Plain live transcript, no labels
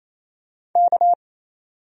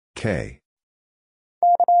K.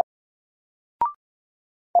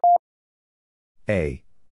 A.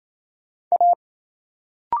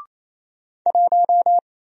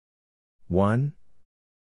 One.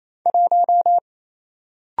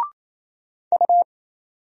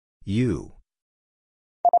 U.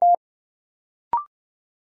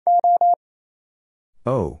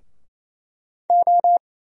 O.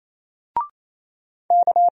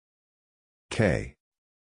 K.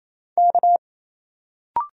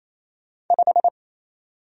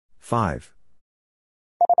 5.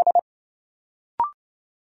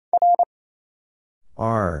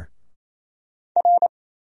 R.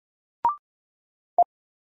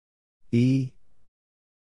 E.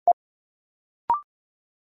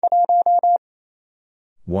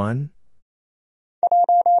 1.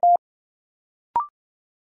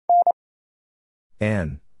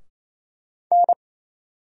 N.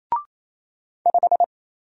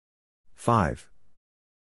 5.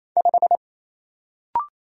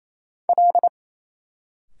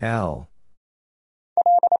 L.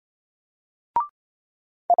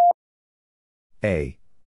 A.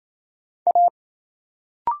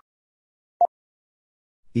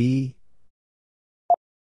 E.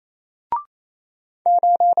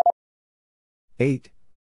 8.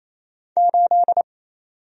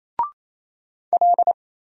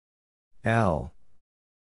 L.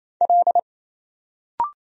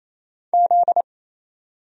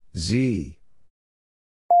 Z.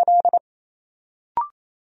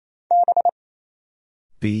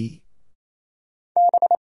 B.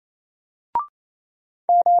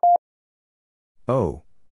 O.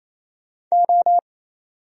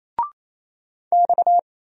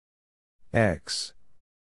 X.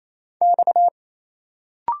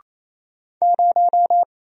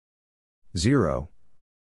 0.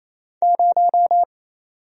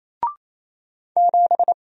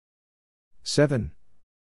 7.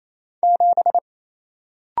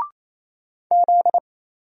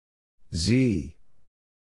 Z.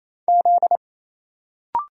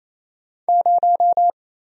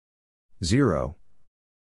 0.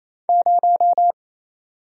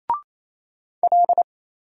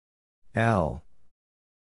 L.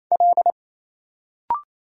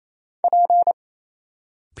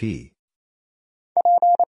 P.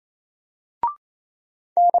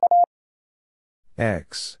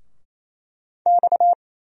 X.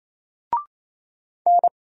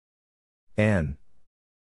 N.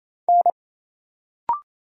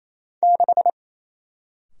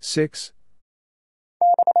 6.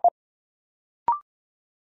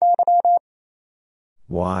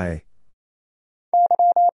 Y.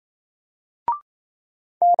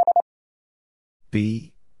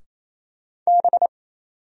 B.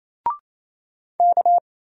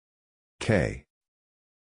 K.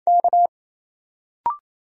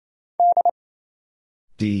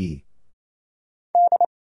 D.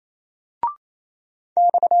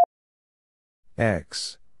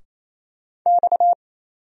 X.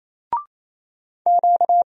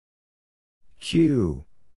 'Q.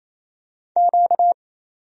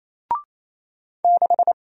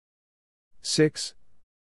 Six.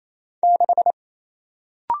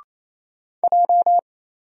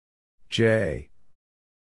 J.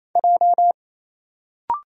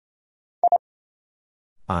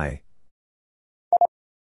 I.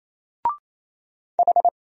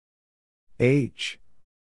 H.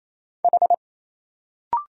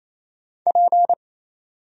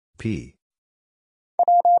 P.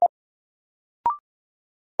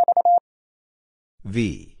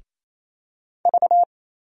 V.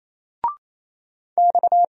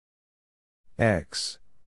 X.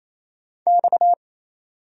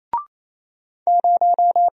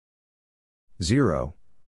 0.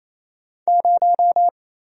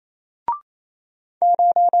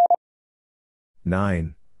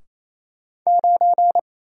 9.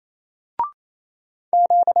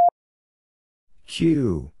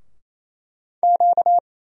 Q.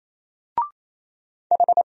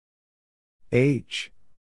 H.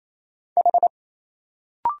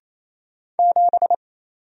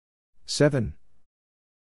 7.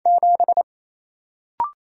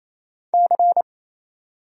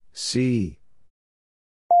 C.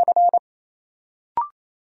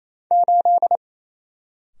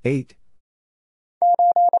 Eight.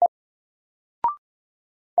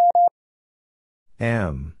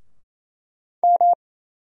 M.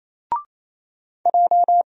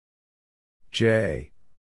 J.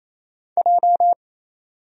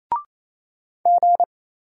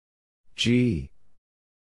 G.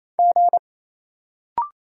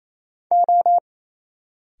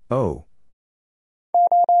 O.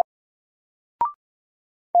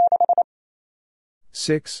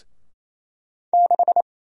 Six.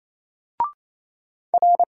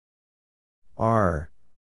 R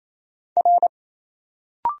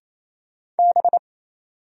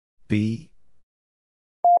B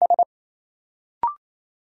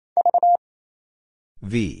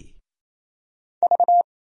V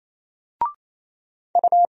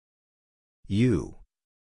U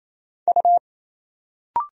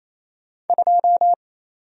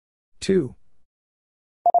two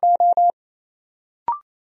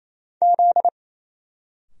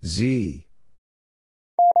Z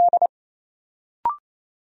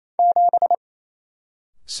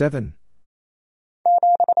seven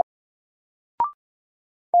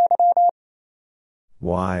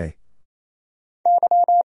Y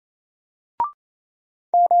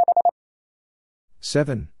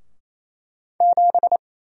seven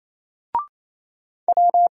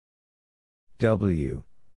W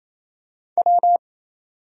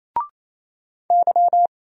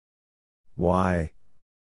Y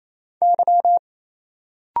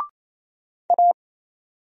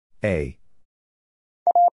A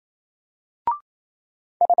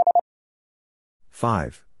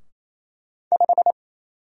 5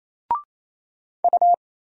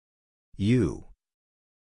 U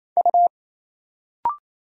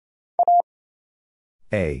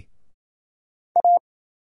A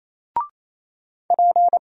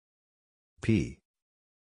P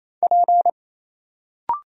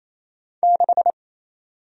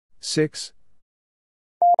 6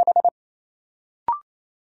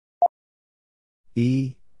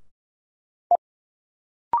 E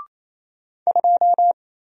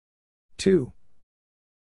 2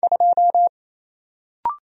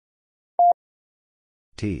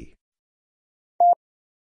 T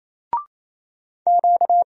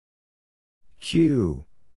Q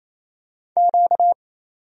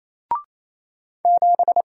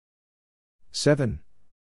 7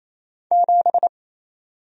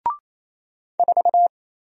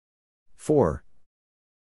 4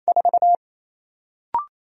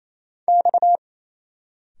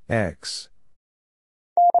 X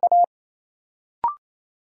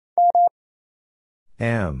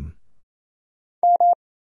M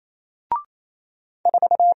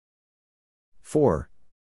 4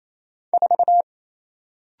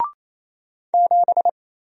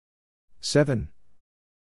 7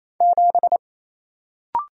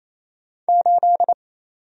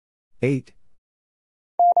 8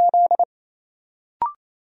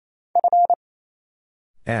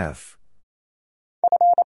 F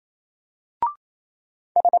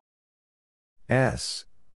S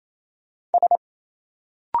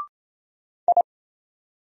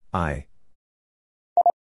I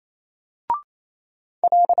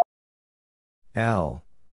L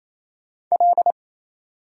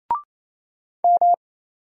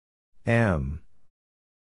M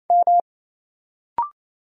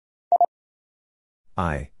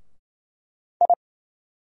I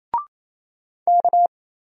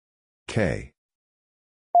K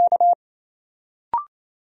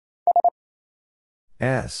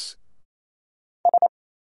S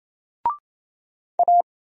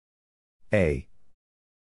A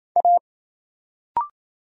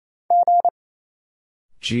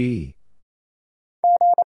G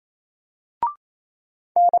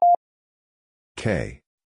K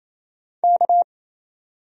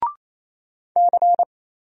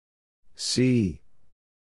C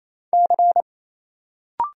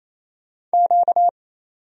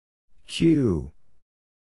Q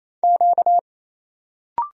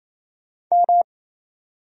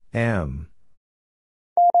M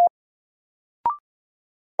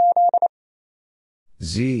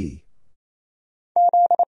Z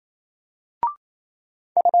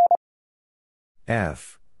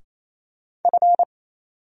F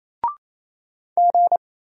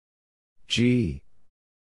G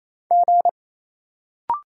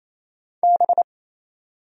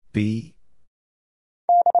B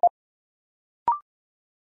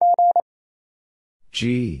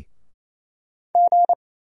G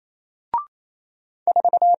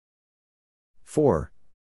 4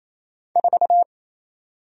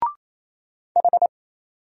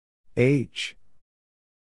 H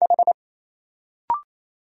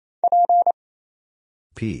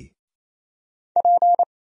P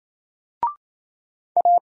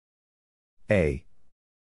A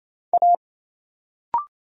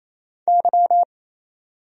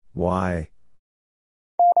Y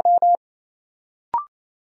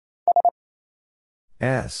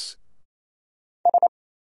S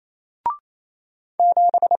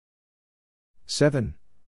 7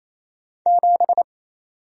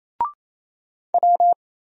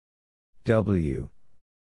 W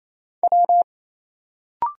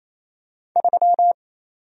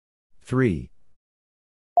 3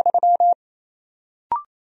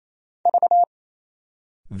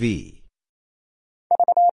 V.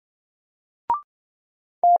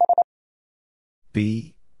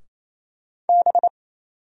 B.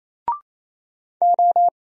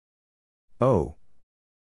 O.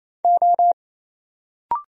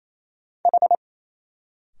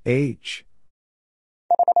 H.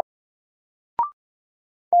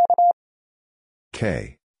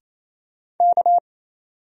 K.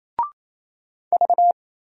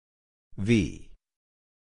 V.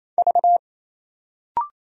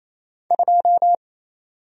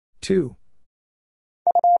 Two.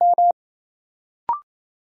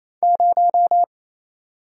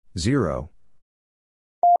 Zero.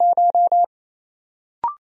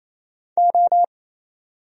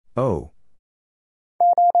 O.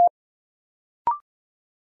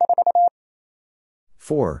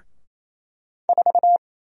 Four.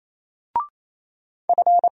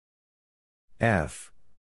 F.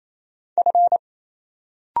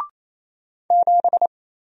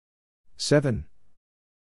 Seven.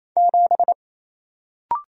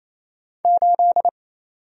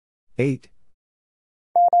 Eight.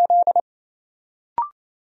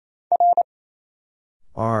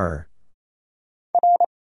 R.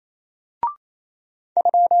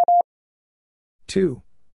 Two.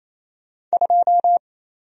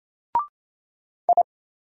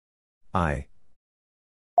 I.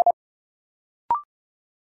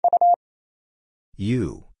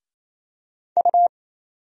 U.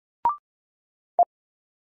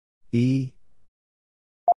 E.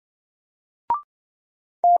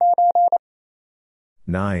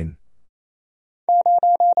 Nine.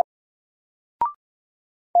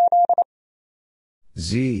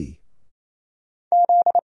 Z.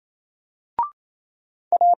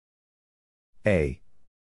 A.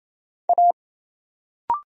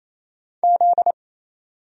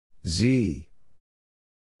 Z.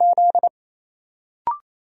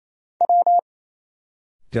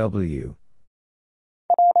 W.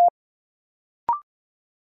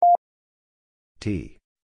 T.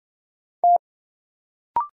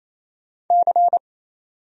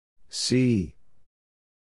 C.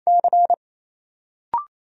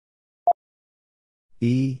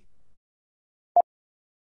 E.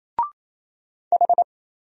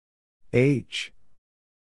 H.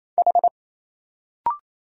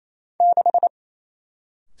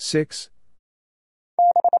 Six.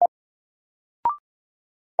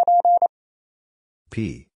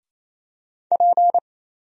 P.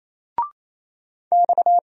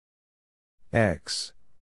 X.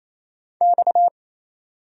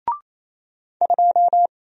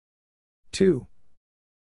 Two.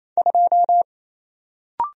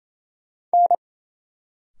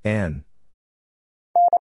 N.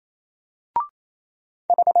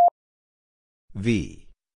 V.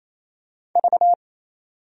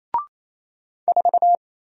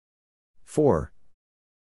 Four.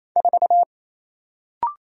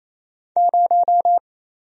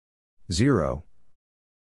 Zero.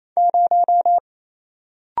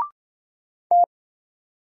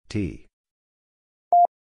 T.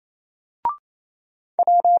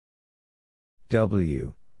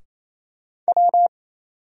 W.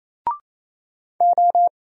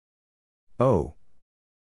 O.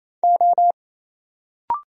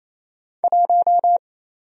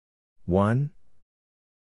 One.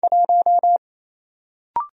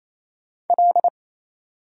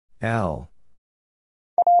 L.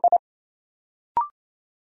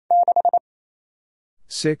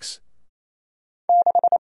 Six.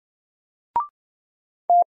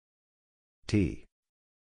 T.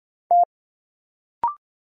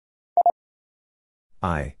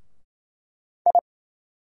 I.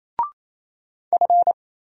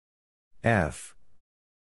 F.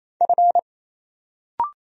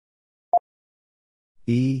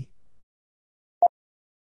 E.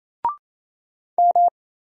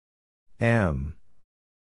 M.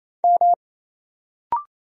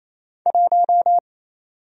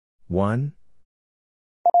 One.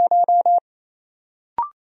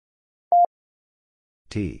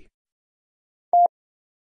 T.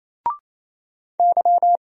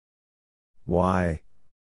 Y.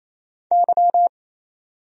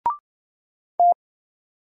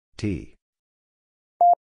 T.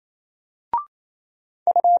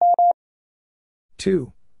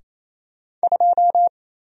 Two.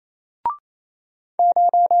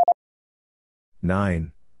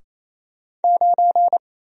 Nine.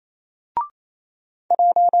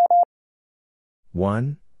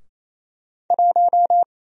 One.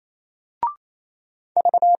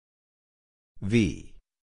 V.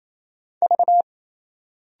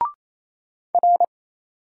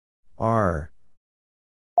 R.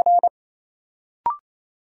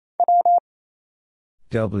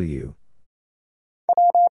 W.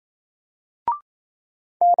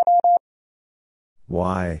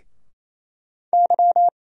 Y.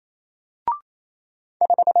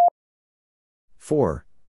 4.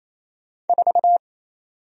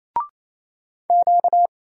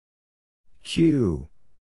 Q.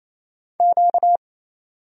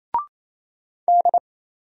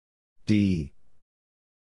 D.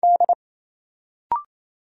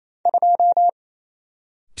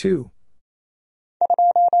 2.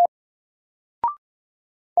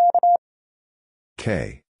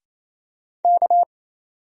 K.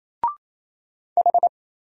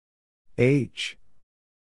 H.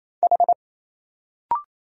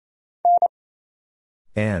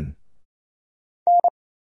 N.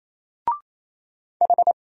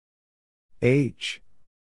 H.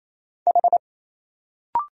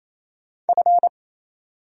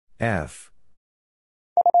 F.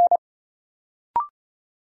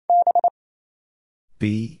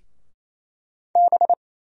 B.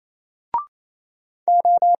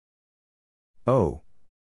 O.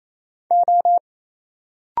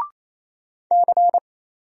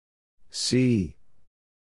 C.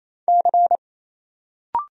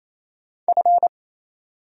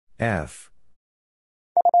 F.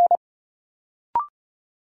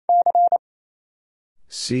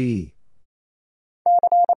 C.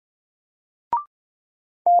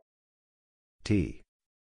 T.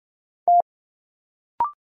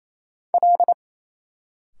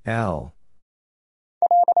 L.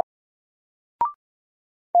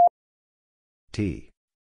 T.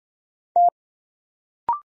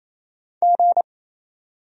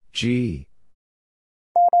 G.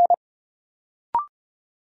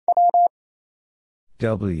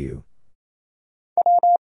 W.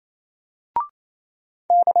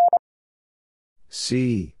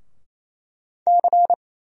 C.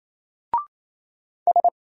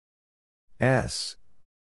 S.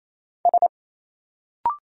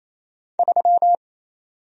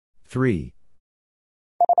 3.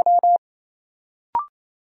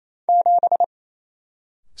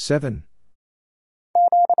 Seven.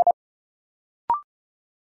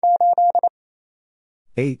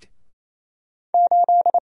 Eight.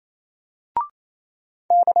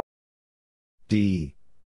 D.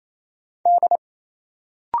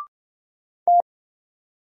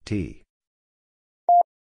 T.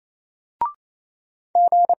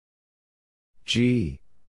 G.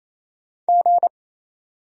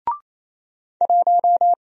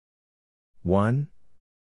 One.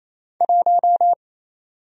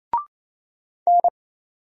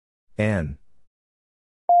 N.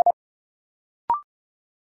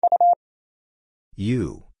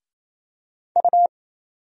 U.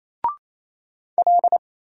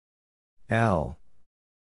 L.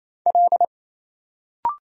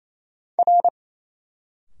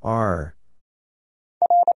 R.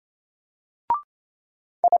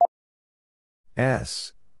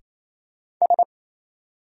 S.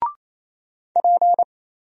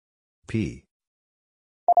 P.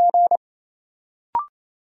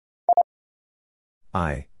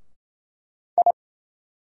 I.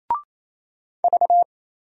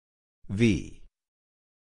 V.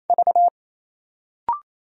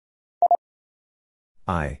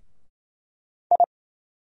 I.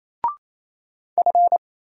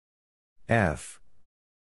 F.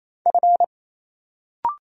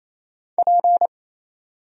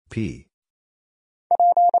 P.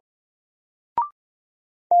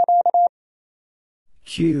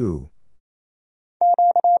 Q.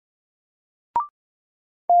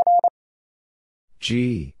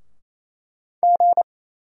 G.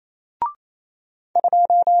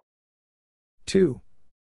 Two.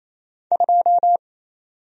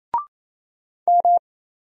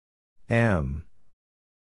 M.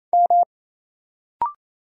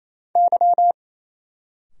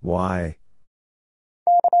 Y.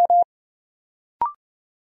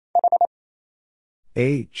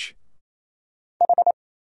 H.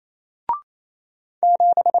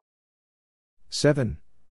 7.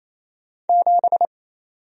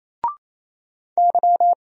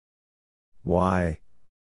 Y.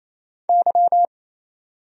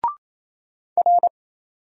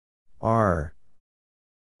 R.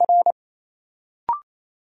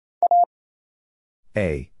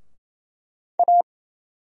 A.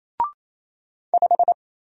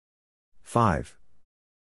 5.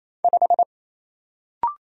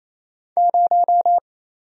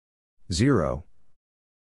 Zero.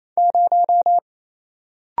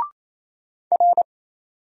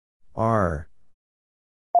 R.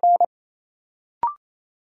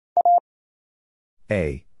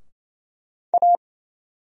 A.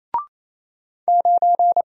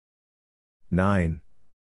 9.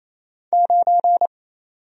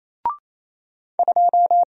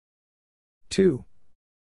 Two.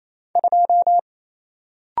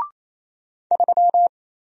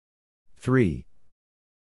 3.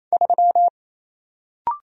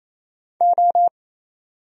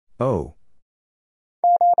 O.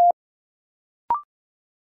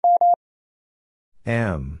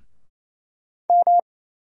 M.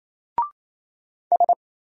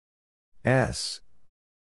 S.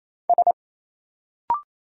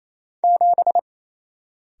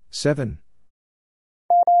 7.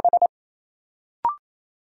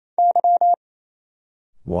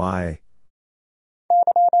 Y.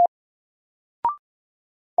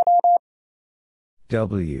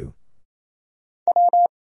 W.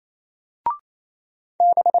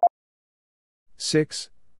 6.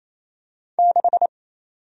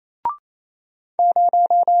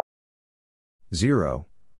 Zero.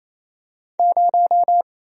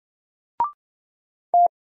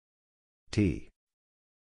 T.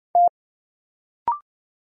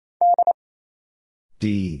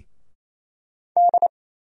 D.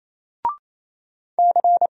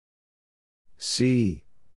 C.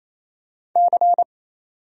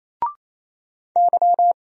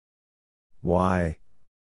 Y.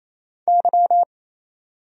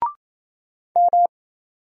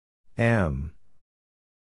 M.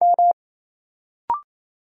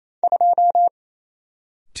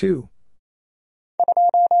 2.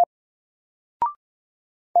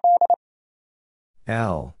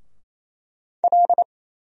 L.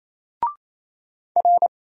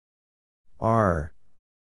 R.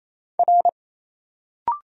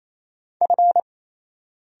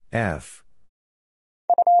 F.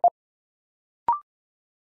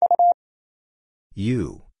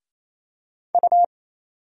 U.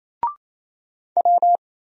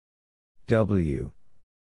 W.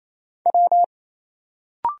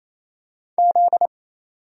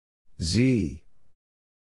 Z.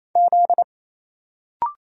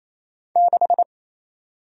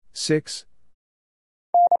 Six.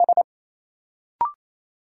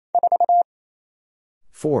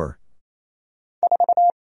 Four.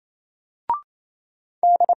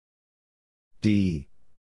 D.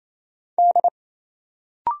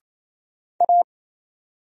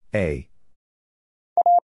 A.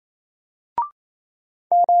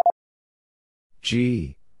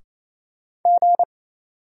 G.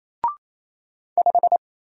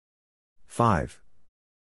 5.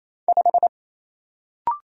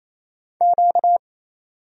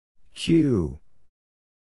 Q.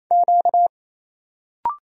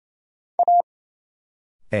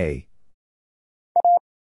 A.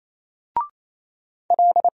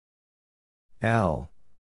 L.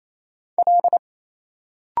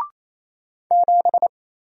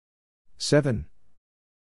 Seven.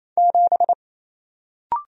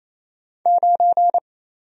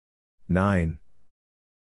 Nine.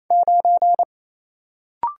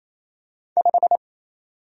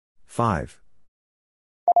 Five.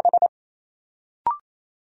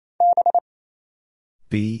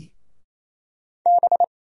 B.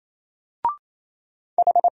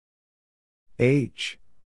 H.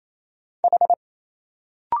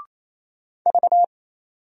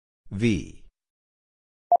 V.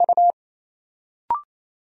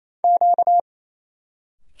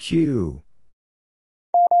 Q.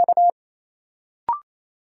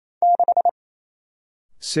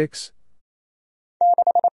 Six.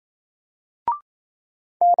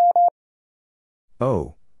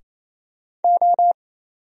 O.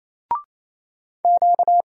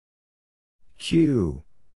 Q.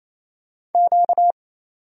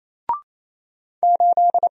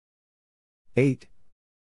 Eight.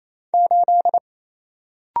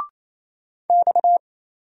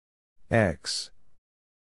 X.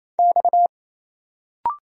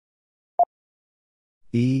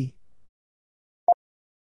 E.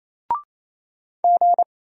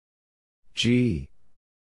 G.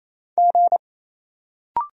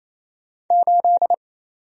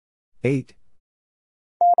 Eight.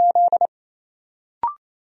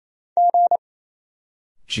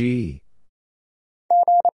 G.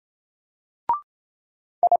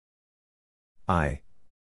 I.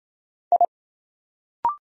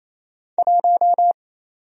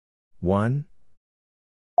 1.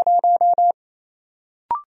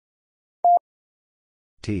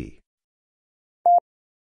 T.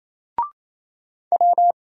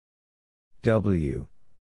 W.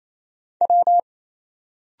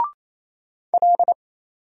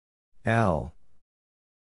 L.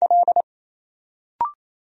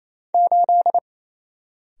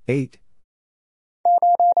 Eight.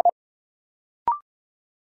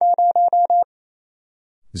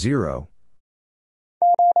 Zero.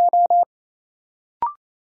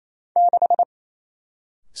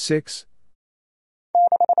 Six.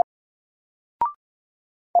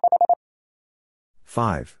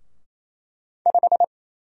 Five.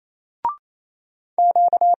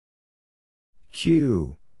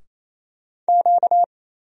 Q.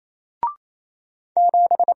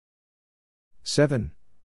 Seven.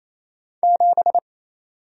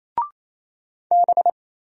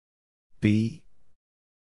 B.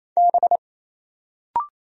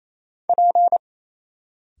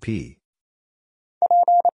 P.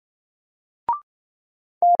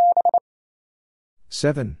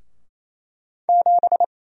 Seven.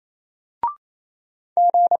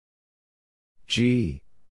 G.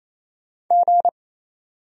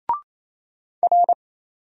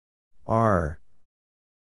 R.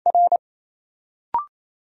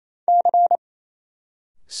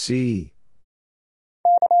 C.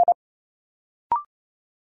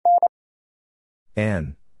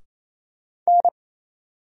 N.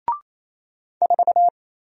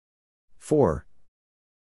 4.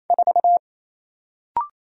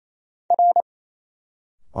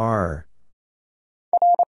 R.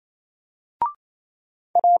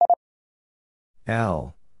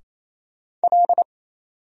 L.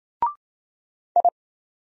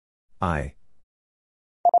 I.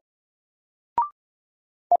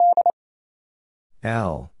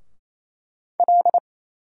 L.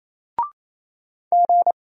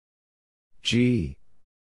 G.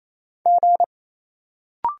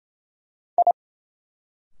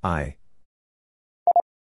 I.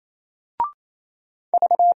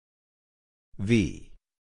 V.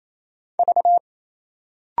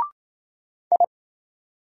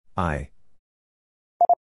 I.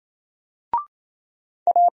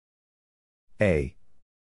 A.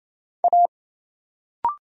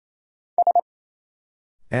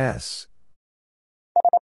 S.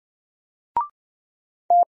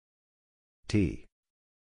 T.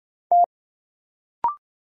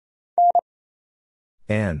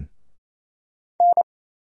 N.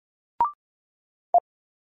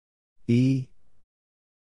 E.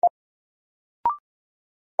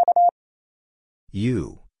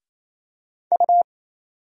 U.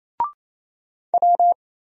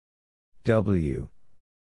 W.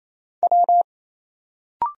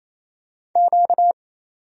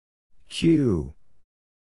 Q.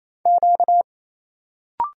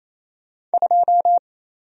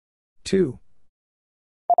 Two.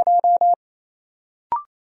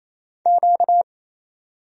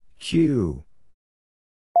 Q.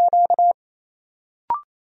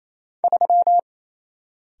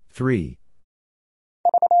 Three.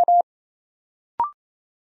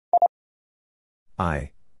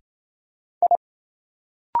 I.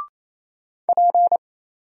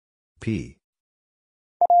 P.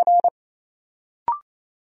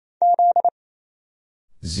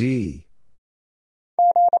 Z.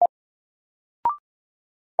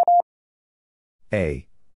 A.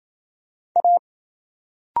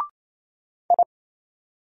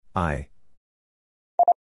 I.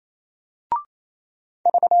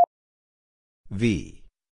 V.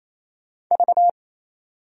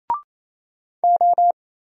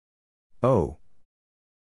 O.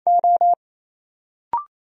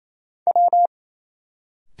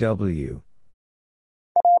 W.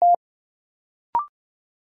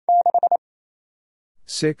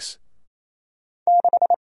 6.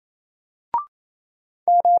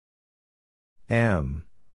 M.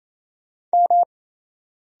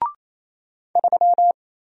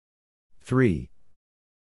 3.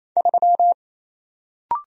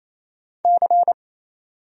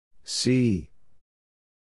 C.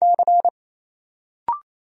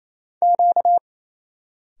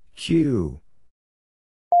 Q.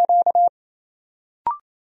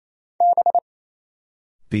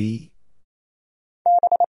 B.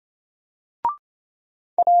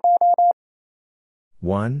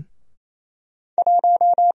 One.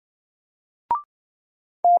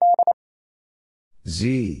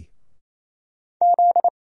 Z.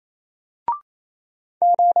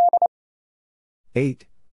 Eight.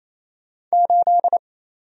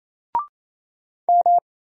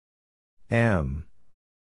 M.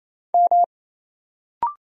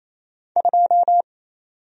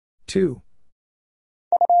 Two.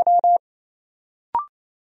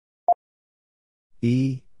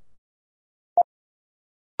 E.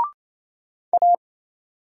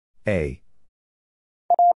 A.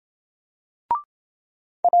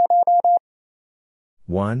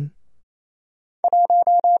 One.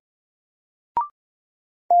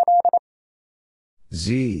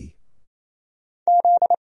 Z.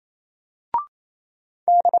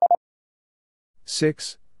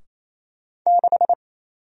 Six.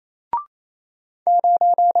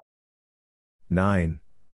 Nine.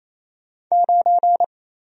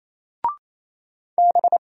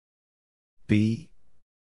 B.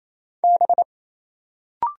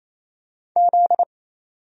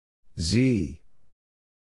 Z.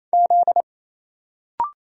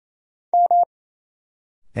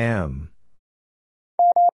 M.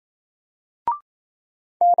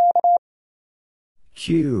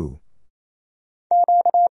 Q.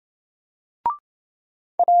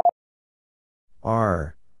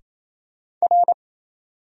 R.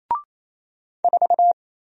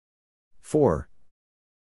 4.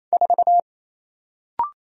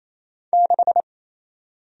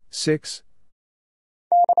 6.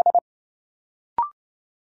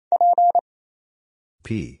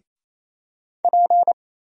 P.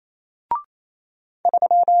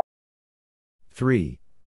 3.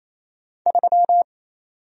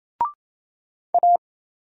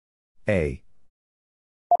 A.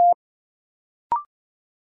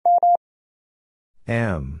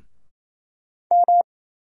 M.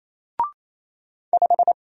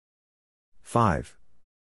 5.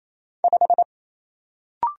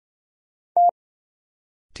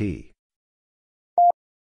 T.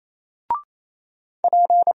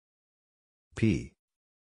 P.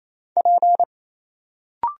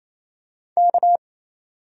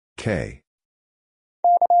 K.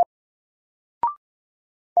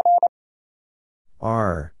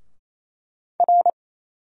 R.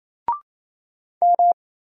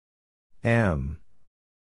 M.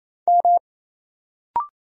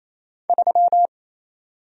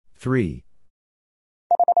 3.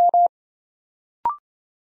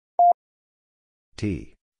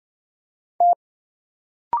 T.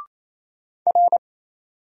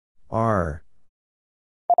 R.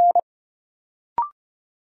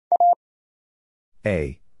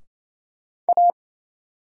 A.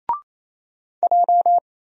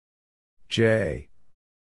 J.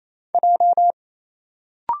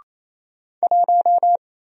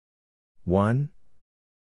 1.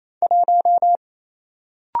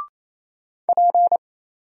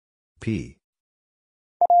 P.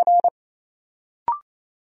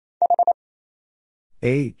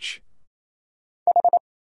 H.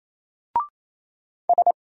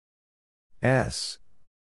 S.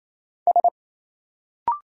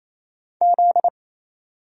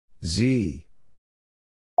 Z.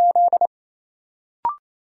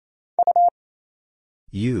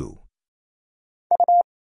 U.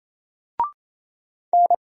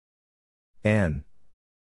 N.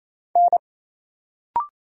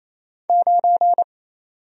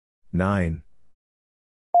 Nine.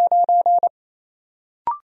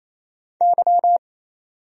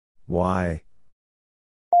 Y.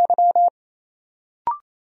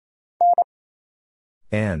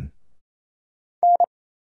 N.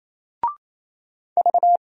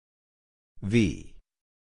 V.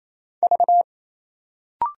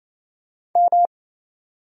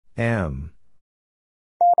 M.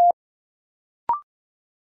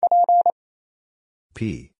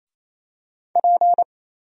 P.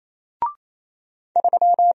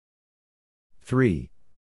 3.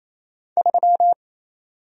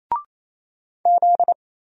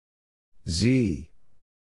 Z.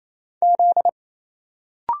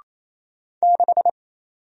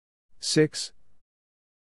 Six.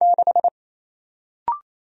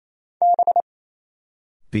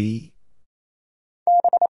 B.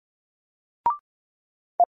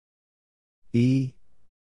 E.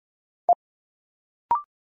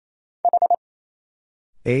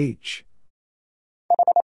 H.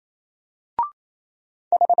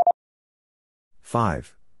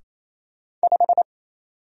 5.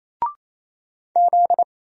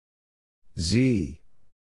 Z.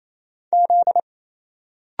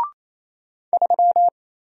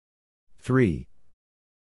 Three.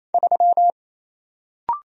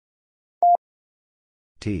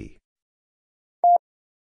 T.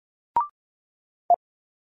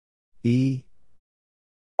 E.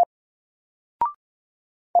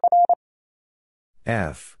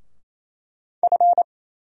 F.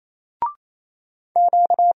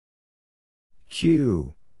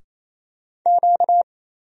 Q.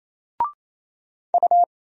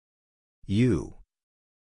 U.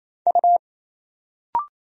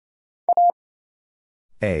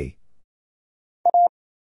 A.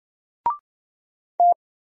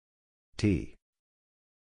 T.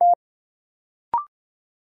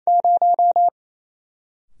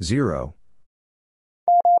 Zero.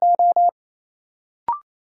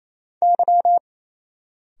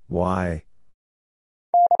 Y.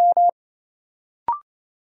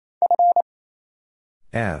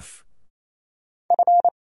 F.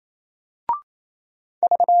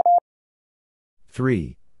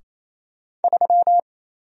 3.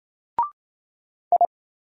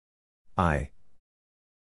 I.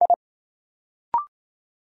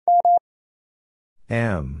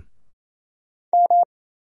 M.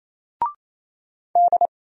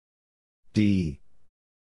 D.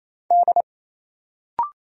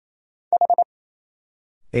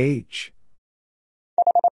 H,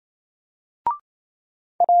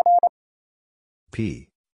 P,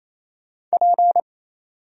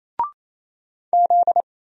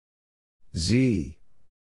 Z,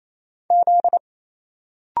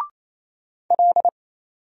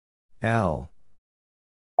 L,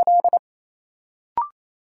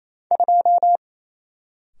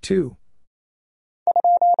 two,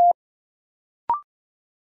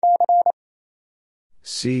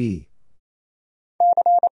 C,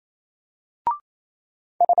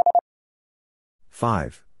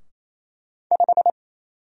 five,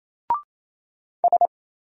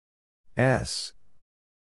 S,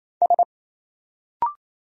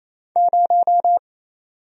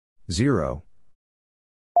 zero,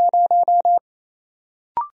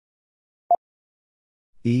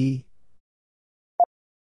 E,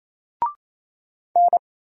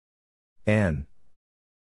 N,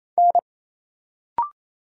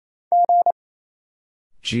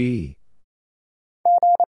 G,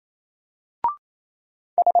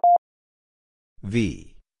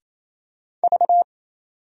 V,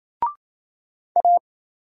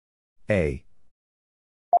 A,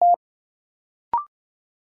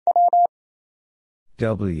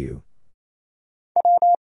 W,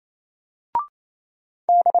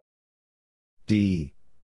 D,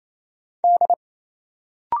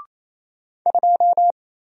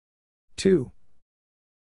 two,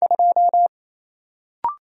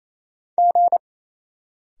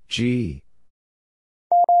 G,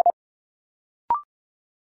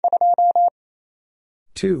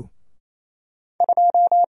 two,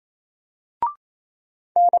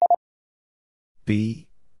 B,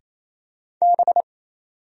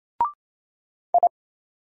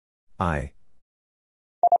 I,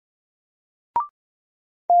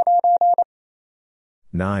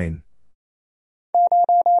 nine,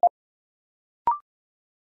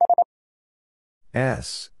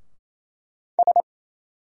 S,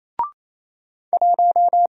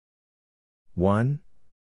 one,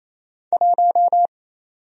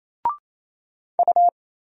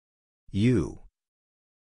 U,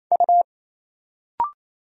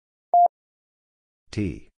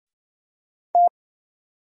 T,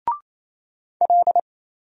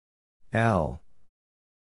 L,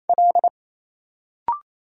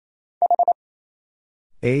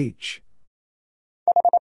 H,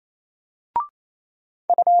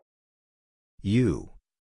 U,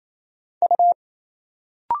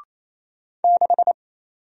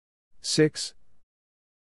 six,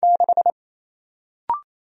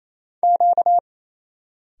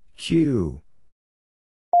 Q,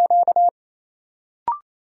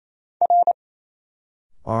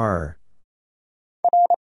 R,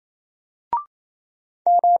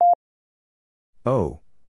 O,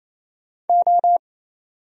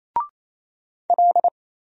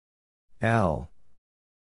 L,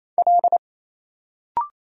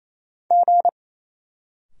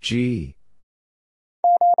 G,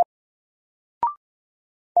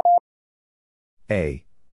 A,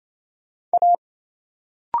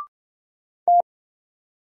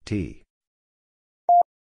 T,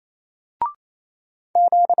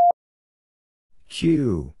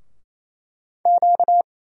 Q,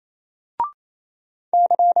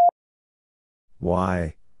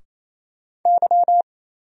 Y,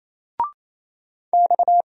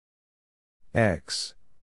 X,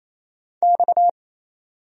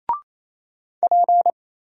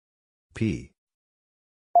 P,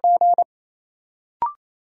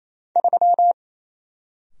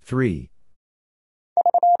 three,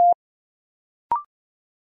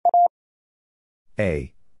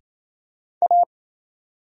 A,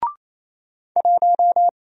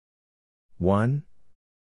 one,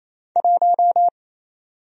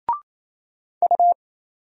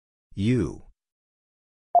 U,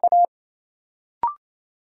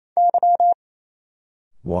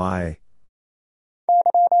 Y,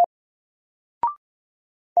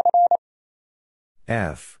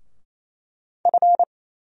 F,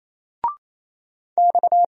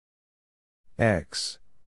 X,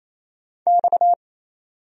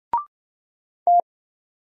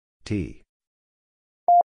 T,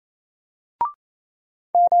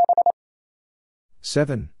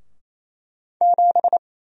 seven,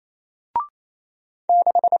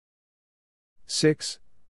 six,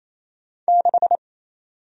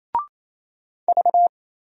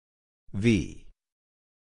 V,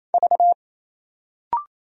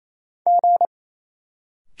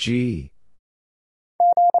 G,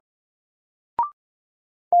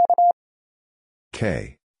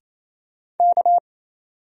 K,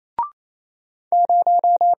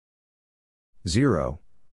 zero,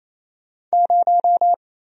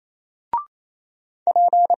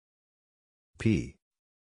 P,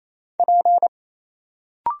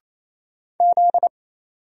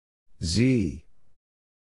 Z.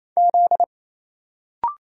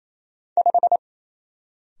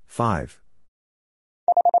 5.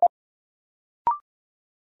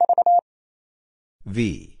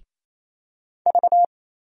 V.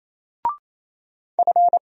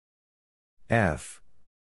 F.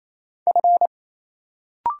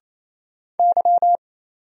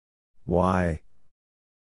 Y.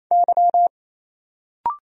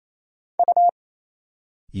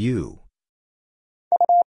 U.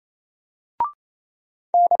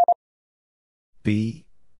 B.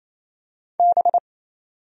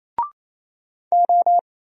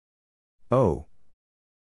 O.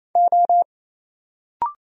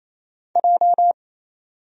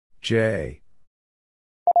 J.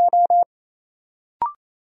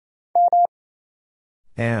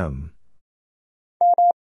 M.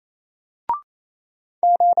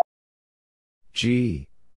 G.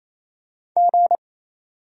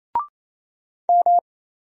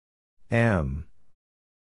 M.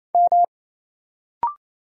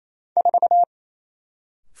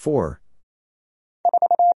 4.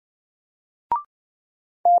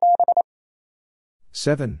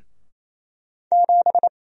 Seven.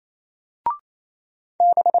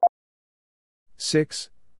 Six.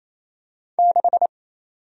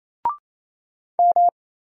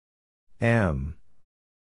 M.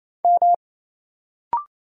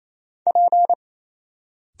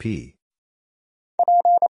 P.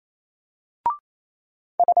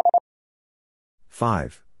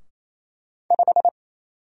 5.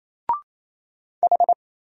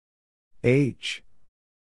 H.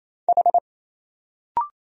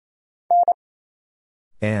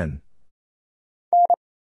 N.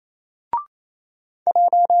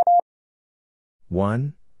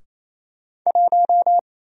 1.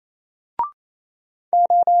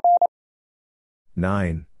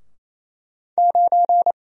 9.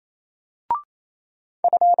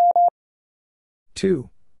 2.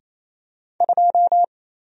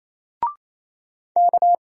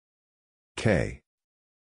 K.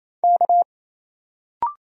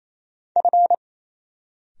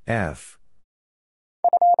 F.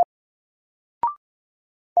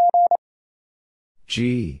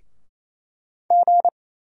 G.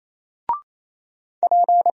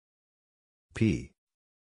 P.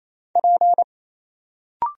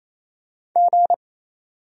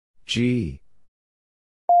 G.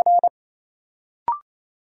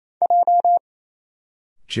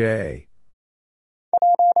 J.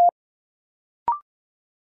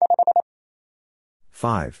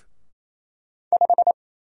 Five.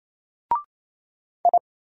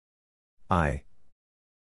 I.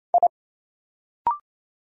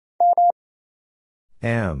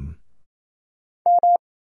 M.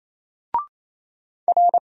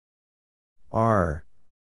 R.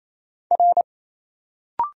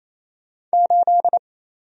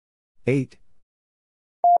 8.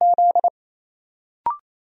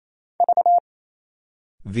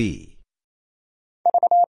 V.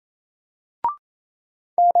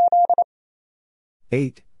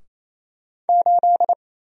 Eight.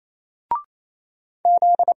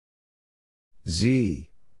 Z.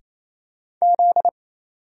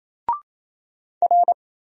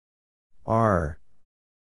 R.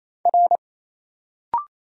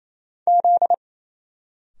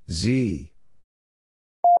 Z.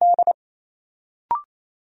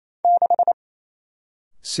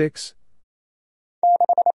 Six.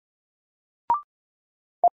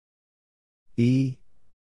 E.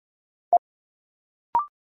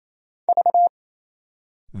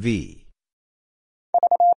 V.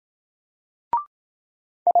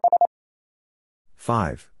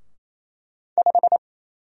 5.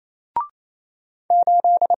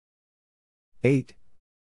 Eight.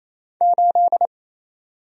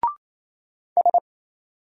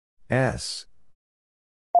 S.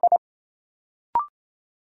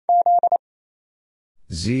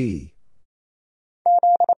 Z.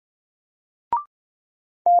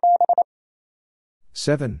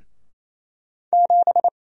 Seven.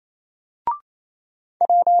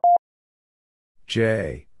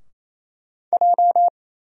 J.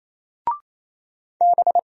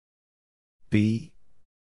 B.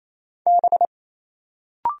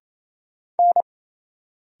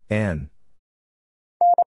 N.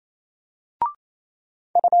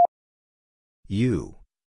 U.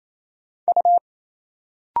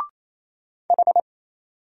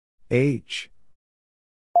 H.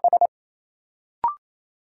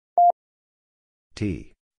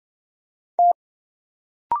 T.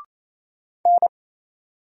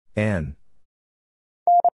 N.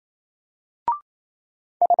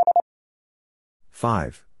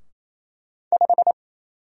 5.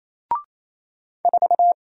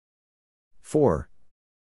 4.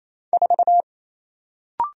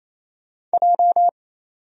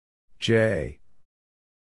 J.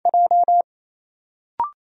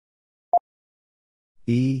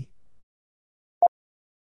 E.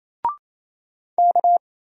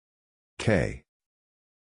 K.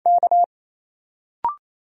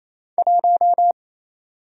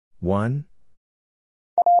 One.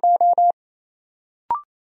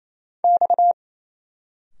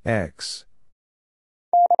 X.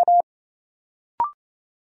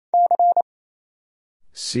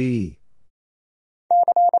 C.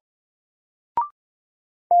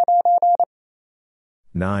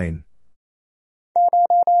 Nine.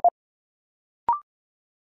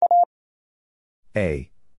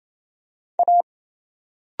 A.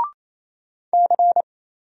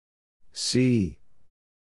 C.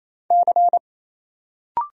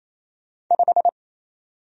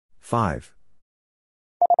 Five.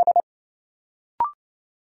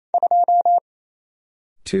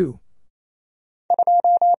 Two.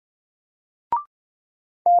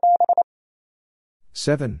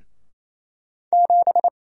 Seven.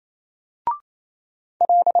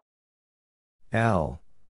 L.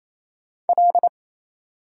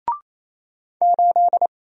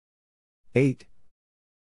 Eight.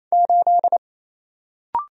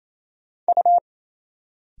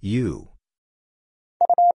 U.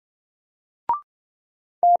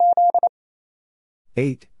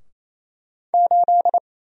 Eight.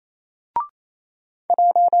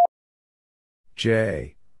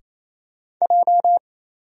 J.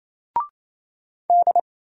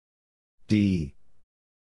 D.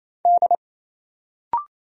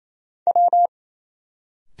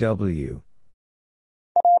 W.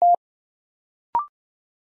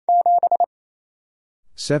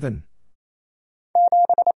 Seven.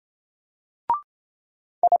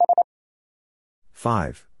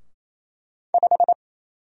 Five.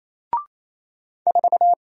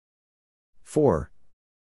 Four.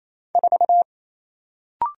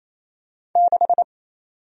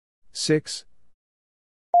 Six.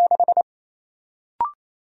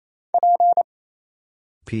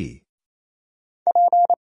 P.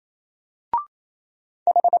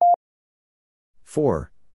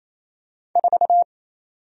 Four.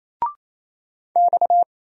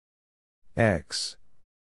 X.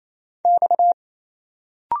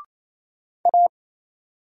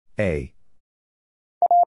 A.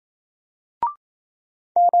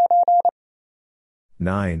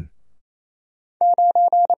 Nine.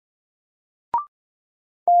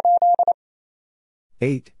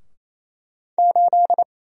 Eight.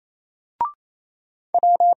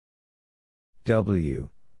 W.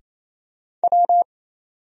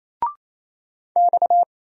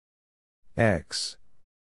 X.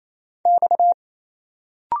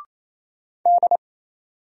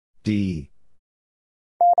 D.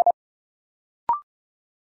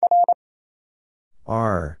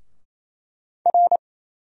 R.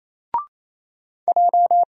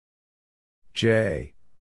 J.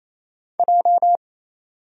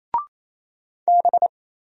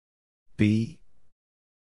 B.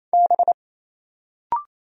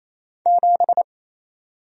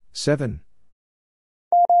 Seven.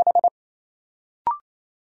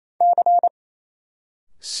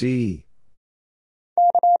 C.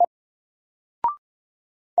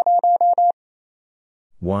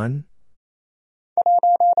 One.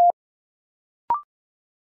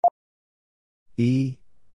 E.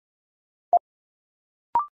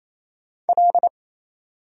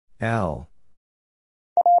 L.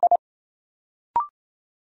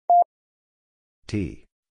 T.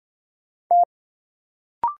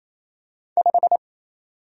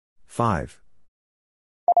 Five.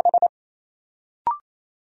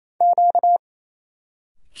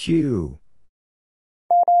 Q.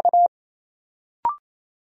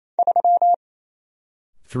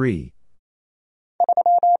 Three.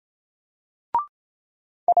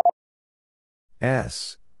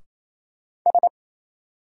 S.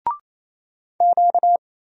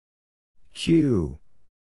 Q.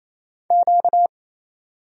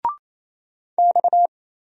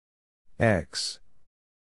 X.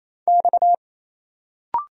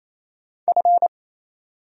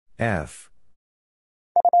 F.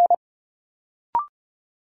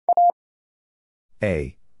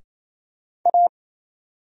 A.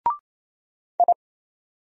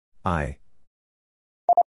 I.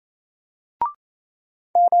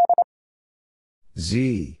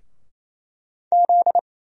 Z.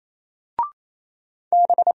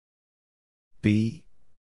 B.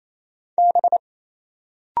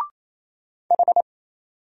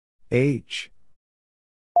 H.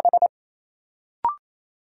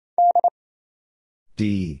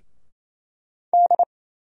 D.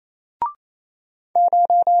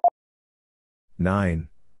 Nine.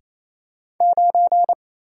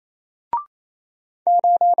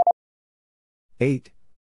 8.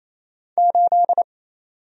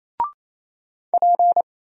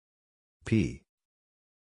 P.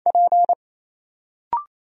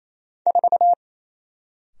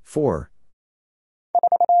 4.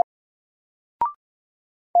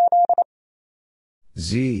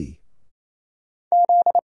 Z.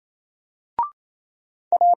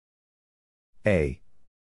 A.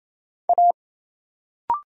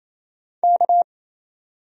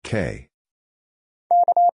 K.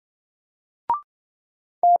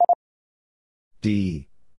 D.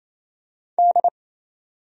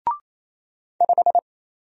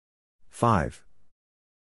 5.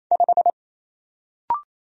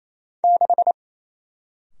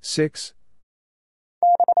 6.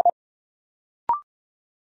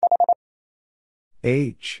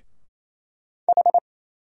 H.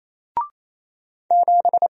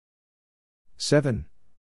 7.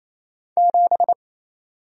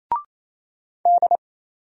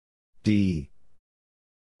 D.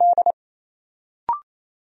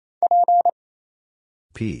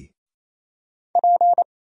 P.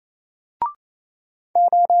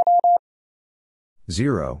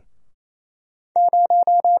 0.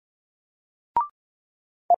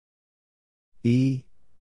 E.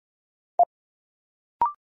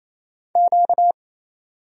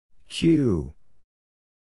 Q.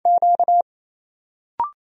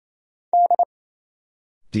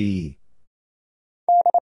 D.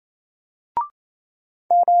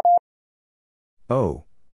 O.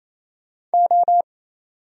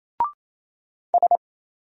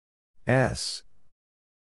 S.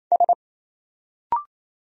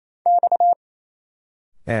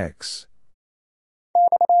 X.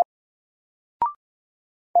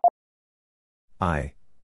 I.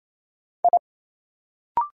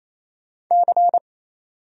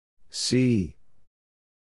 C.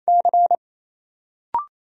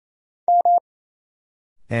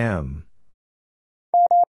 M.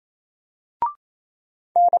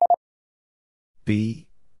 B.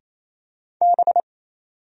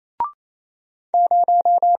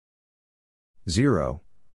 Zero.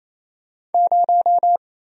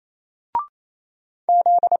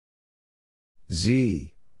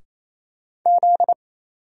 Z.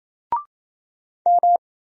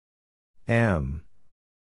 M.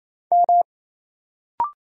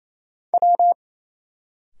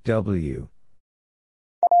 W.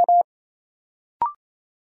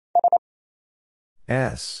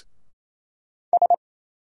 S.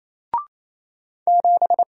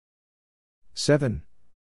 7.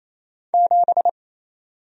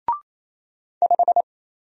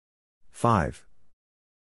 5.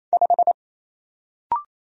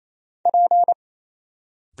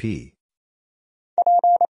 P.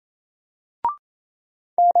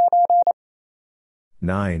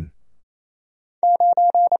 9.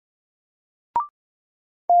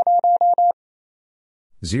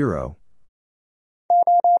 0.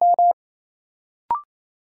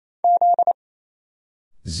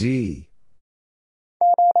 Z.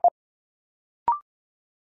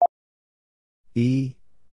 E.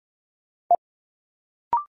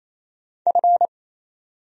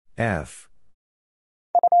 F.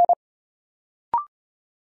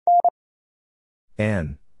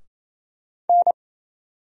 N.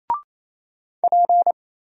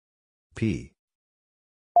 P.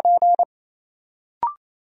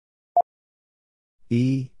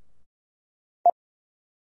 E.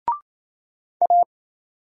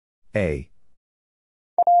 A.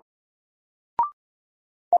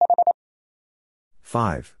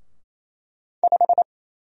 5.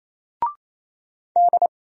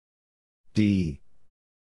 D.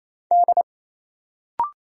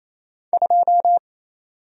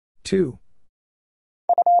 Two.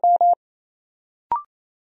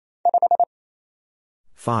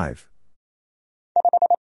 5.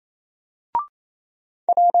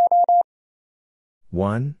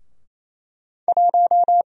 1.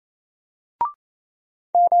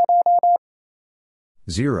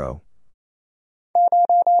 0.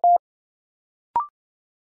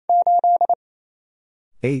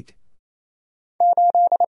 8.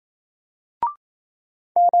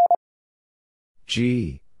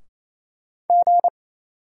 G.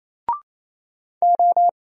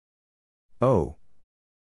 O.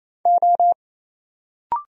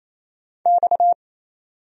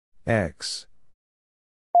 X.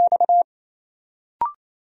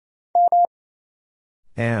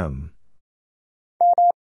 M.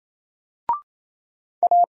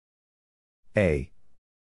 A.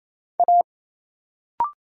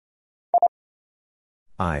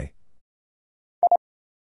 I.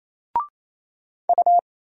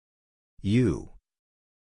 U.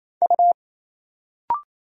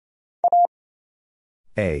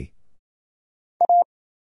 A.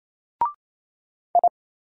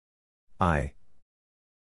 I.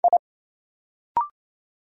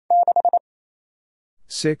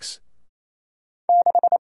 6.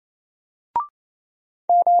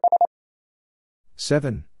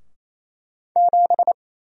 Seven.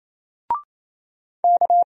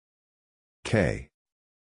 K.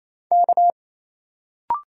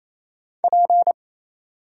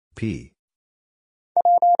 P.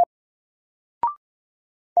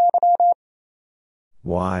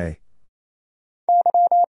 Y.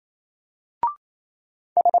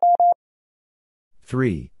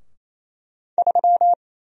 3.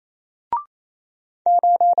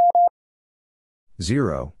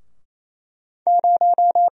 Zero.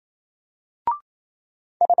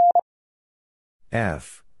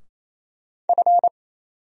 F.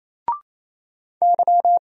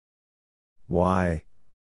 Y.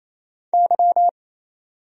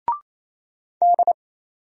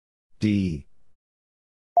 D.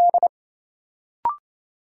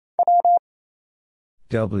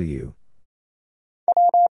 W.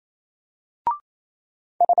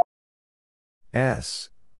 S.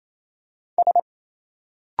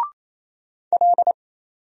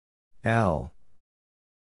 L.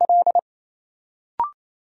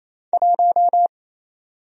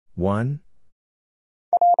 One.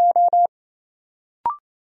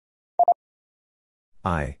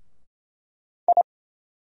 I.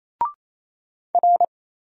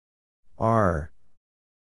 R.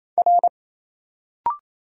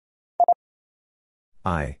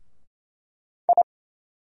 I.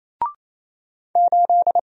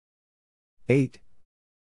 8.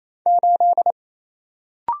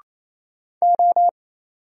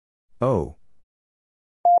 O.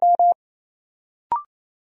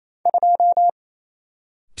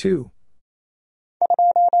 2.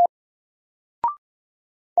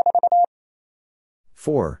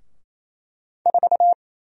 4.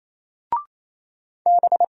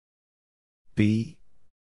 B.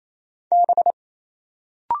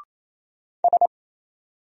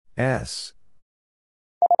 S.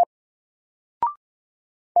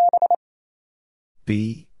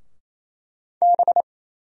 B.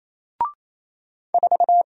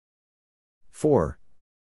 Four.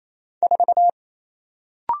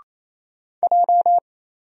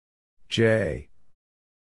 J.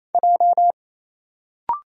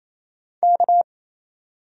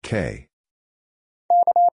 K.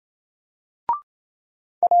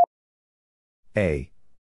 A.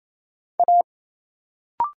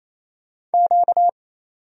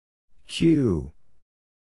 Q.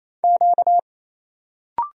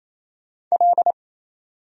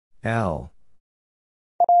 L.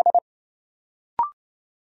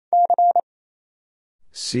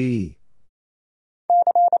 C.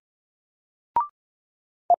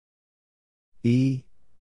 E.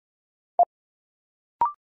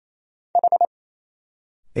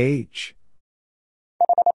 H.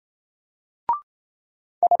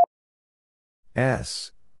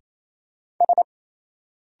 S.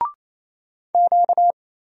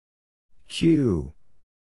 Q.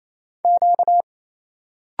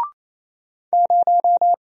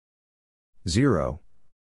 Zero.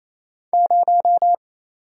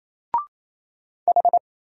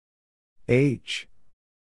 H.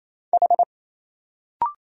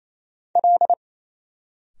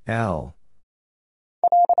 L.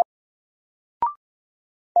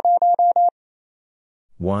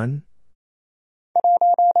 One.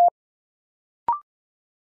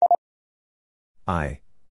 I.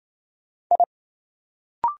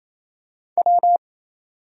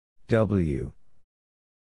 W.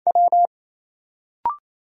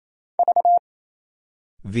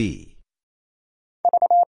 V.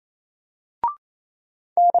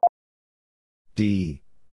 D.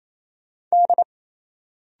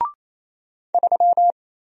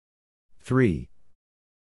 3.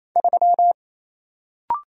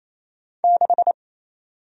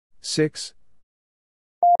 6.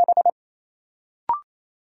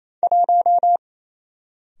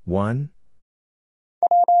 1.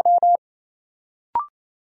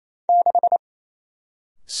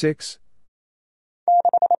 Six.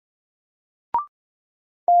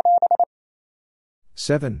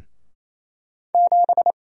 7.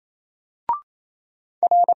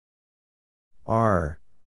 R.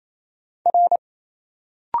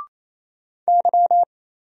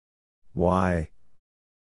 Y.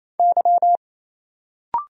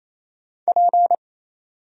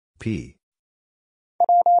 P.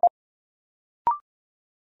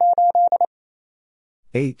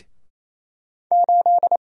 Eight.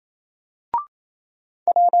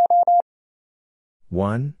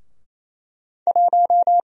 One.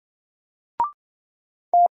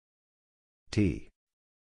 T.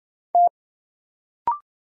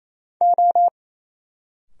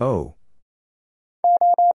 O.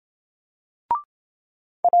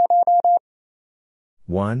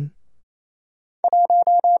 1.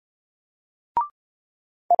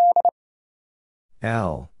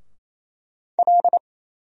 L.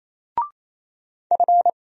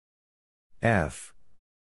 F.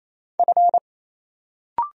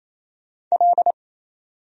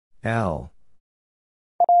 L.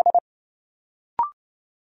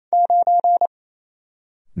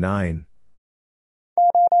 Nine.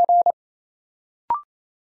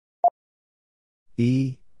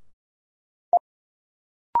 E.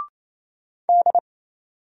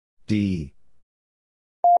 D.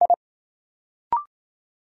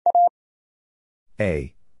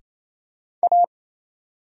 A.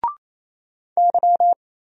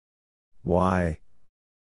 Y.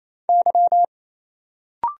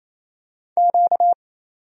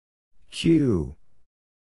 Q.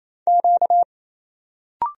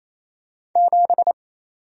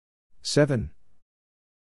 Seven.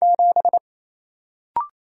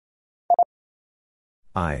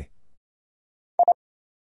 I.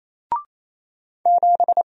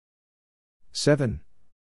 7.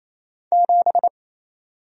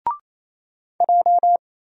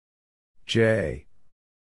 J.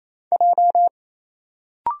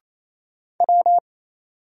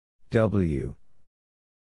 W.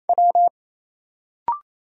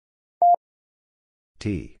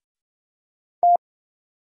 T.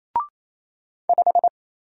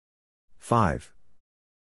 5.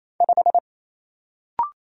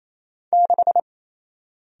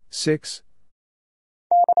 6.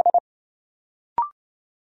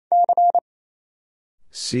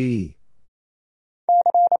 C.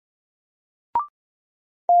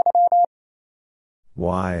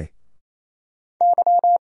 Y.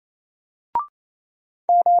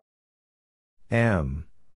 M.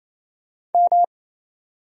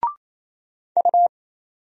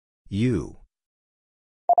 U.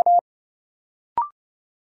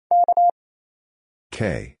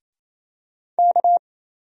 K.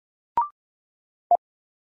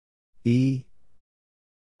 E.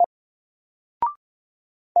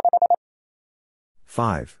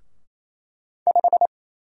 5.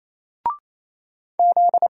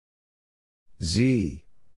 Z.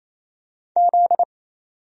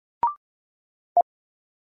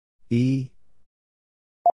 E.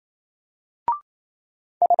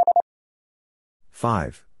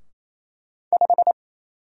 5.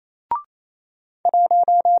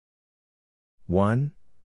 One.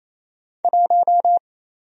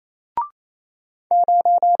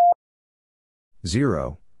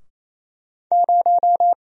 Zero.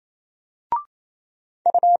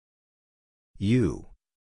 U.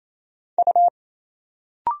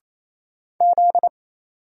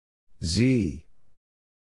 Z.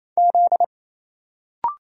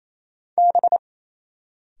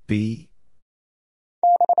 B.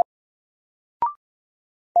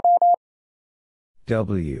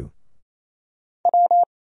 W.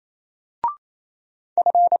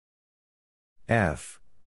 F.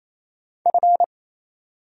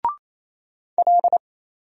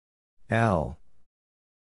 L.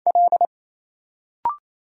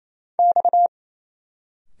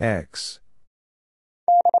 X.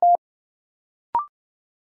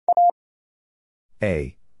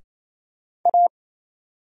 A.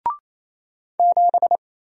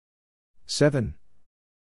 7.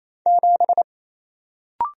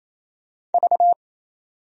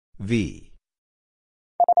 V.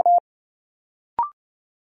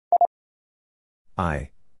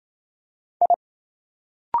 I.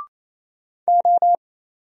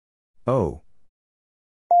 O.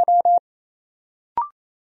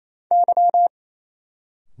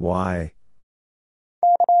 Y.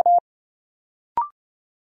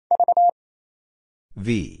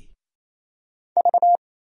 V.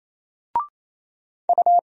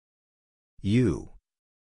 U.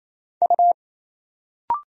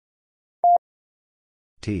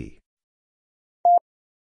 T.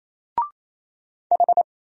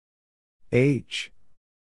 H.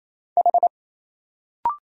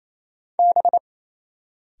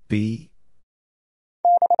 B.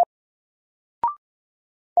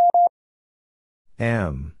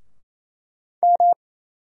 M.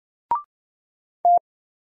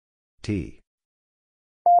 T.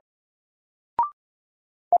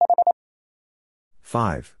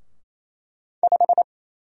 5.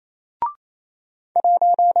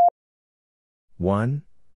 One.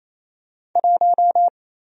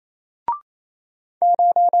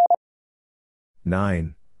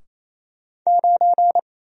 Nine.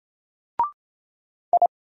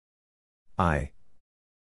 I.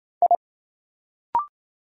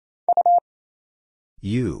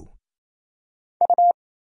 U.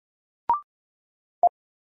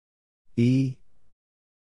 E.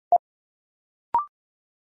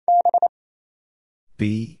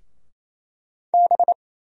 B.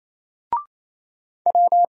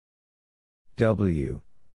 W.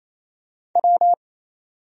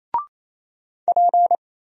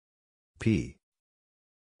 P.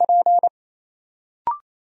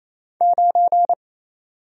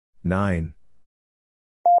 Nine.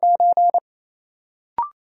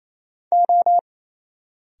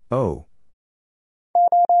 O.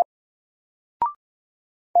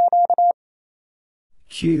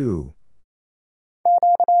 Q.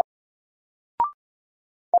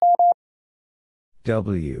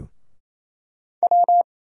 W.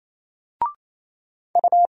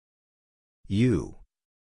 U.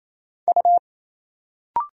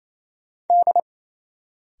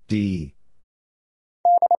 D.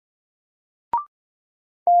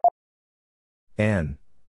 N.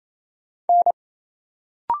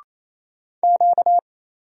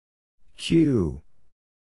 Q.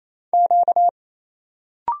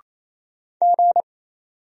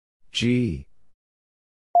 G.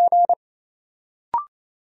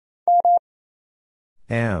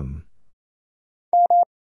 M.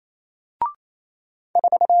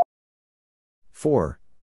 4.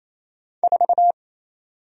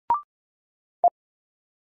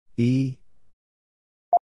 E.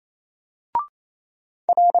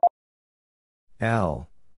 L.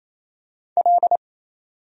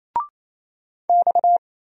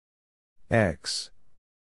 X.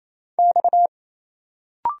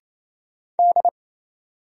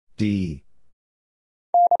 D.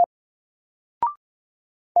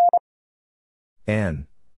 N.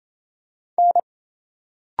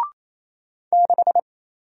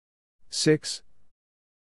 6.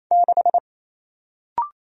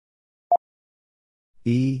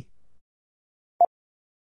 E.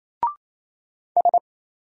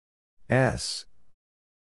 S.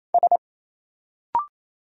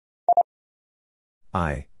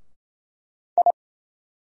 I.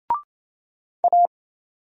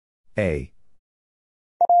 A.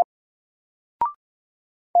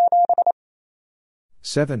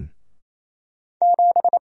 7.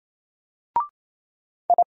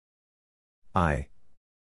 I.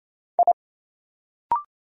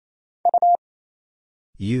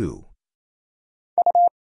 U.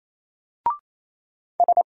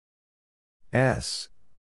 S.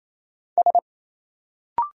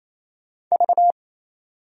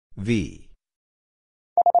 V.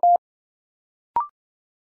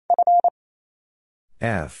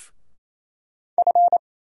 F.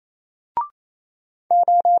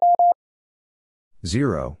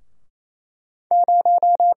 Zero.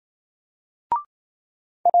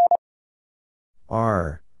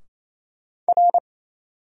 R.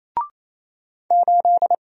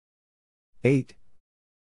 8.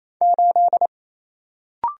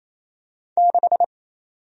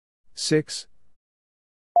 6.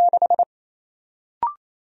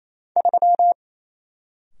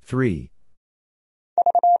 3.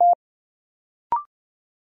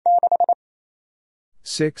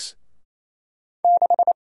 6.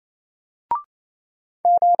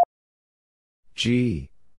 G.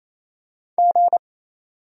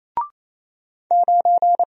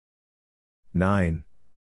 Nine.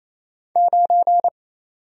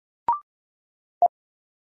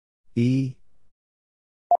 E.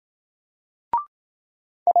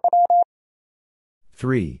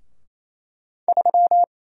 3.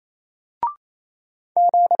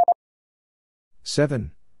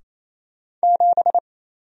 Seven.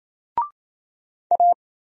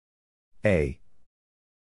 A.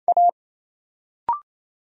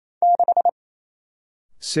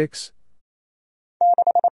 6.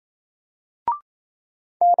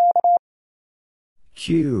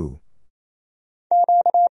 Q.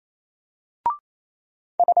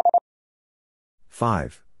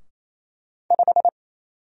 Five.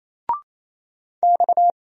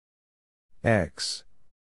 X.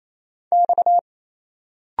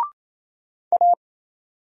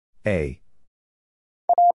 A.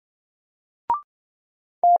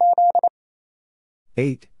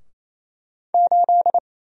 8.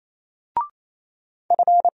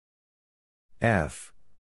 F.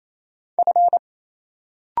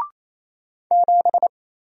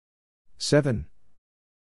 7.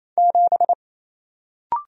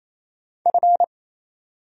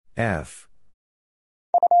 F.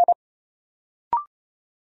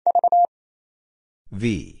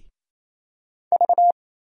 V.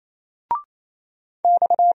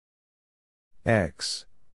 X.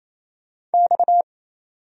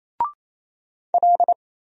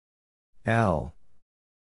 L.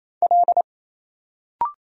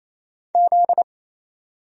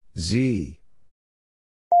 Z.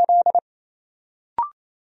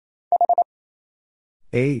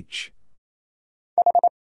 H,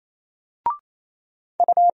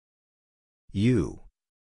 U,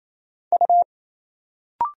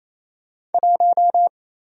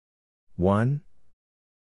 1,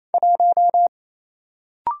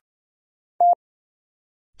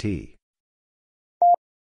 T,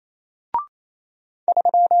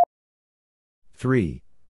 3,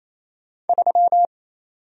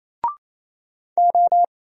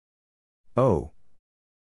 O,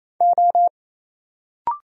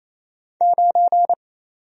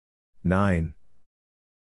 9,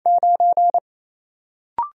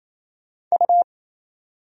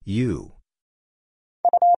 U,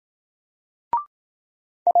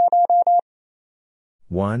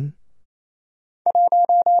 1,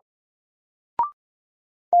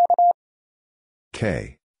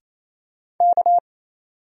 K,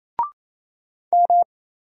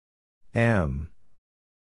 M,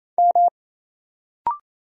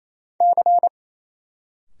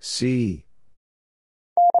 C,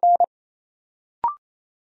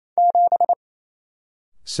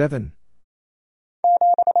 Seven,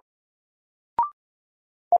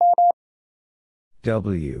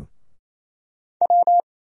 W,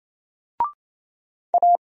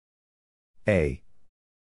 A,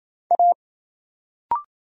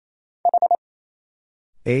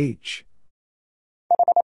 H,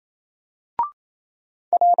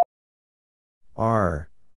 R,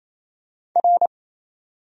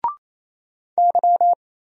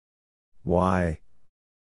 Y,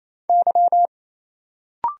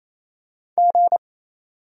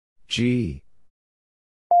 G,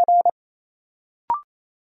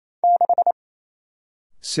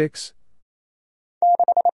 6,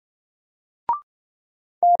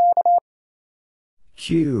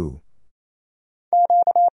 Q,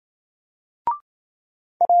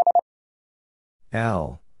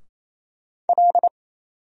 L,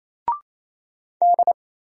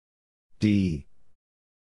 D,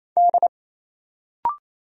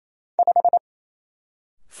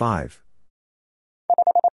 5,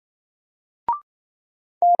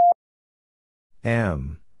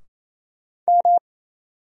 M,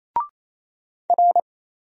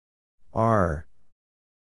 R,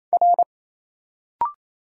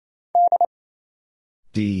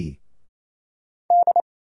 D,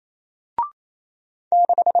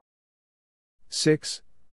 6,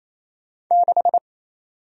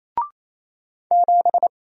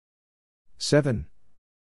 Seven,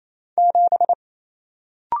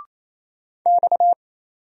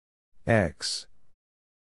 X,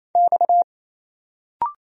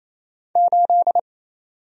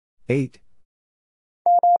 Eight,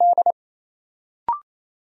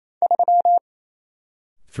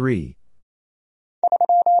 Three,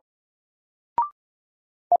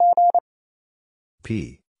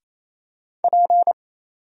 P,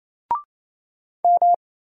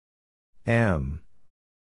 M,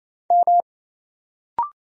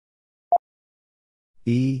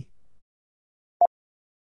 E,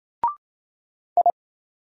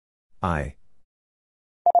 I,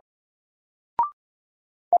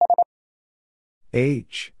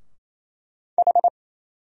 H,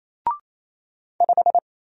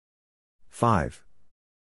 5,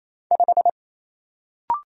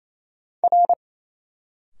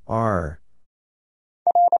 R,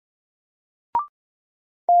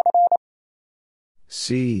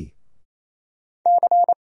 C,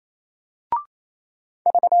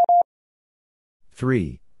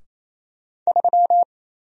 3,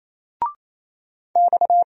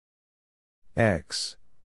 X,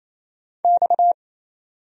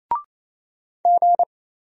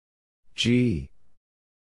 G,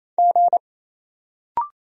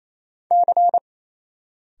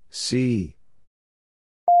 C,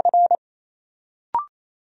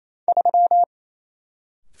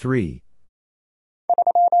 3,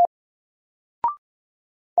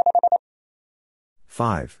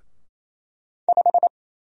 5,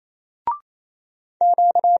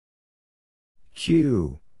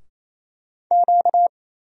 Q,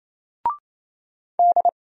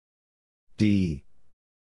 D,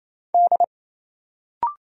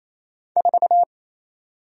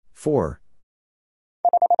 4,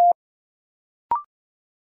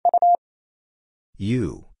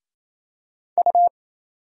 U,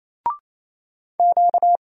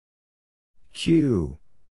 Q,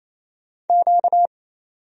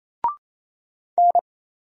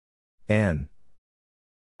 N,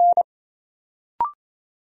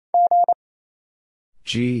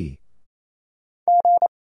 G,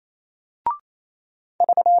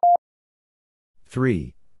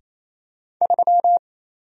 Three,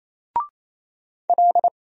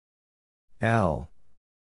 L,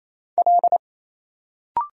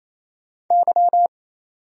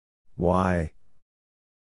 Y.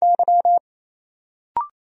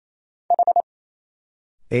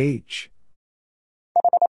 H.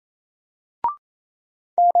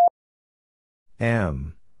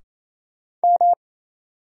 M.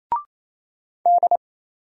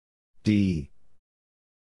 D.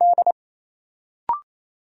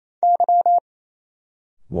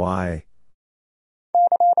 Y.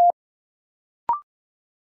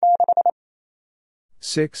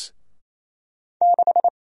 Six.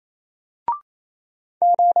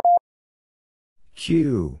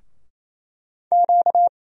 Q.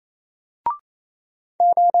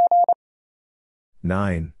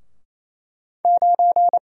 Nine.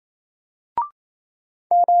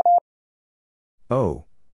 O.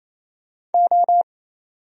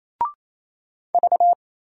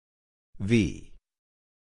 V.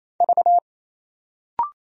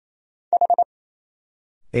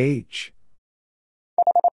 H.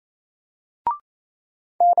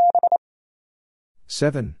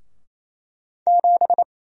 Seven.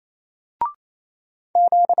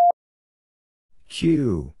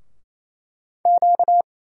 Q.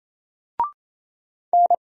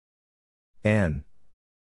 N.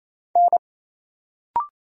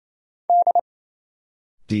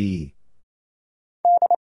 D.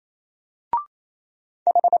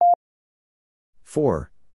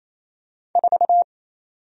 4.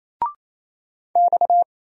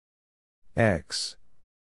 X.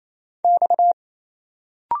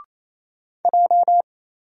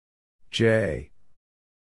 J.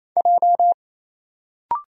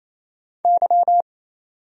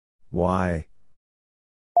 Y.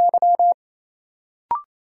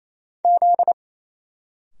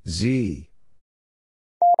 Z.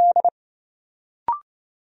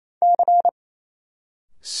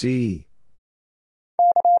 C.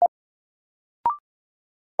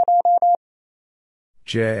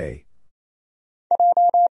 J.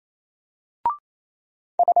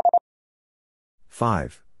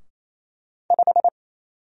 5.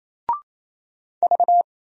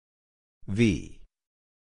 V.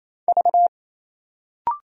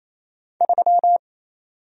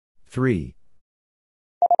 Three.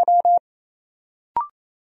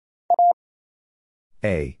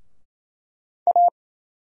 A.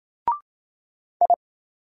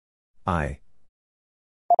 I.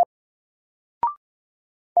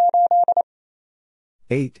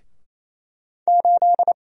 8.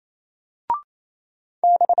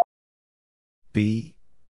 B.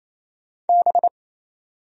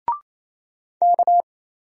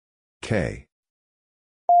 K.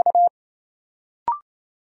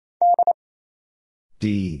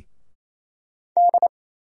 D.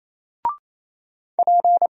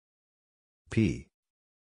 P.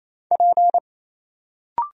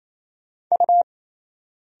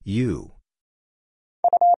 U.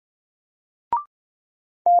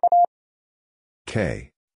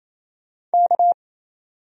 K.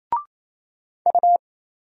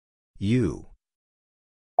 U.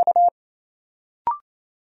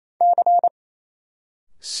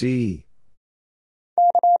 C.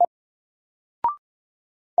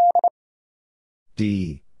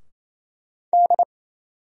 D.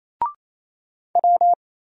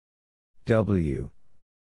 W.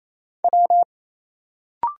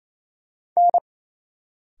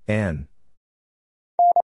 N.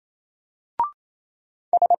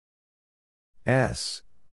 S.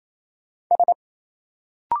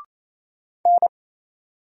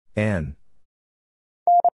 N.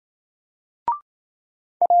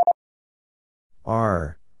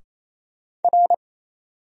 R.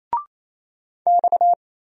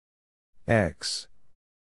 X.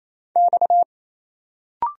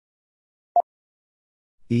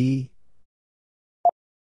 E.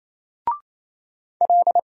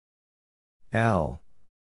 L.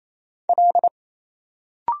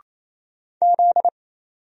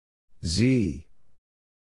 Z.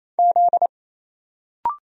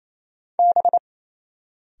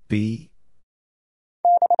 B.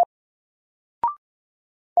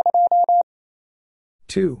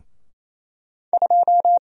 Two.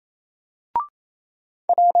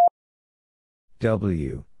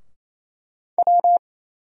 W.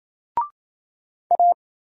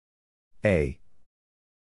 A.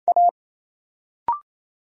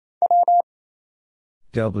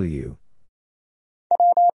 W.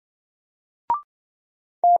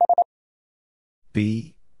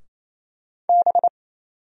 B.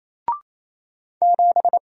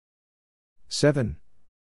 Seven.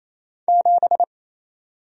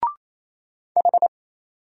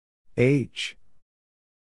 H.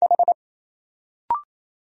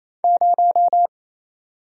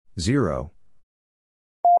 Zero.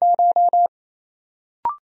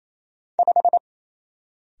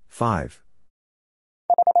 5.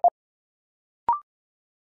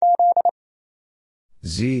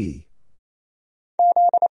 Z.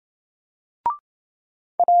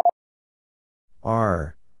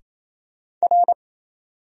 R.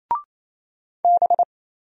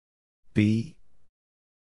 B.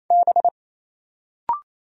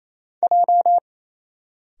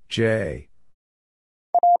 J.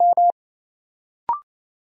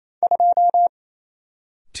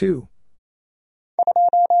 Two.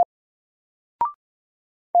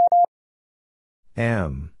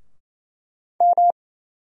 M.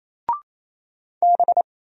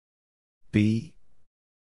 B.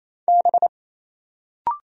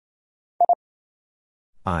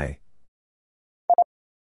 I.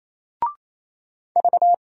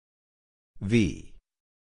 V.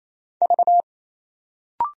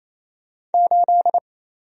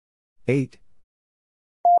 Eight.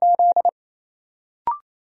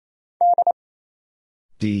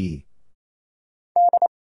 D.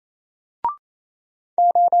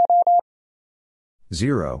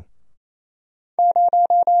 Zero.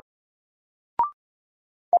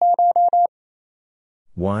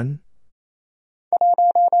 One.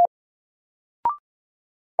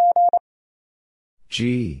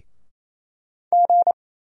 G.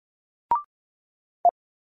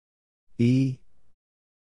 E.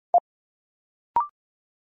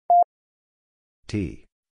 T.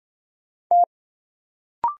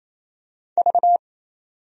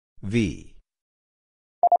 V.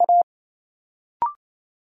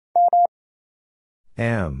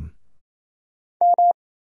 M.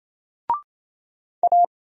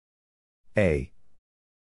 A.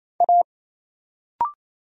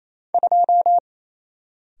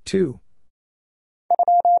 2.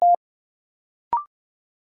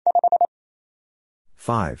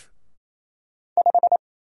 Five.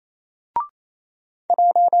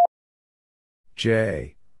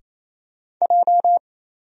 J.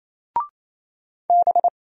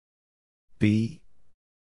 B.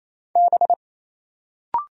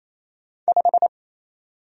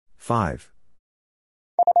 5.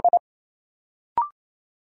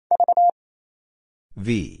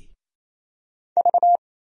 V.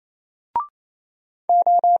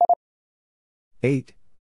 Eight.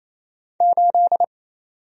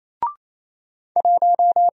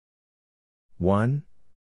 One.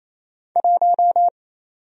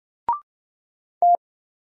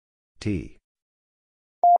 T.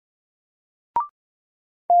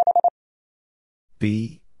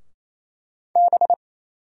 B.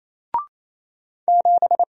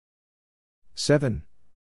 Seven.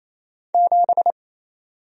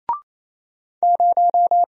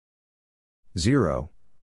 Zero.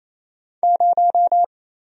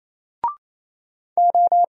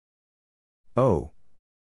 O.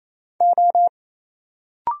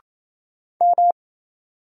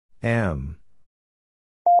 M.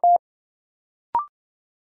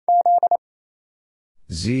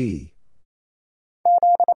 Z.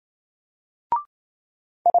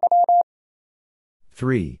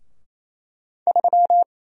 Three.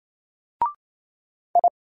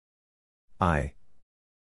 I.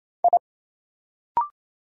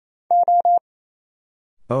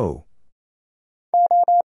 O.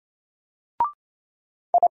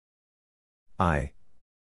 I.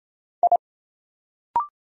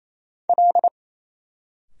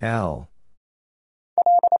 L.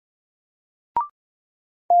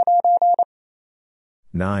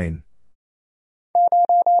 Nine.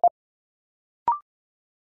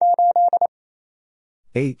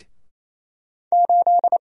 Eight.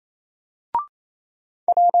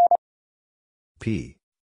 P.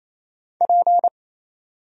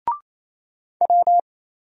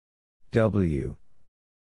 W.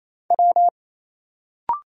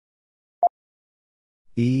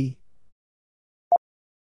 E.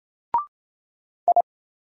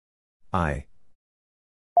 I.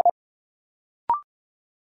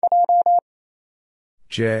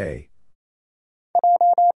 J.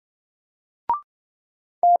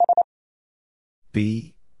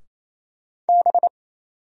 B.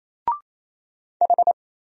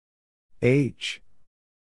 H.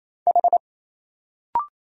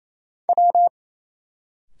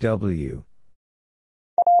 W.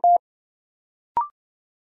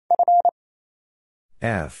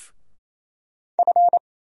 F.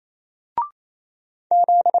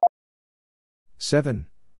 Seven.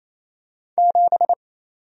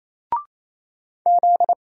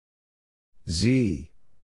 Z.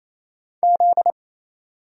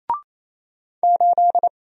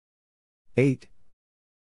 Eight.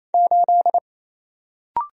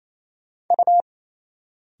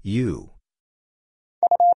 U.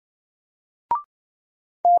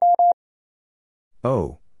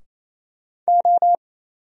 O.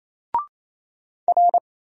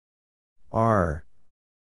 R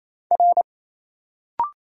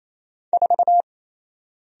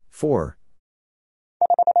 4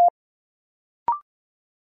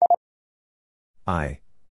 I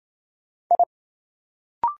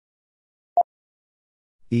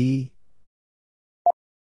E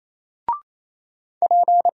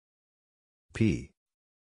P.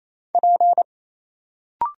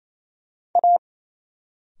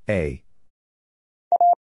 A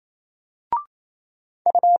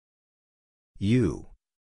U.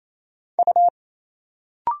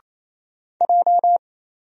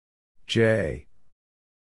 J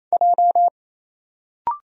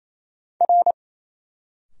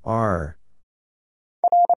R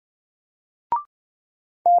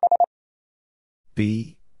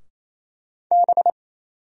B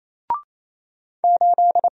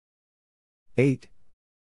 8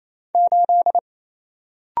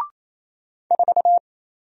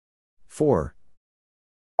 4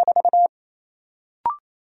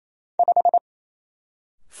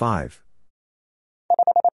 5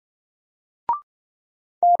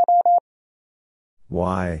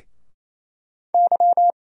 Y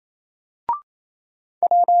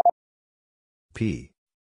P.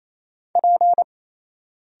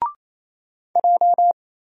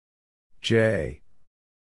 J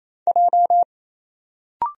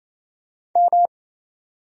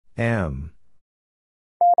M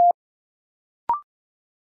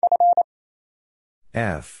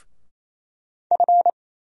F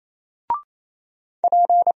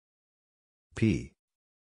P.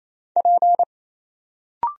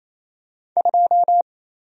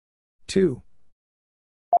 Two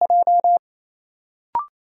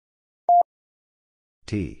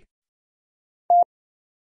T.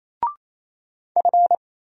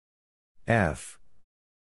 F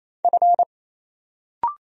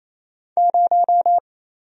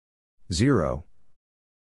 0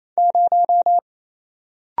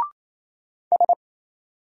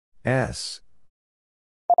 S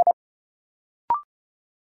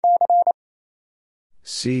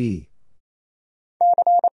C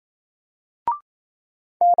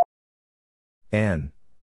N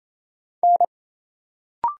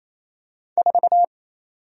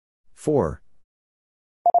 4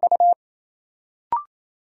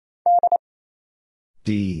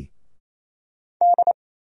 D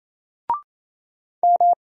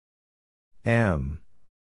M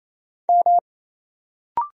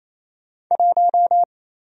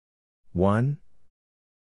 1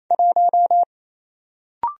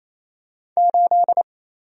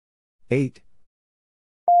 8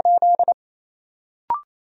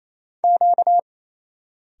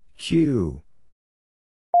 Q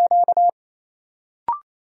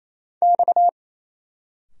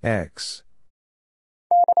X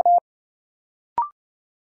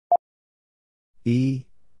E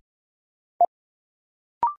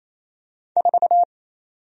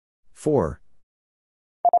 4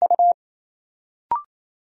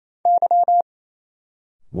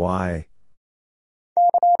 Y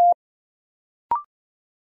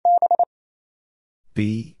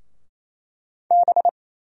B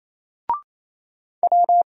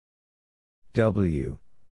W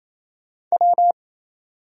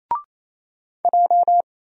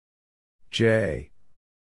J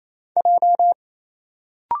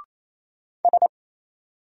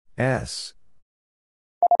S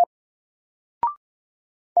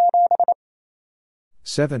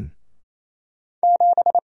 7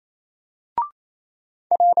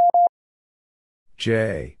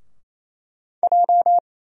 J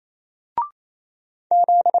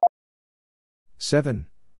 7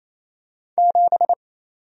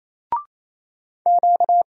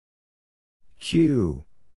 Q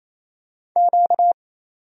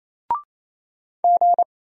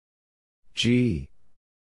G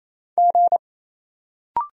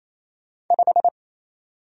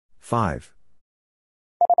 5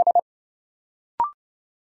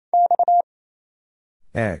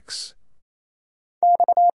 X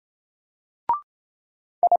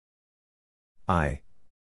I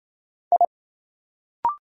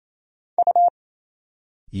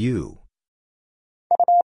U.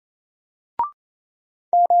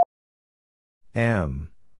 M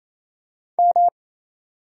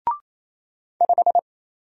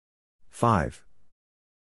 5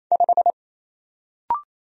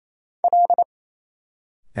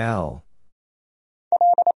 L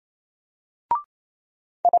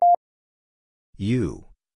U.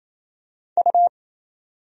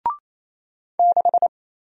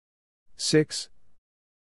 6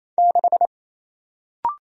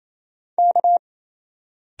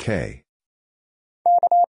 K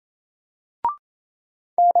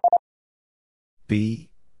B,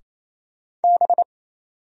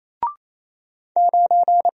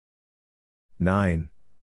 9,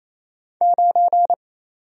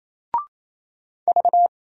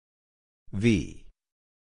 V,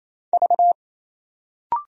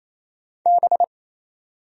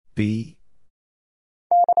 B,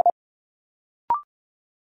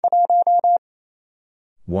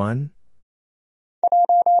 one,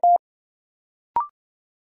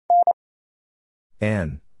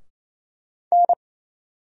 N,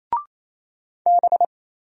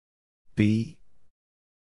 B,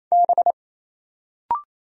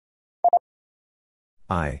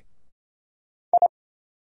 I,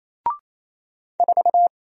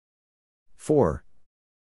 4,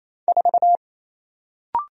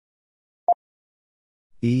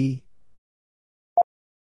 E,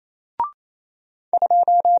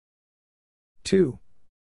 2,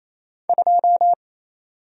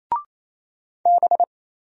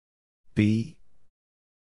 B,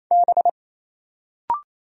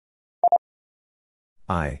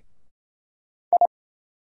 I,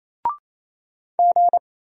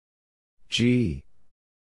 G,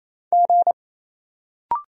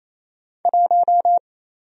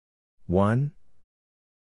 one,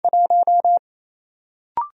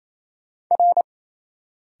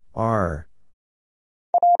 R,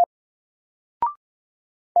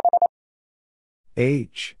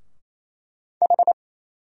 H,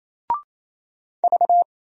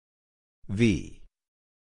 V,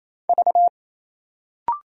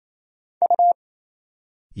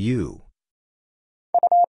 U,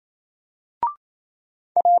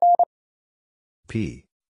 P,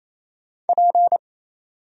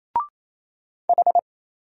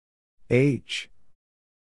 H,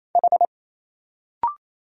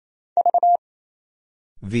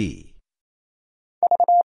 V,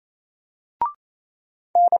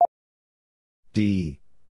 D,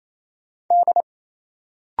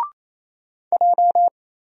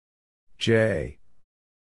 J,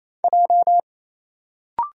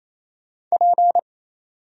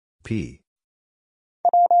 P,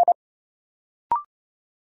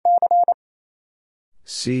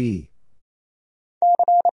 C,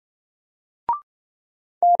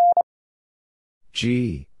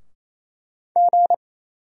 G,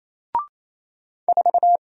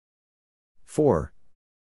 4,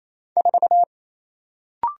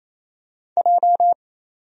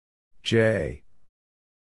 J,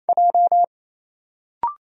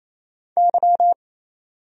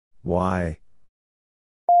 Y,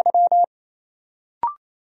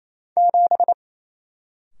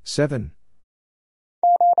 seven,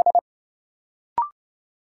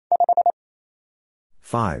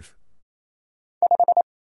 five,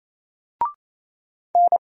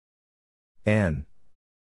 N,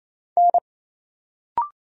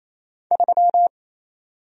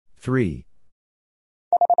 3,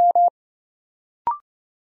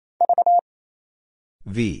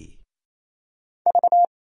 V,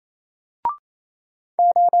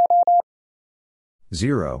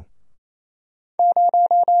 zero,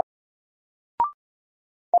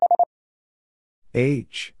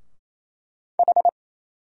 H,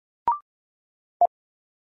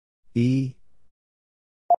 E,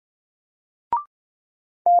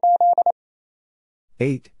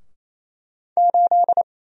 8,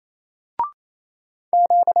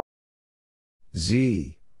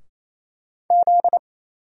 Z,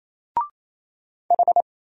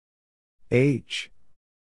 H,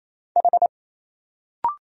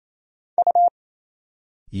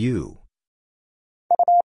 U,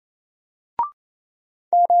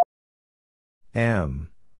 M,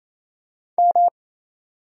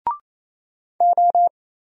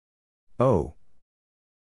 O,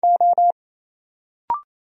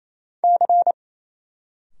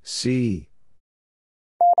 C,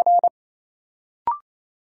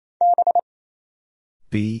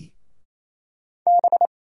 B,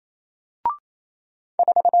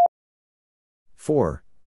 4,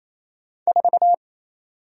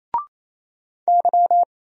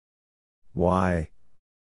 Y,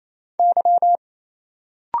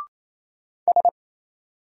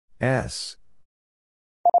 S,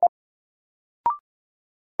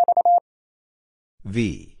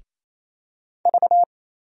 V,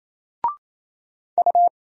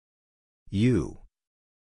 U,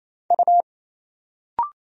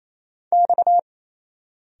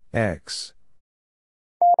 X,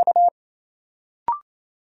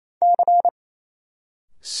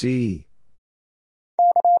 C,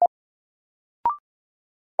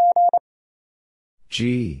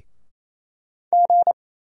 G,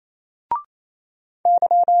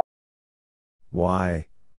 Y,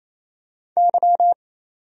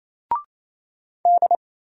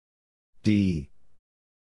 D,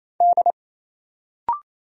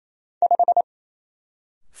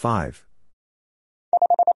 5.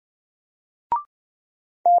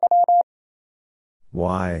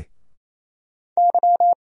 Y.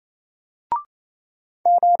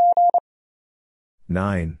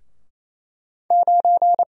 Nine.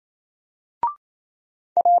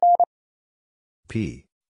 P.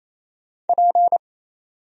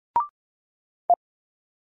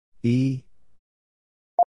 E.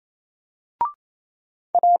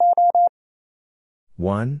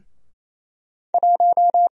 1.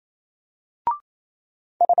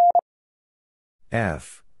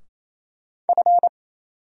 F.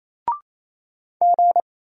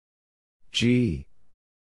 G.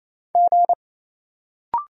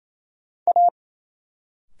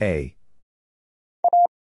 A.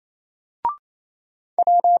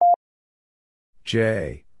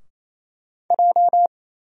 J.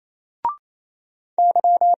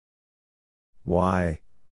 Y.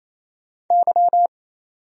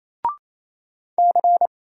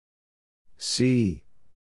 C.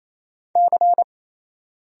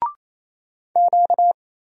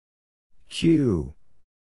 Q.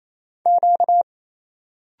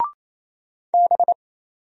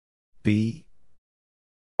 B.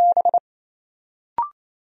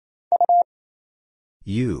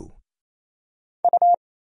 U.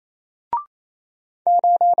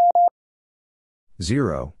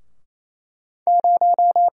 Zero.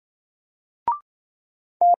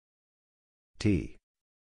 T.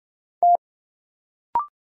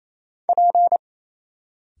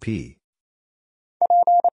 P.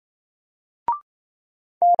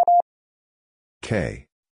 K.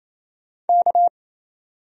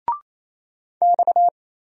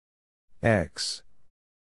 X.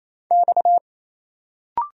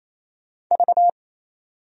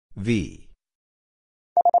 V.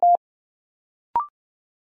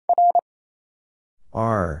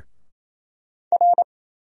 R.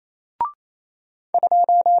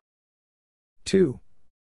 2.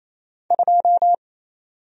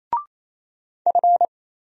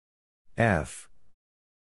 F.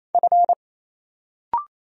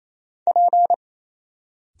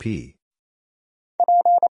 P.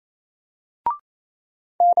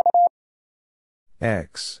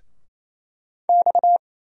 X.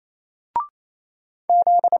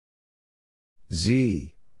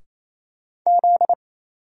 Z.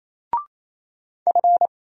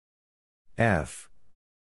 F.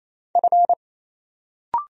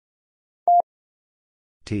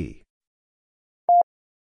 T.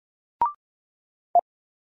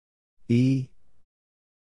 E.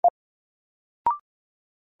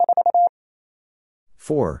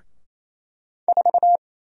 4.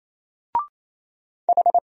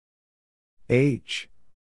 H.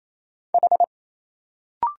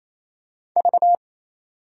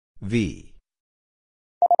 V.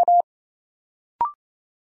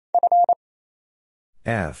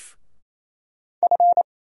 F.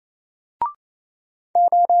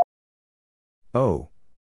 O.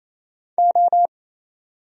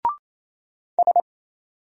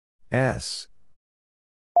 S.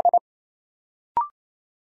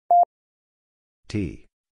 T.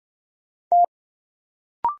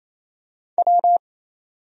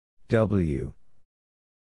 W.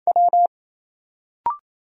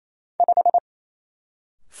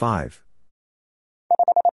 5.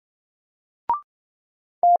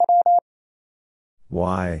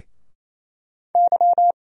 Y.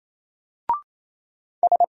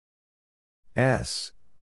 S.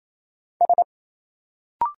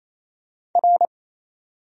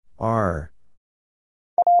 R.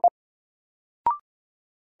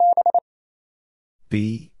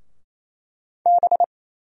 B.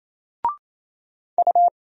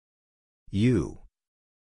 U.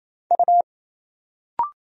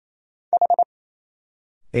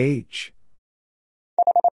 H.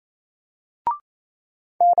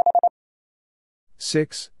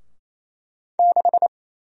 6.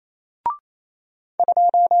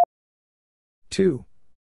 Two.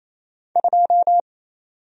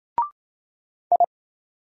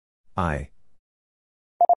 I.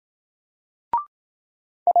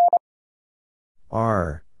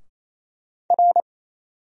 R.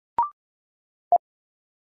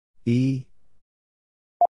 E.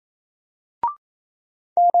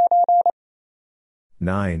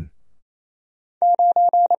 9.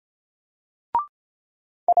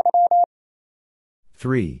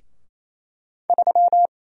 Three.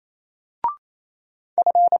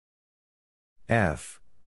 F.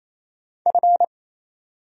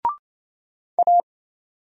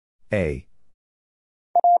 A.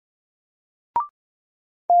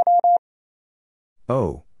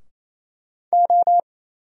 O.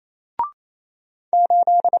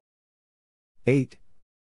 Eight.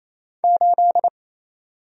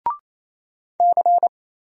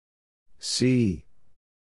 C.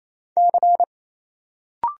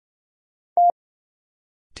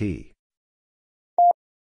 T.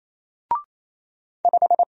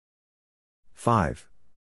 5.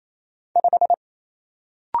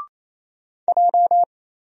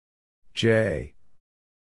 J.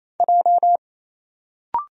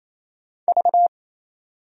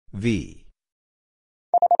 V.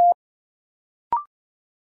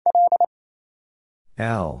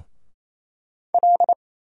 L.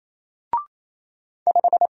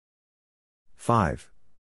 5.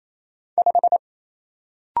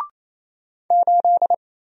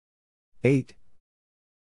 Eight.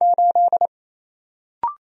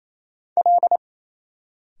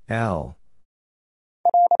 L.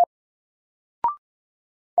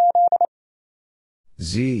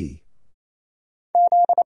 Z.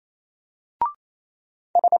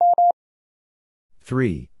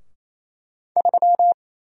 Three.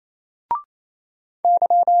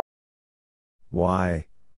 Y.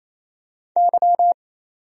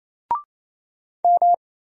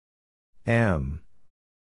 M.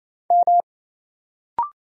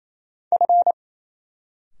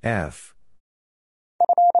 F.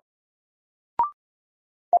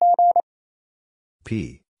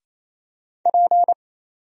 P.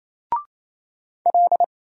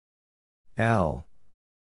 L.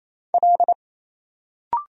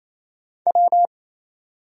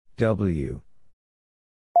 W.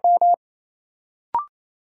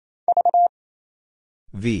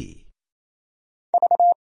 V.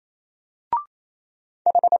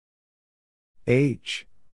 H.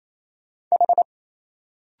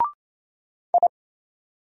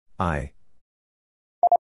 I.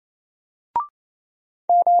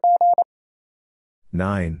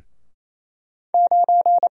 9.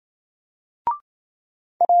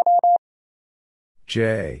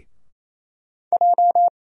 J.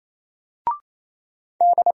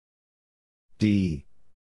 D.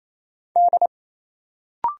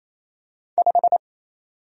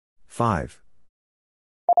 5.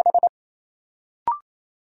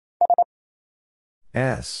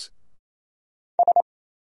 S.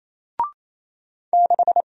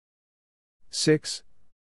 6.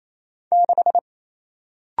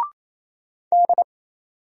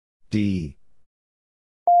 D.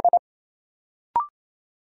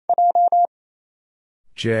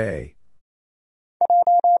 J.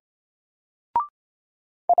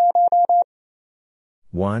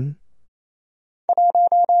 One.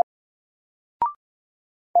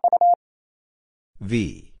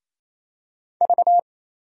 V.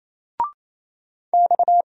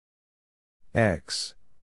 X.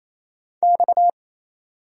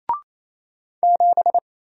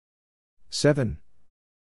 7.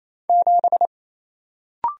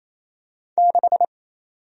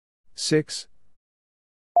 Six.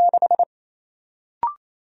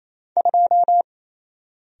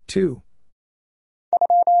 Two.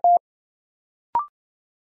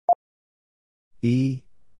 E.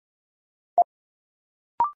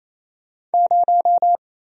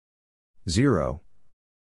 0.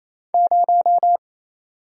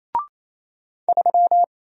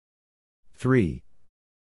 3.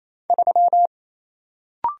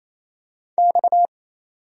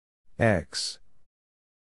 X.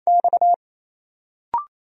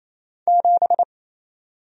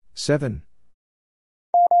 7.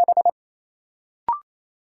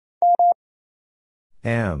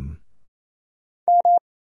 M.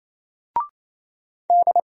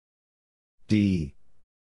 D.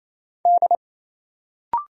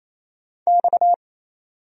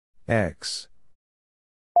 X.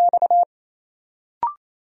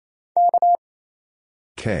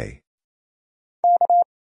 K.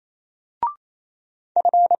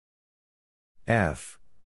 F.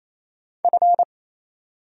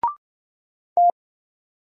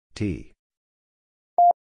 T.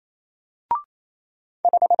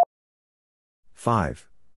 5.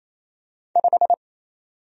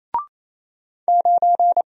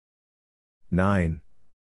 Nine.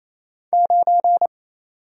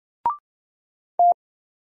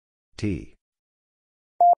 T.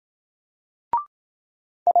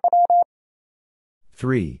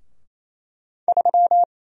 3.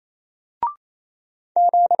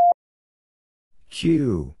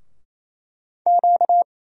 Q.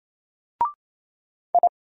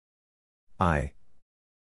 I.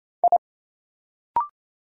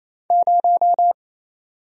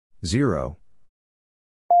 0.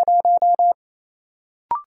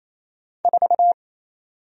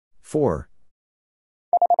 Four.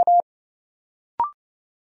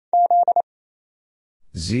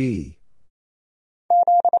 Z.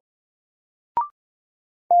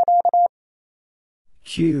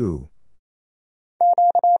 Q.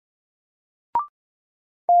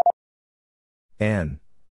 N.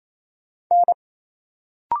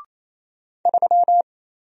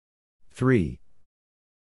 3.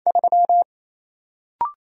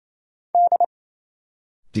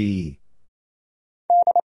 D.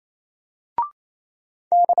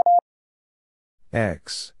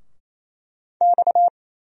 X.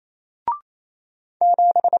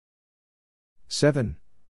 Seven.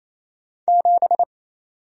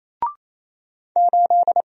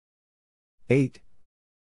 Eight.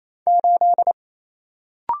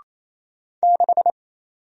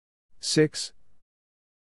 Six.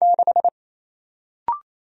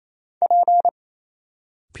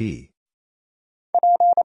 P.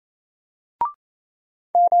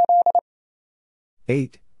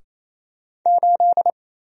 Eight.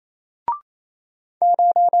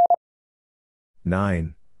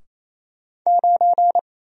 Nine.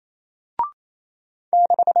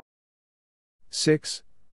 Six.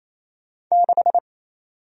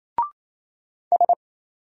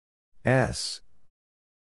 S.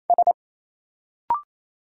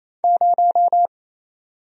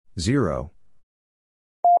 Zero.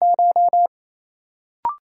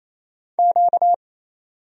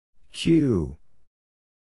 Q.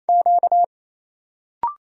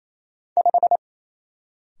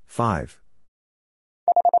 Five.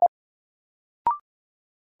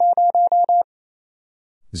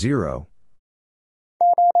 Zero.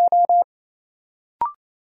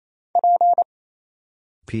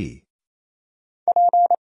 P.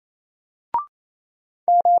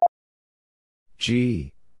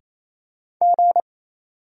 G.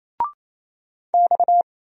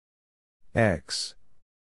 X.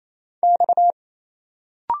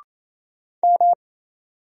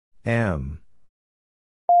 M.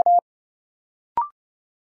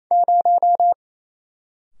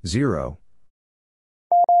 Zero.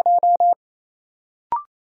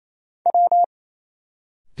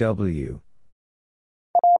 W.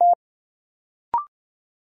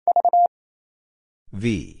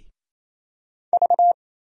 V.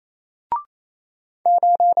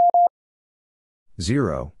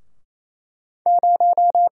 Zero.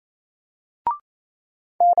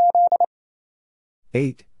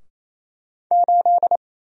 Eight.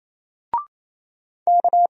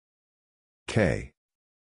 K.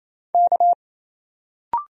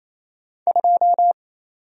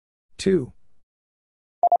 Two.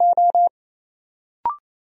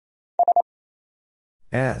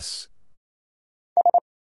 S.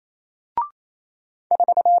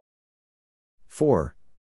 Four.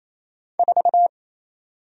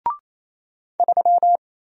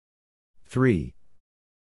 Three.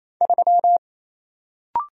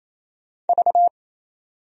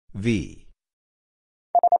 V.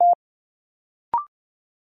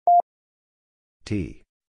 T.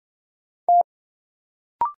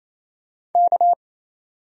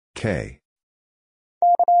 K.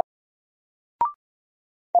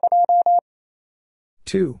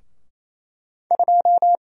 Two.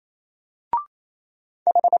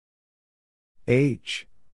 H.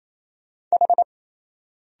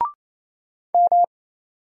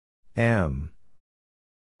 M.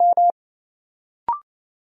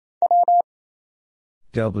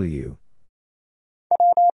 W.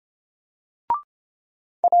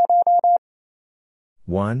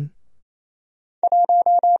 One.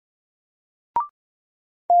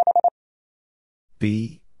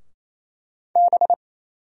 B.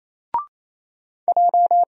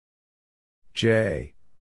 J.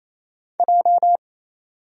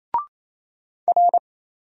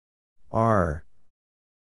 R.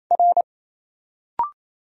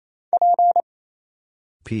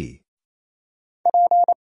 P.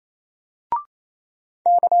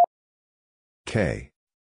 K.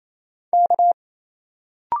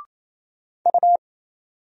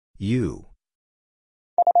 U.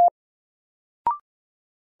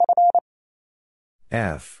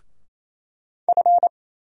 F.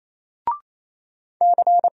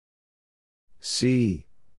 C.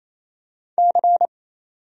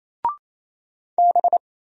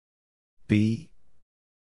 B.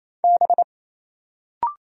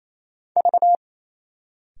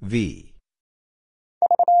 V.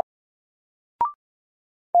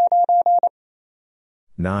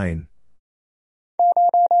 Nine.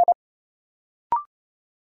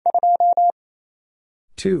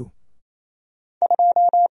 Two.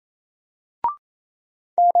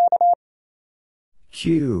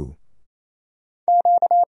 Q.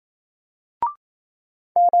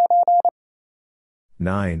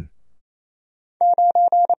 Nine.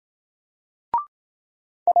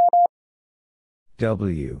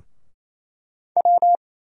 W.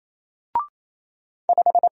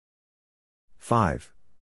 Five.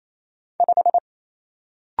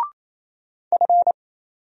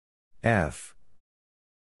 F.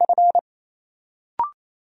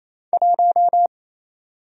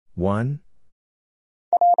 1.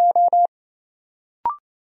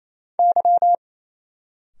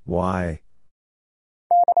 Y.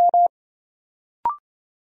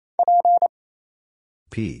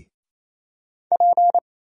 P.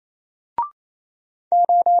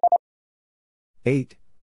 Eight.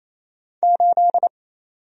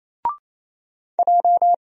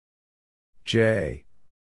 J.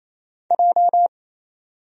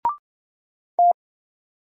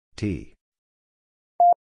 T.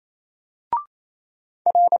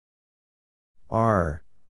 R.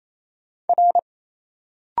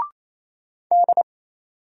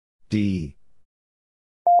 D.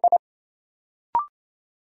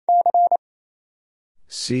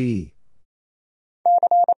 C.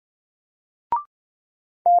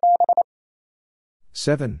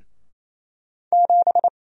 Seven.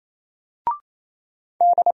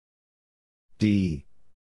 D.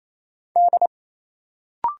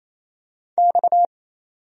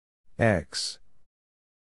 X.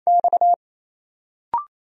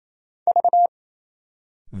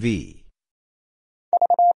 V.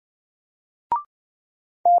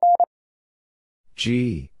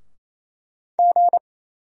 G.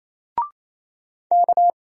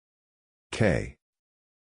 K.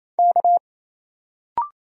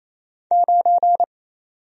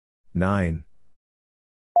 Nine.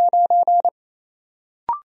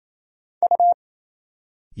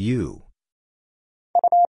 U.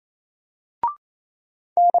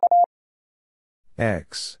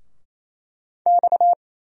 X.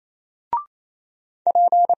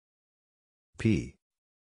 P.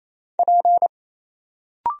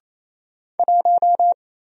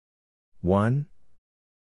 One.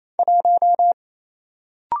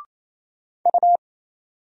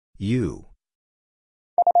 U.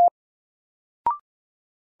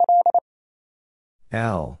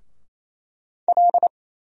 L.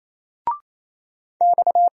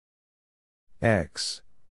 X.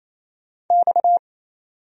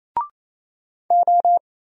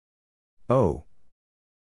 O.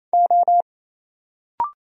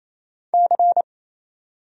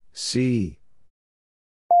 C.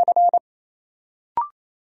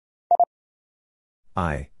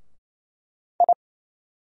 I.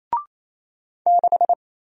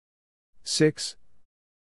 6.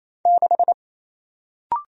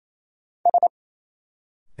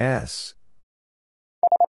 S.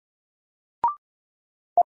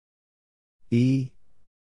 E.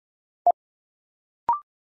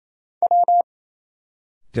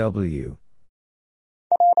 W.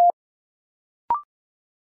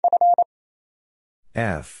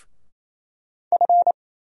 F.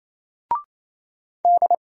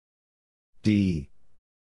 D.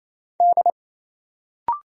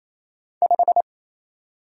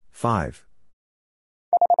 5.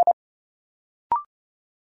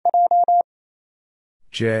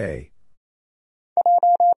 J.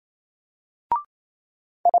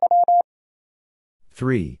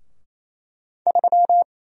 Three.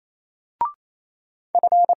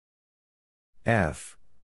 F.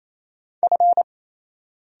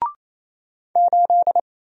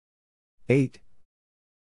 Eight.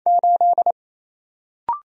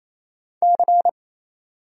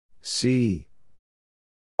 C.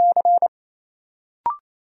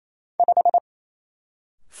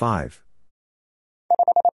 Five.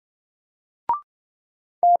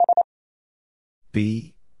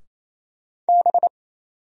 B.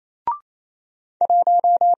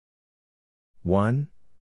 One.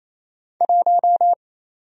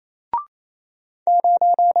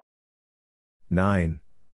 Nine.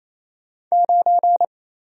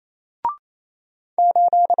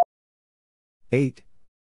 Eight.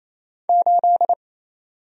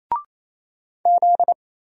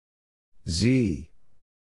 Z.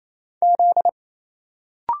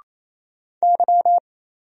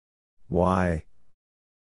 Y.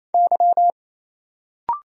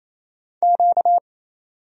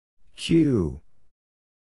 Q.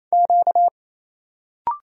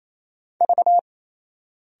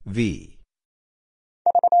 V.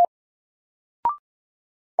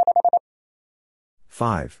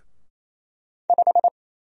 5.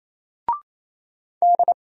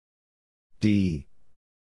 D.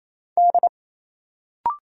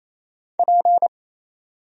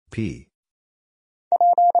 P.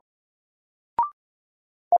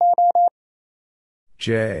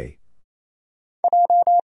 J.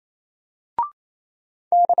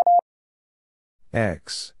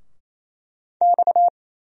 X.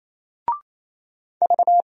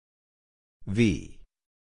 V.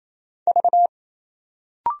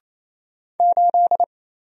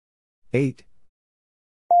 Eight.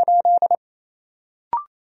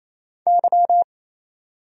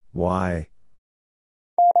 Y,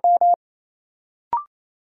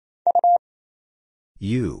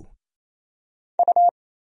 U,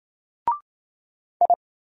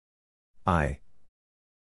 I,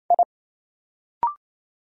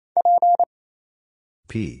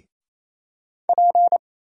 P,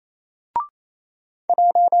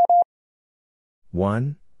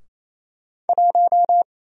 1,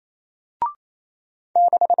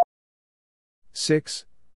 6,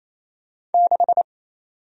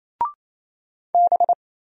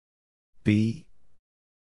 B,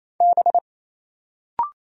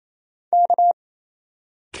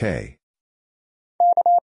 K,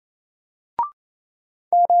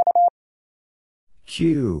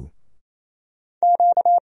 Q,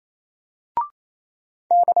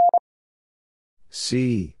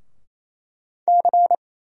 C,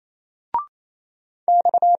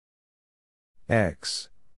 X,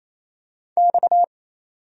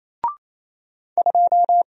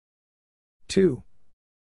 two,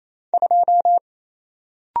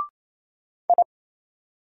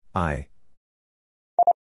 I,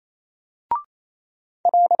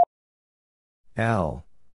 L,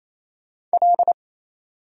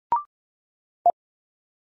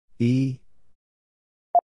 E,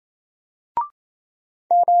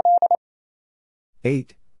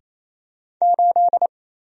 8,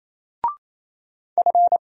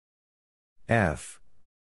 F,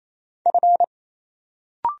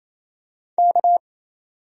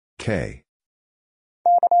 K,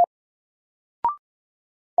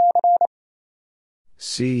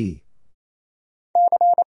 C,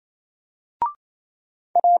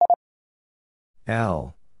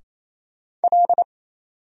 L,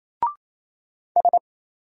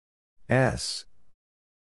 S,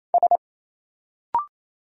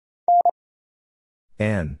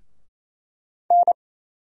 N,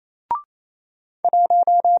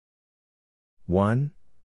 one,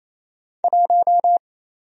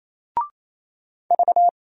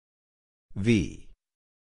 V,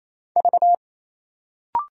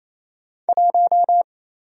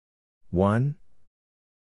 one,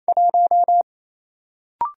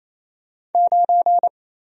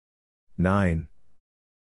 9,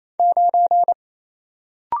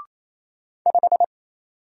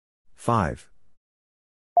 five,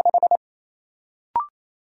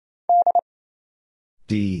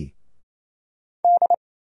 D,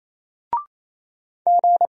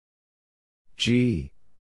 G,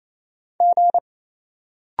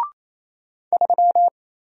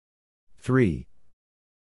 3,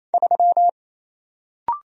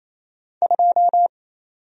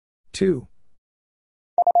 two,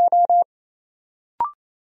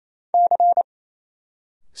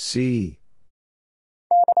 C,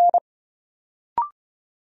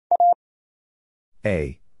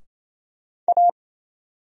 A,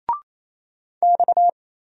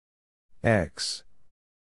 X,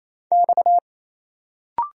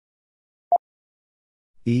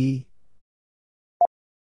 E,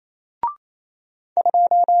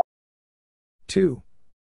 2,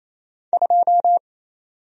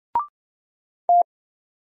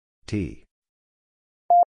 T,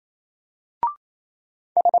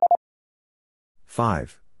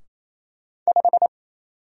 5,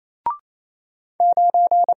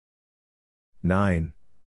 nine,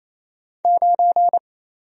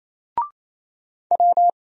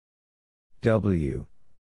 W,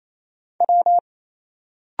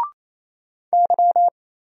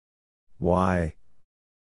 Y,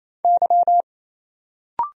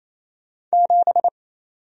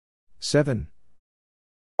 seven,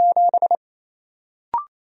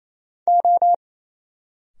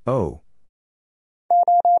 O,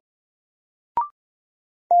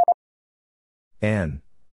 N,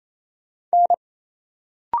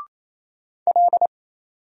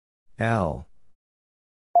 L,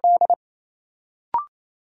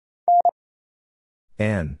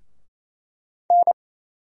 N,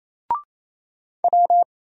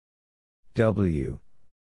 W,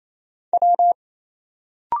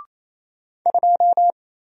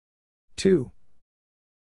 two,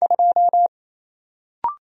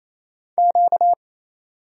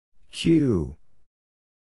 Q,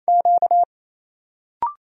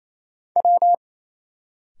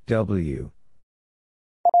 W,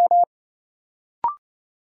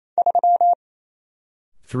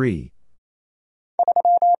 3,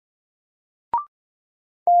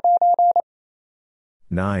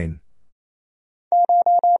 nine,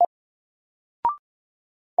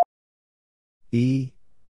 E,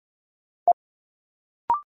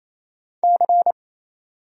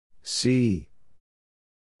 C,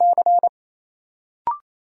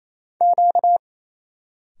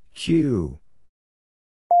 Q,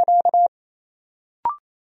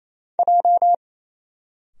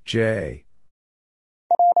 J.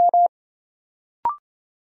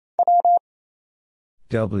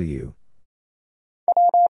 W.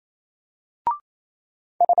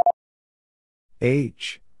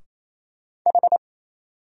 H.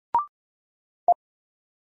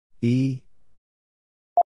 E.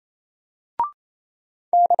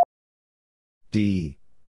 D.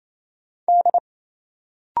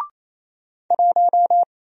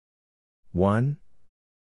 One.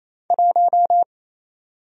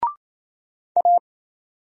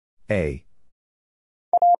 A.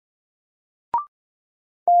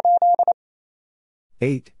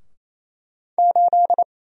 8.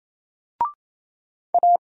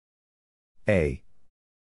 A.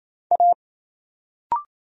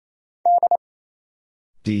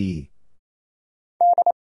 D.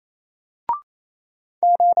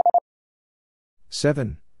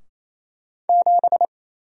 Seven.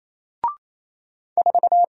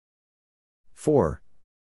 Four.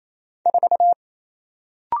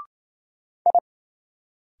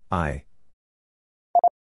 I.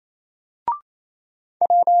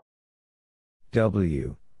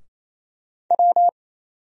 W.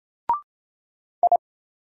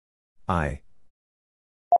 I.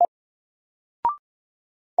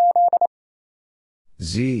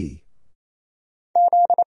 Z.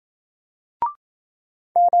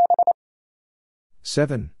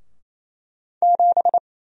 Seven.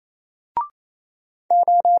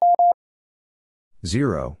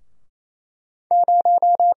 Zero.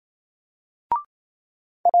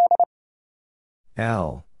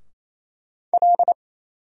 L.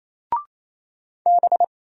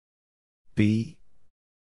 B.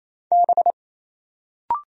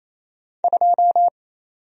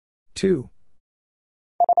 Two.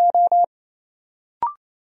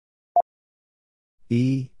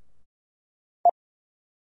 E.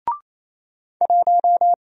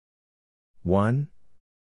 One.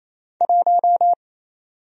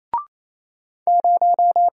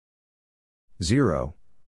 Zero.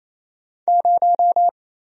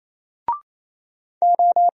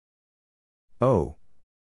 O.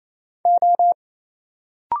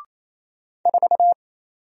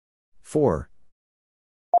 Four.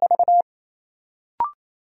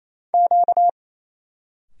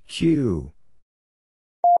 Q.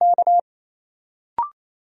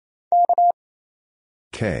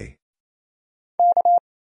 K.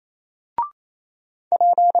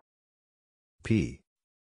 P.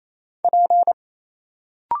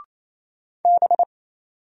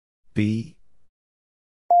 B.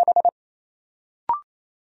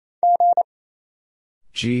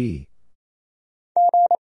 G.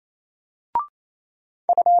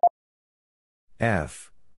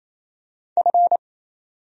 F.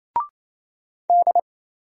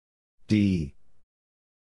 D.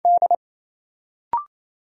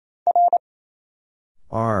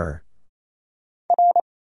 R.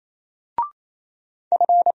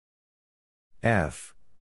 F.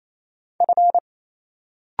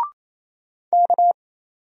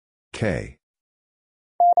 K.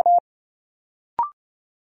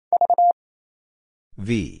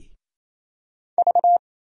 V.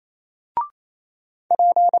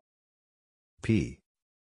 P.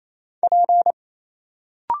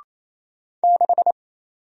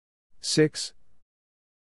 Six.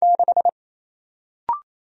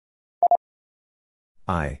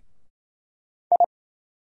 I.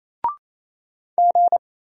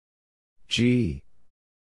 G.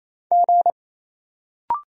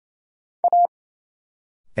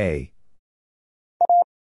 A.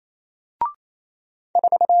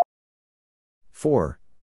 4.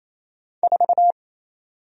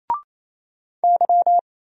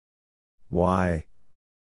 Y.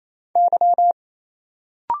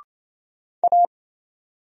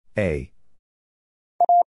 A.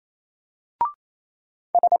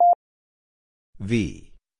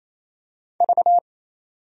 V.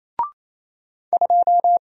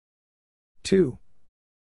 Two.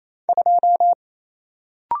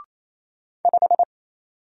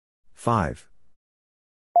 Five.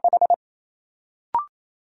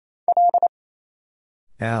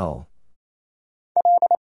 L.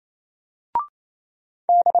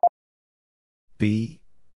 B.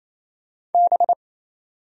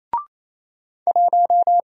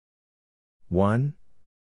 One.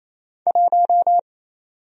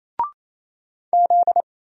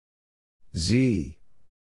 Z.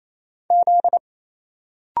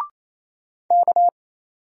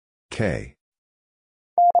 K.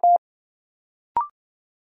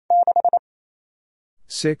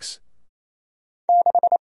 6.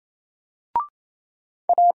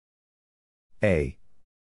 A.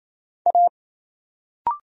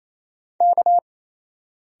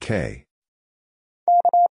 K.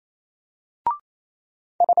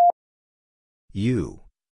 U.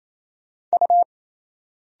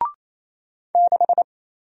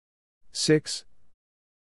 6.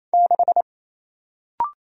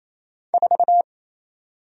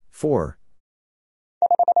 Four.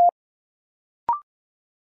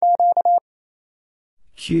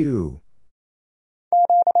 Q.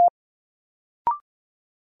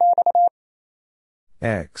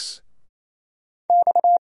 X.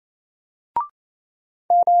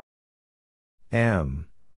 M.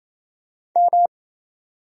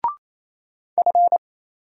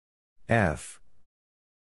 F.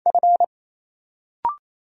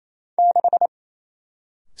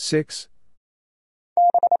 Six.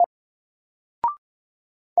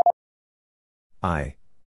 I.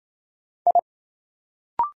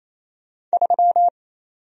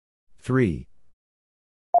 3.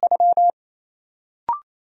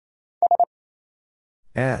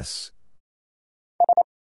 S.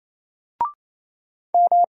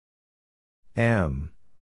 M.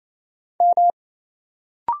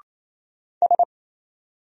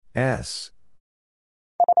 S.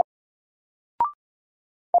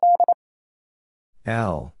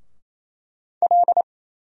 L.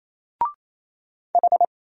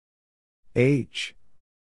 H.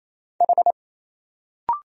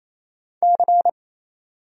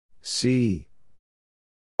 C.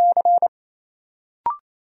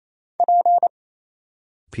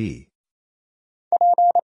 P.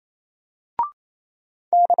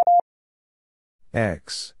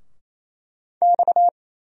 X.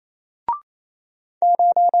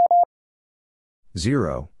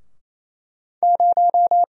 Zero.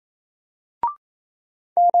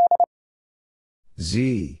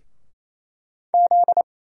 Z.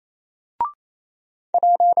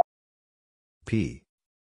 P.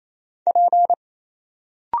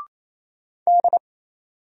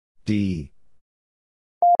 D.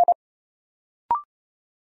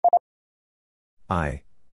 I.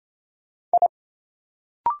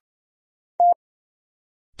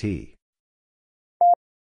 T.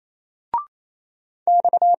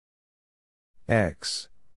 X.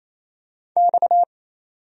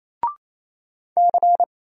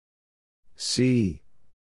 C.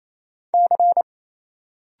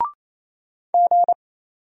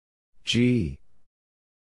 G.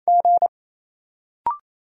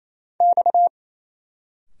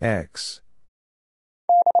 X.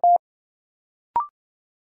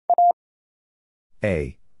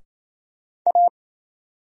 A.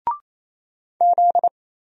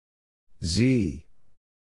 Z.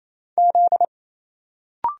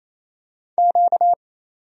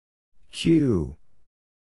 Q.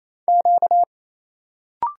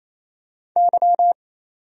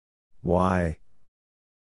 Y.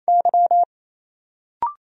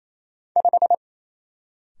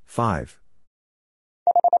 Five.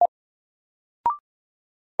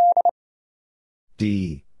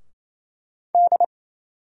 D.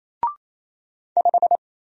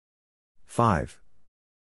 5.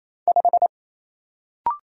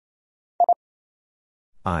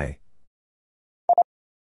 I.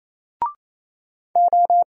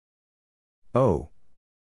 O.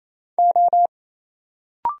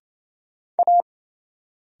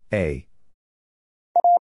 A.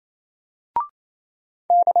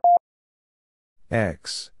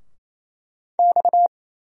 X.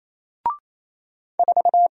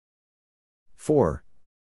 4.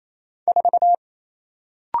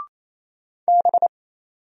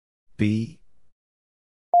 B.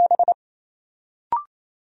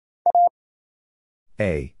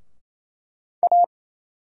 A.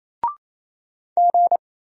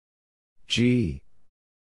 G.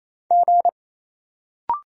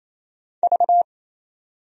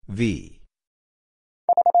 V.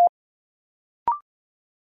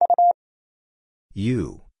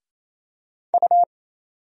 U.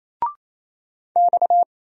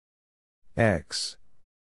 X.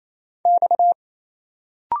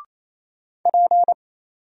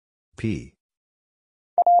 P.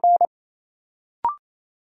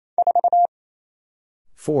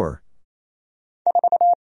 4.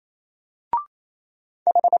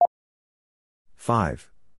 5.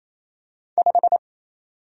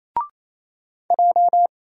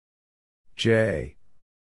 J.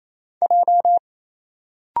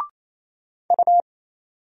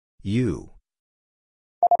 U.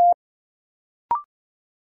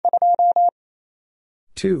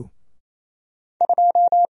 Two.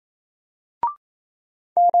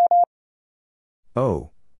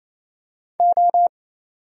 O.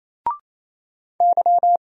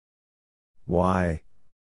 Y.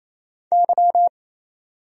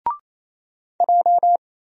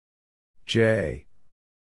 J.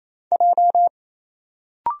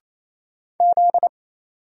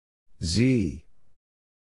 Z.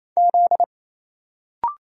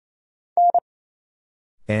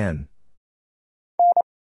 N.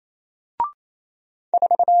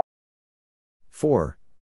 4.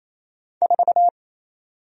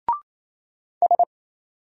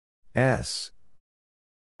 S.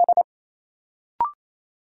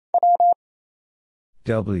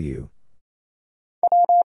 W.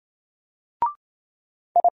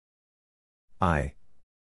 I.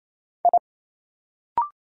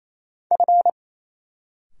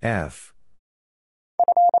 F.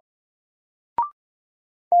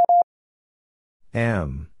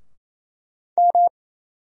 M.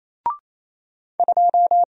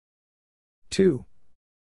 2.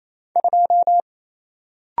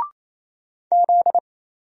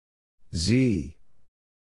 Z.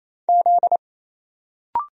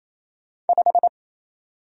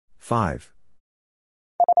 5.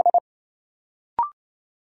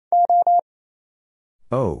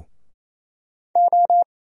 O.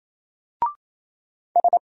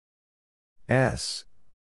 S.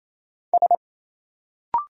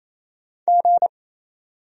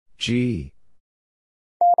 G.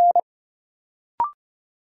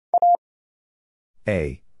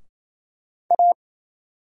 A.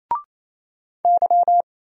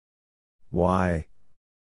 Y.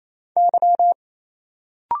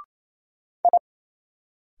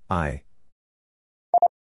 I.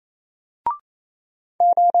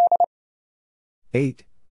 8.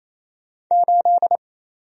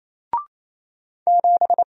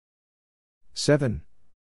 Seven.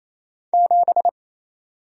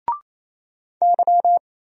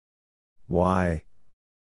 Y.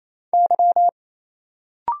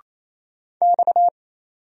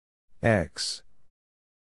 X.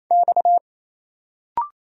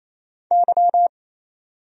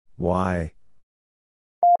 Y.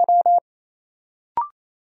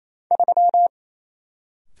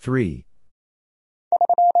 Three.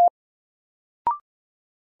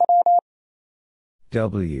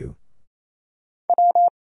 W.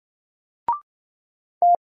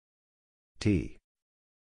 T.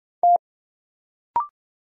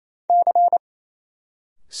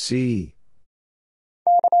 C.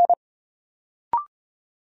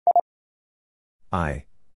 I.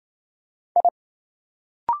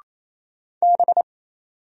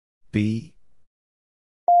 B.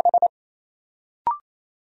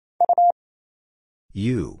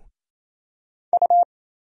 U.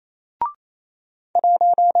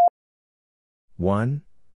 One.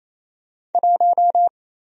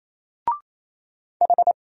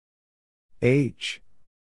 H.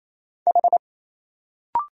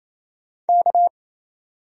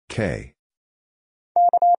 K.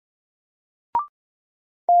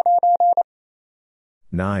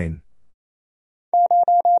 Nine.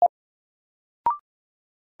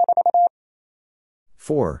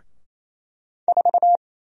 Four.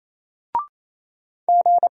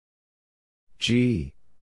 G.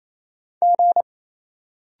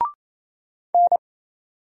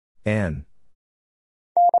 N.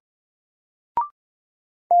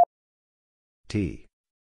 T.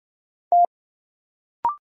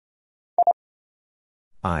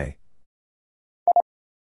 I.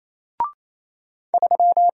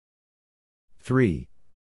 3.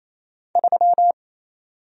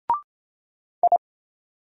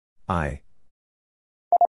 I.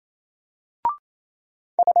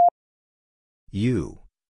 U.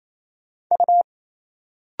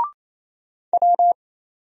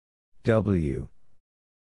 W.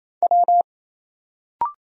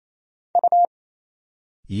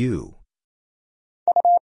 U.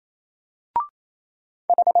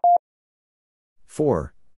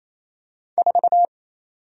 4.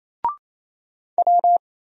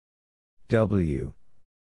 W.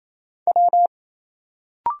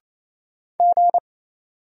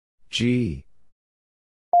 G.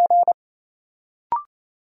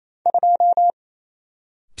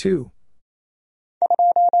 Two.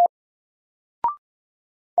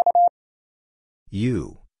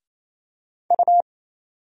 U.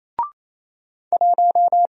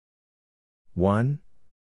 One.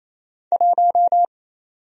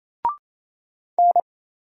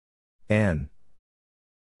 N.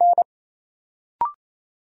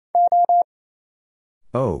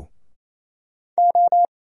 O.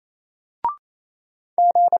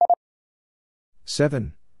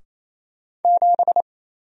 Seven.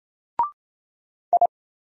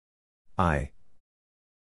 I.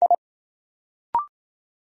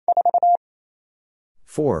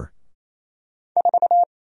 4.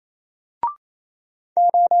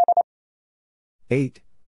 Eight.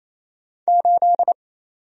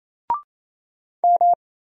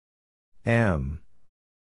 M.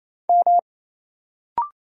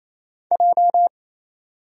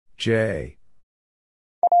 J,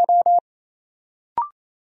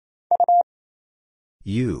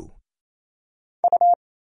 U,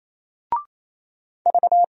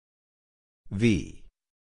 V,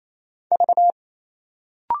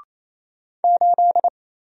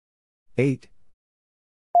 8,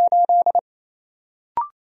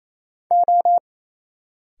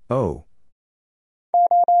 O,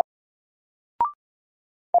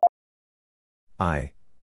 I,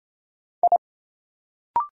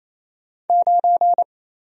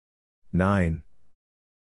 9,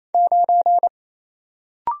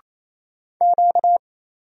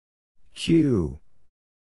 Q,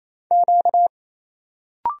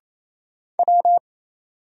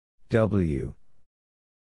 W,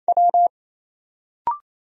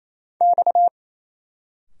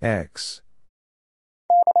 X,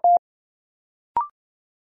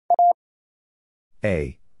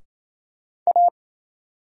 A,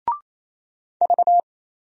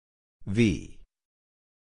 V,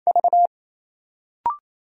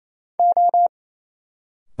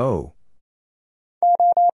 O,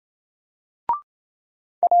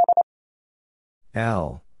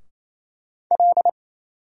 L,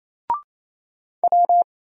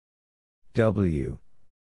 W,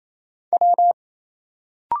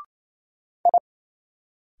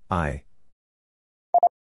 I,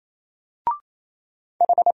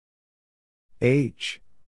 H,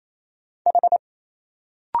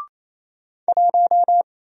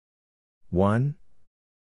 one,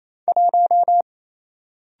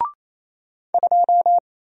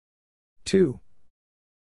 two,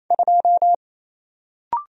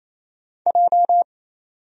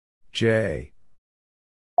 J,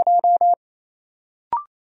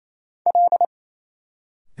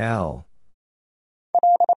 L,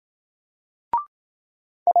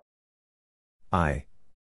 I,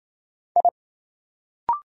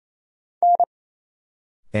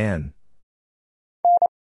 N,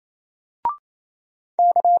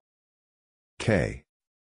 K,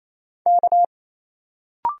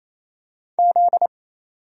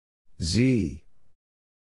 Z,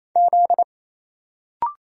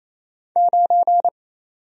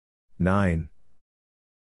 nine,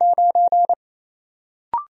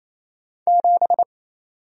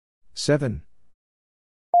 seven,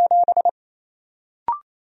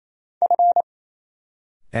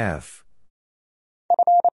 F,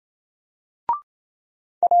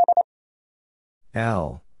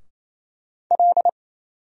 L,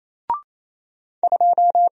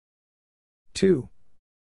 two,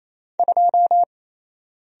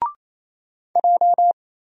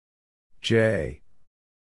 J,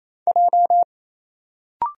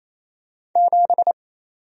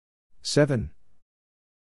 seven,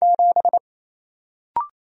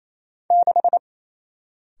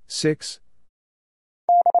 six,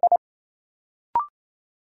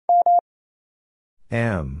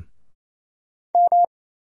 M,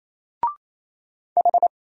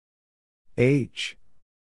 H,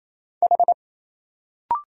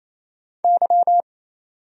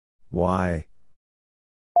 Y,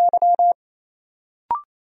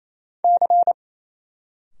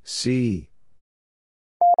 C,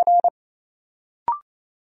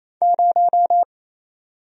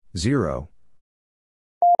 zero,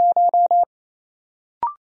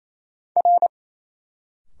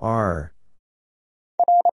 R,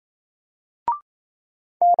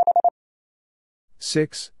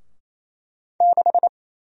 six,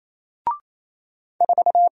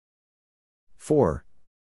 four,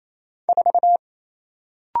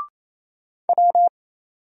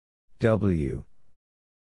 W,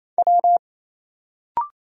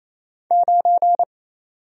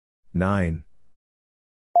 nine,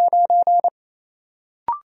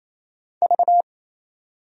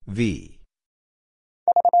 V,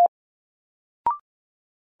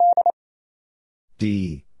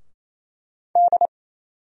 D,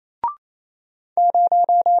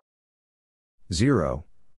 zero,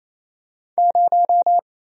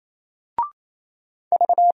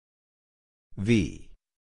 V,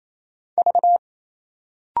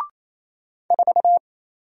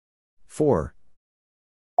 four,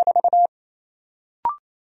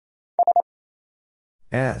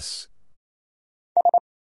 S,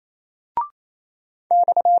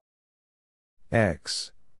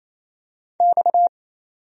 X,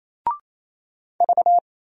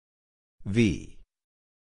 V,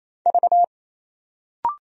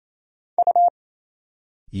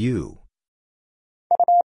 U,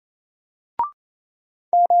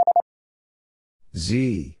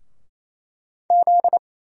 Z,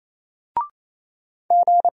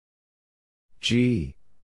 G,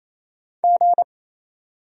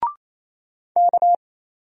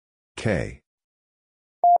 K,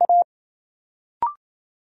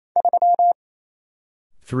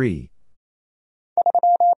 3.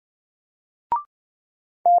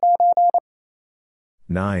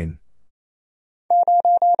 9.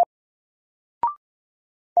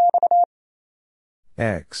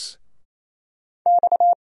 X.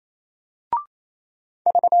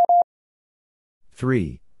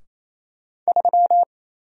 3.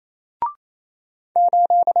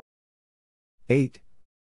 Eight.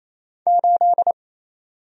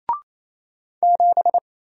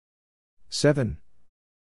 7.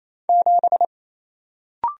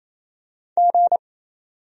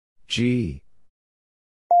 G.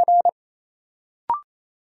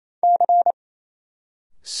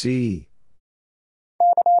 C.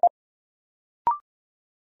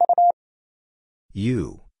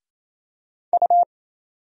 U.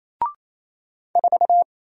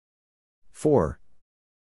 4.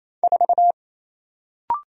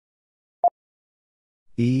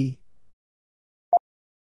 E.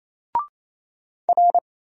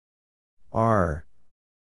 R.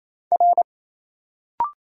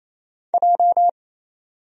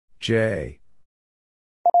 J.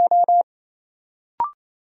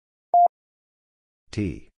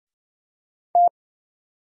 T.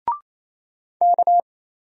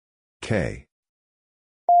 K.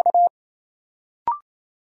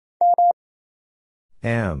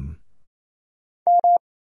 M.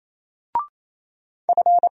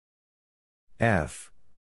 F.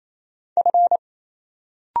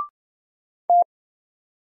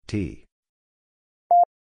 T.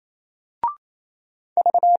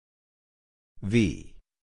 V.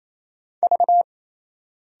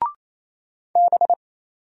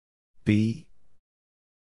 B.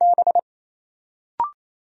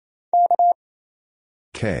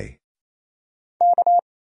 K.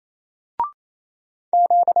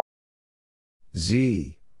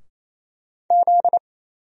 Z.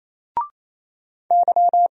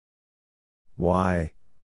 Y.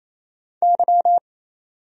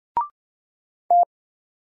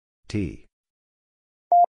 T.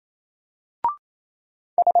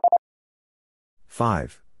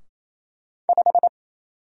 5.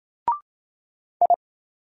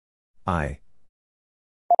 I.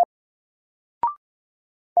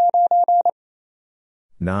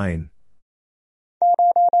 9.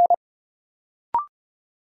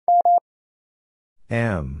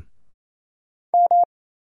 M.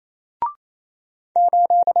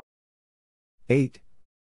 8.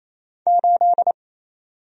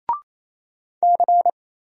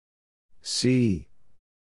 C.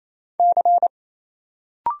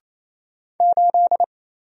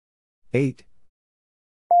 Eight.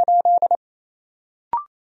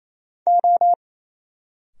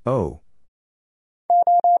 O.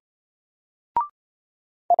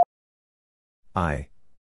 I.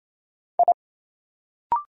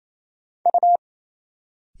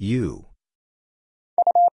 U.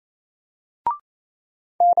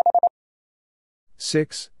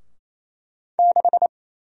 6.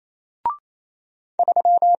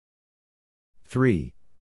 3.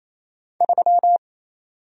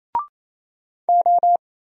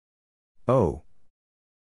 O.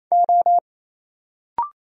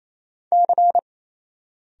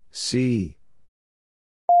 C.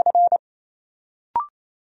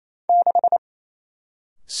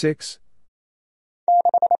 Six.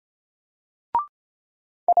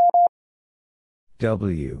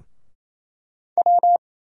 W.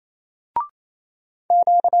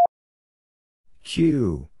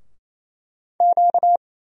 Q.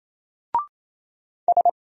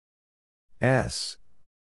 S.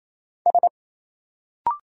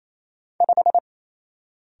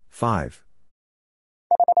 5.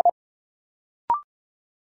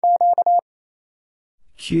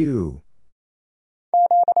 Q.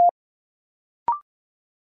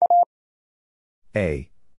 A.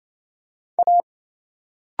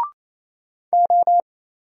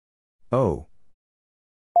 O.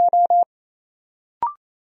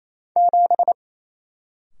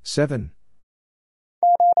 Seven.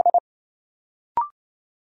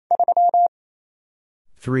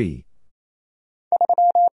 Three.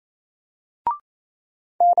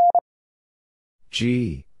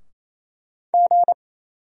 G.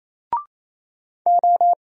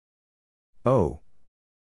 O.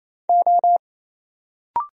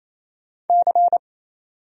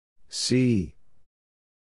 C.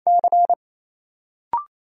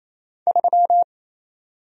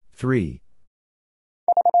 Three.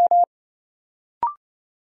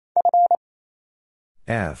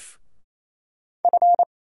 F.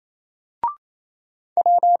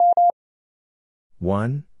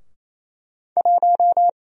 One.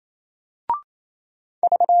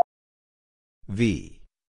 V.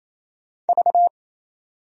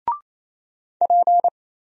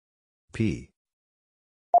 P.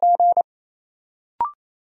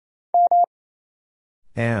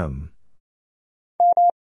 M.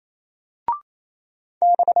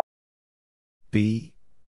 B.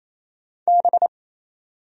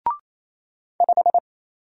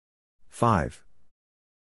 5.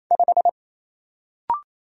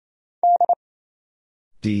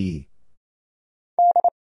 D.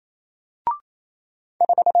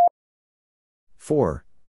 4.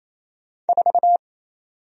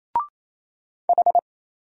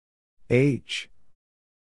 H.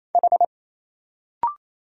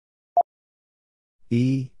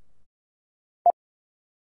 E.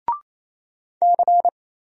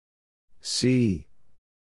 C.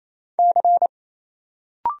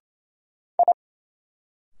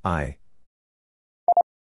 I.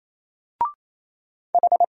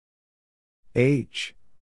 H.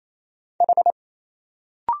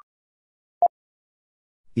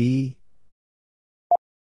 E.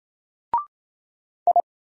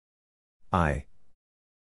 I.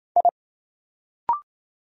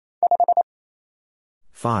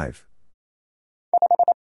 5.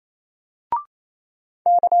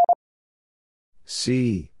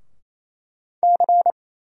 C.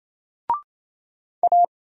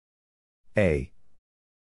 A.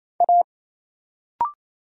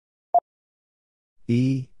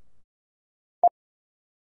 E.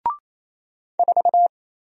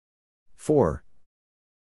 4.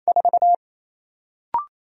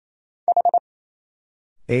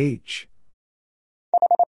 H.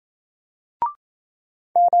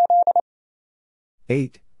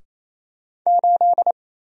 Eight.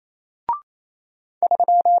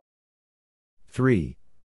 3.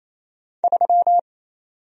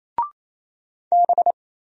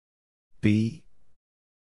 B.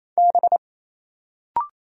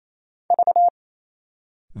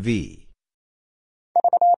 V.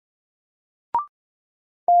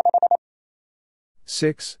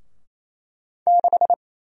 6.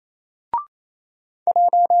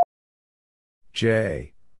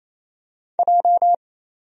 J.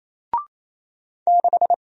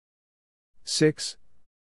 Six.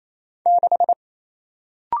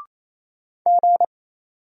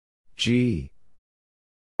 G.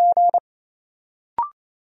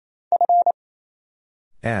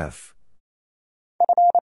 F.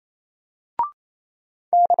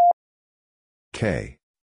 K.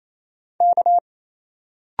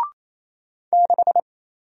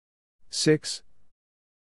 6.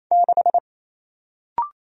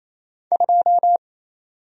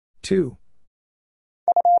 Two.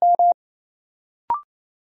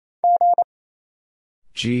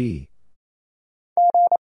 G.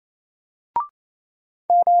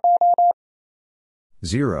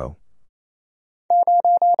 Zero.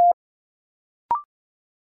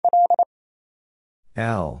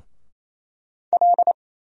 L.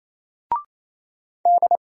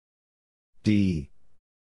 D.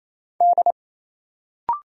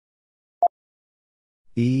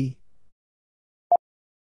 E.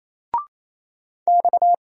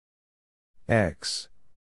 X.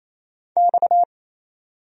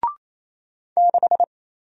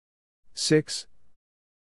 Six.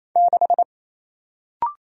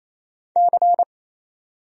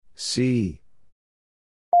 C.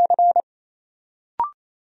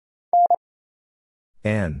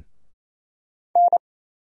 N.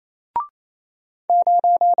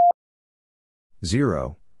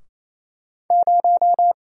 Zero.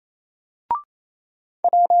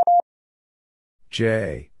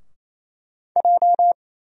 J.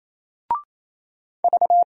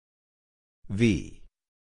 V.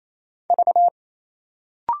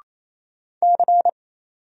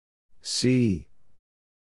 C.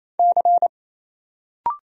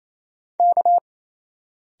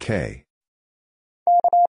 K.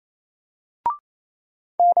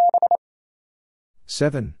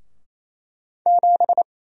 7.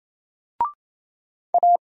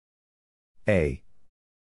 A.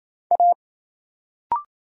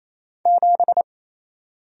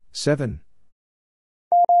 7.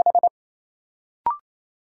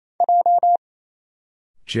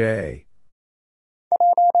 J.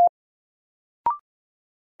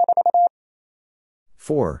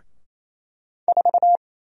 Four.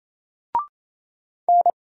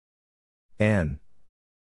 N.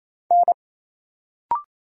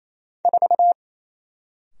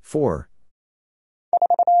 4.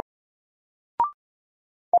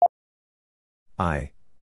 I.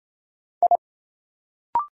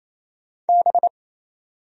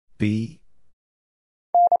 B.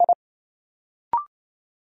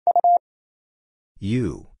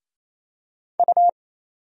 U.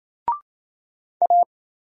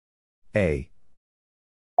 A.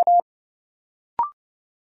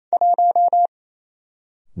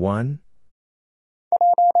 1,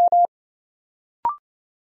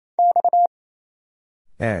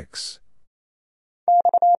 X,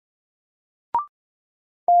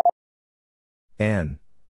 N,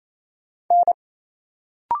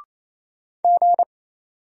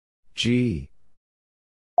 G,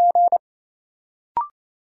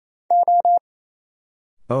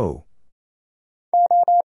 O,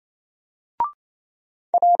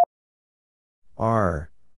 R,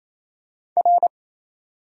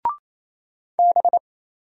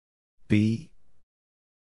 B,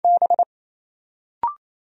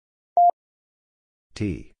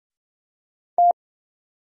 T,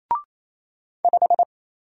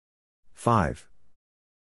 5,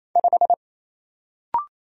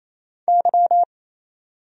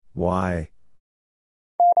 Y,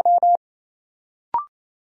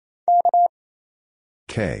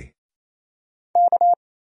 K,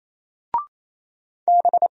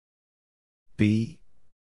 B,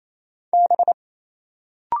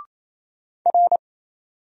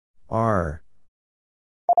 R,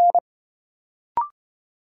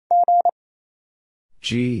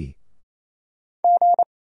 G,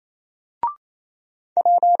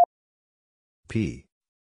 P,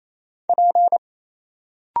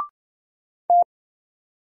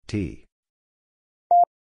 T,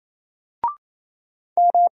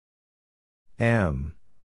 M,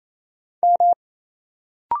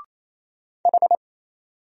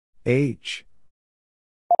 H,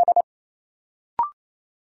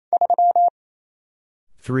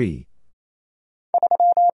 3,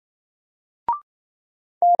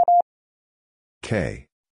 K,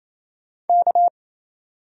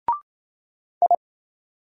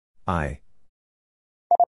 I,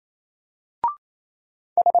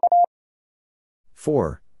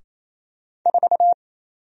 4,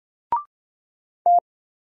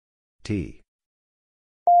 T,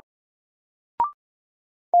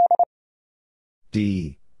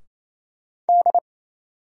 D,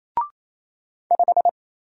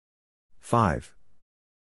 5,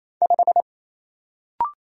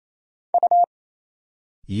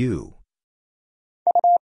 U,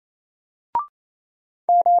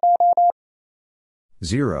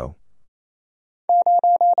 Zero,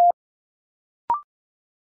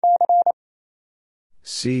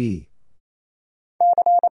 C,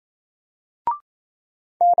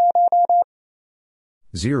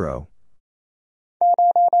 Zero,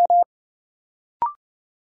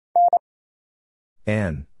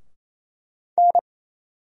 N,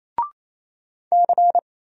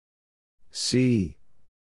 C,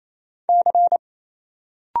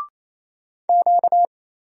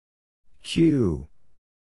 Q,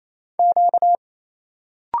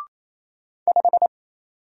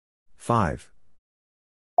 Five,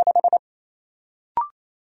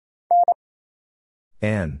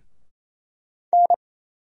 N,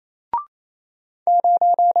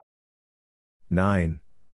 Nine,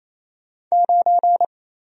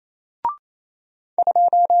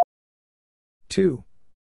 Two,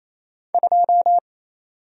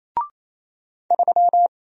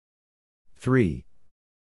 Three,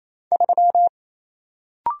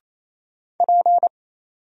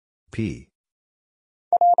 P,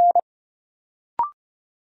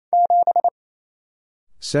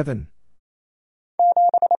 Seven,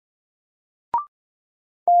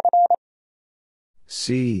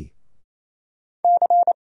 C,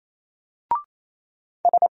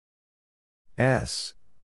 S,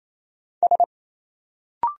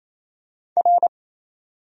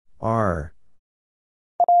 R,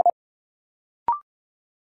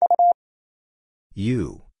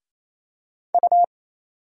 U,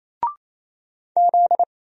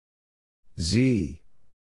 Z,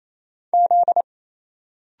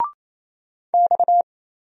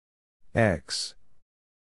 X,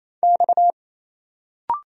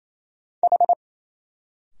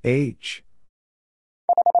 H,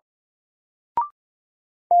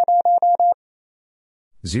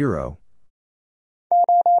 Zero,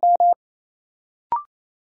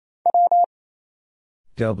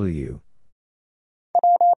 W,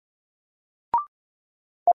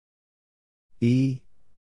 E,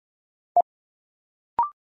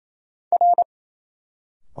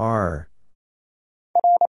 R,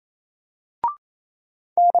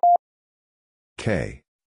 K,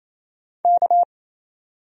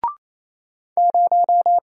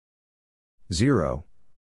 Zero,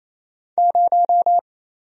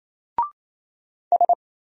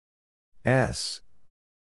 S,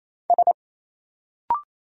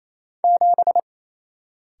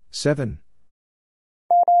 7,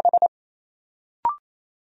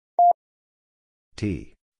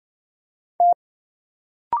 T,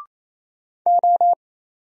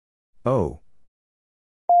 O,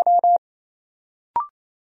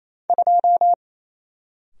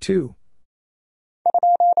 2.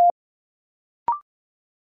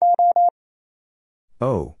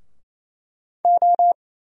 O.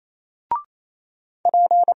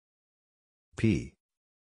 P.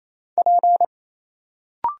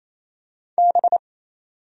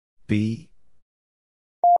 B.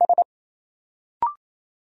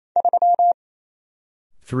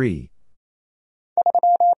 Three.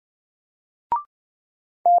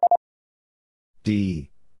 D.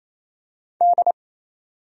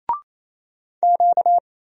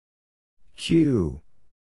 Q.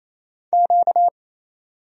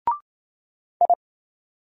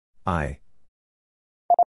 I.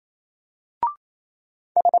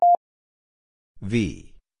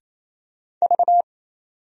 V.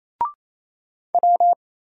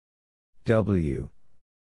 W.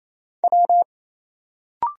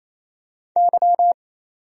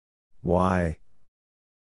 Y.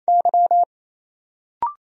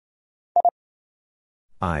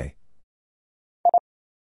 I.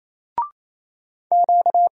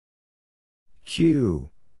 Q.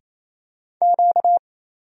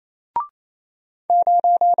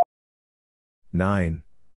 Nine.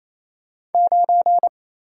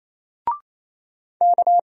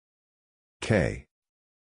 K.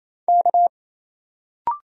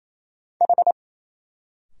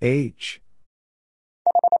 H.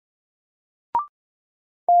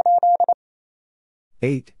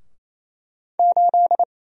 8.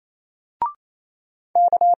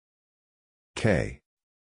 K.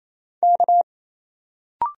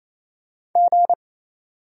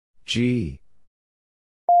 G.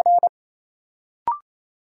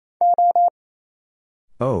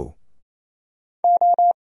 O.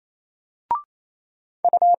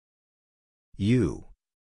 U.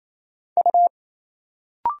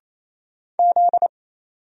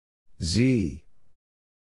 Z.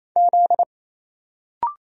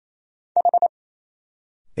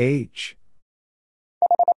 H.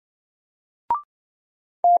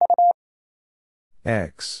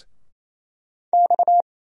 X.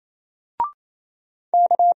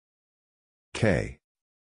 K.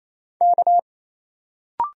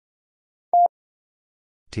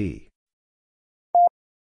 T.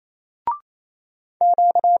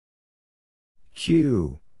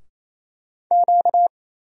 Q.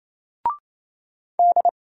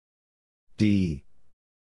 D.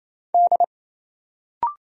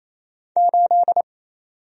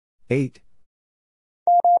 Eight.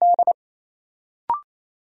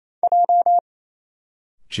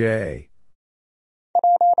 J.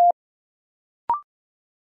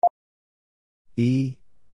 E.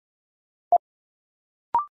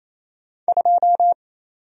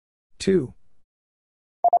 2.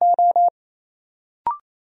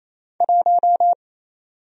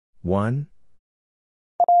 One.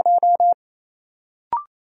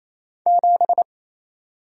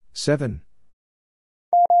 Seven.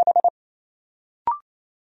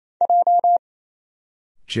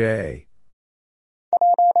 J.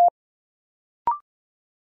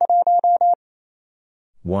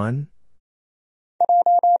 One.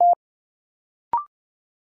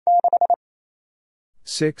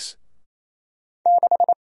 Six.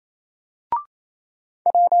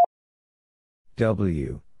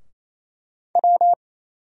 W.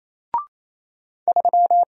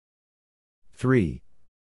 Three.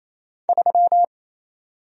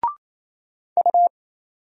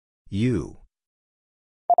 U.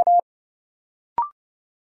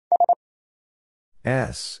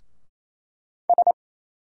 S.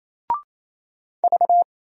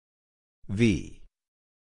 V.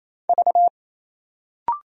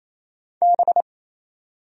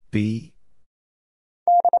 B.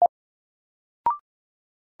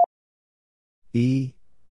 E.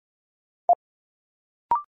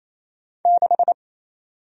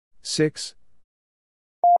 6.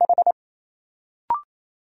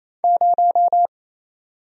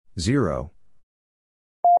 Zero.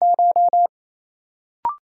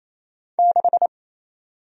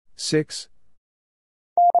 6.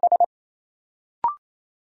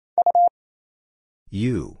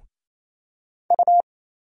 U.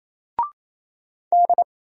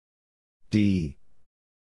 D.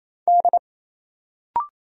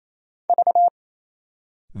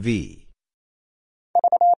 V.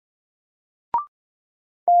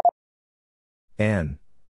 N.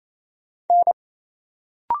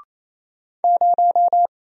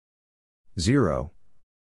 Zero.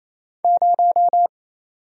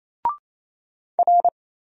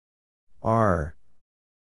 R.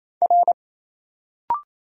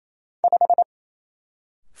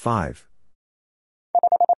 5.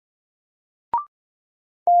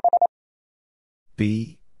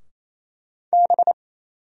 B.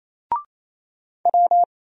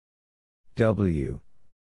 W.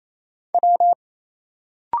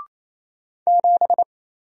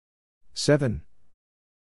 Seven.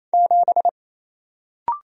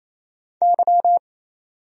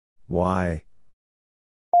 Y.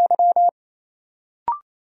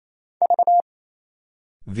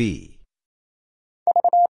 V.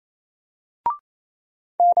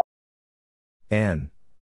 N.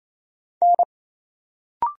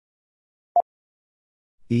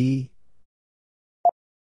 E.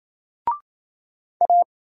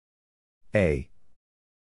 A.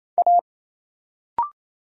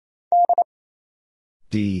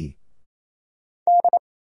 D.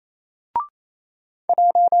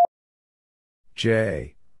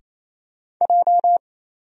 J.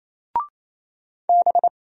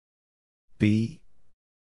 B.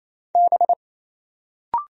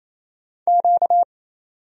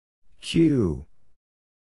 Q.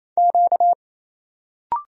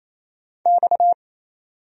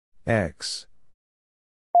 X.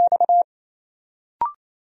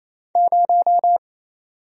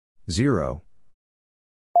 Zero.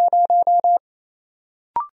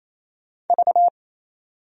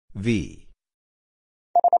 V.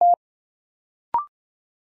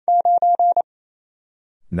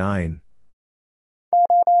 Nine.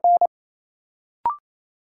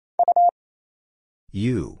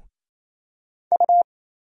 U.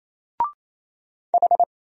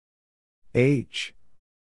 H.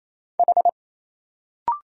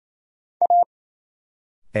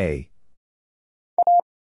 A.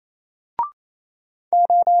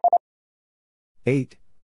 8.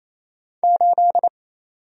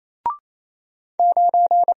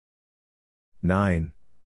 Nine.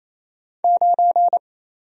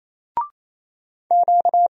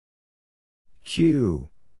 Q.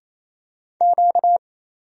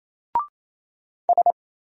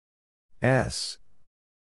 S.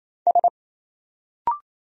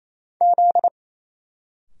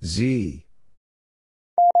 Z.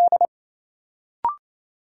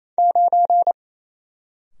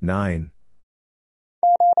 Nine.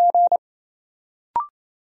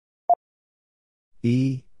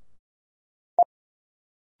 E.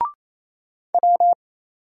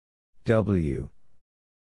 W.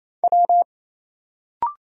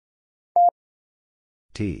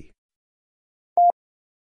 T.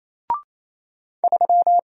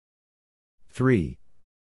 3.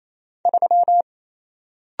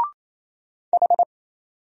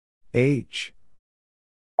 H.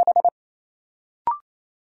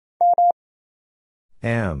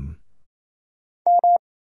 M.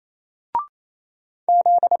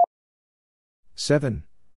 7.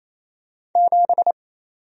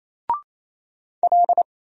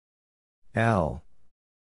 L.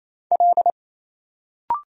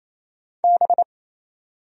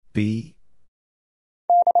 B.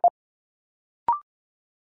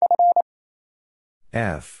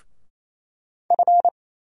 F.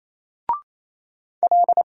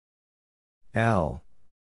 L.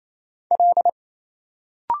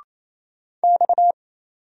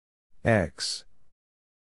 X.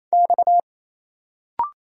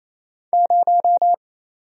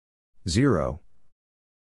 Zero.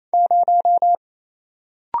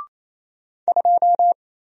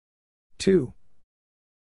 Two.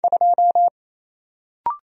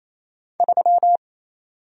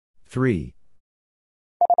 Three.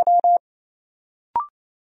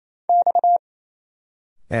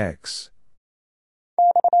 X.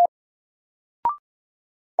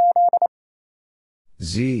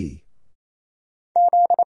 Z.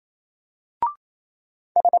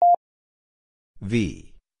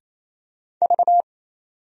 V.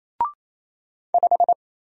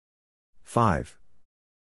 5.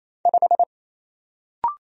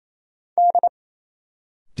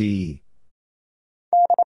 D.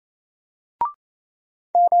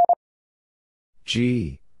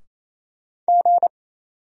 G.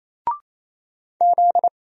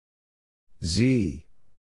 Z.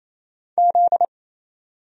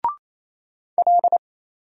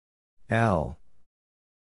 L.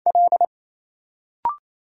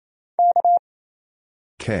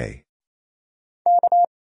 K.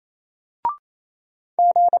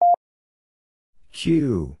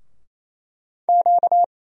 Q.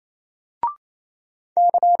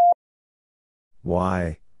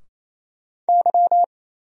 Y.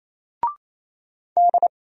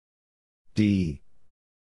 D.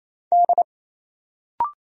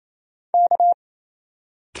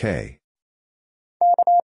 K.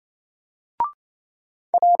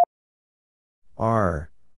 R.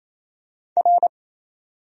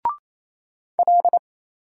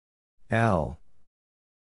 L.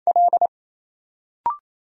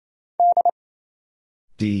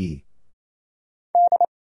 D.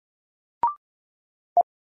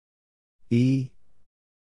 E,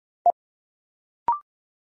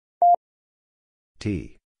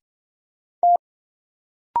 T.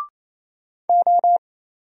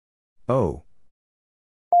 O,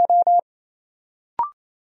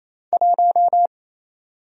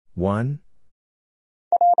 1,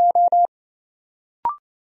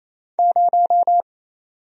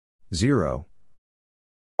 0,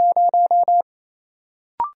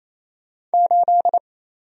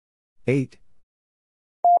 8,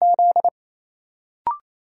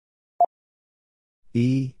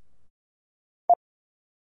 E,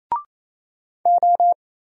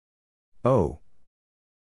 O,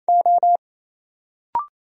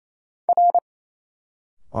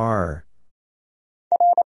 R,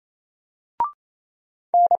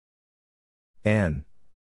 N,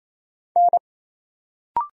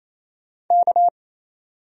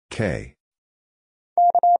 K,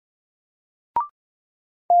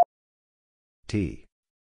 T.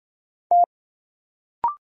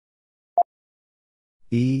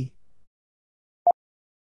 E,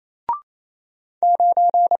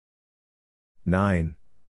 9,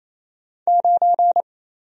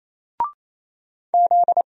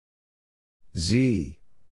 Z,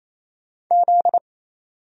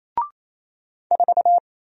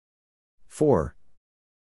 four,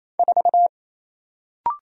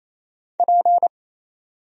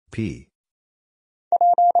 P.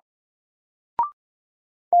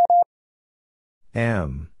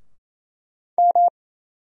 M,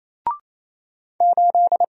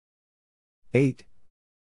 8,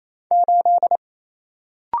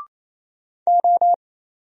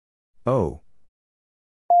 O,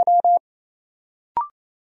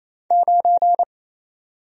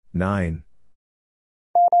 nine,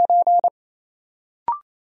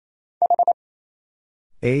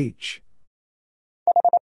 H,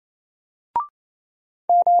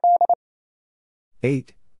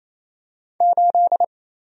 8,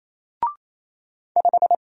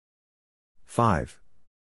 five,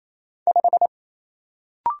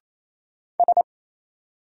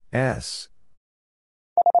 S,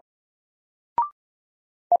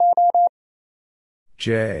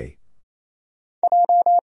 J,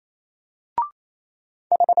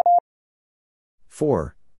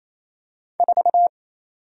 four,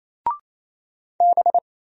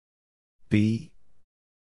 B,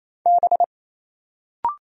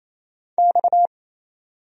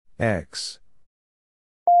 X,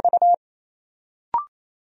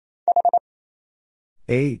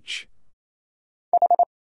 H,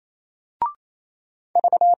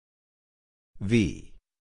 V.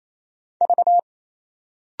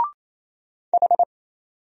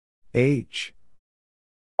 H,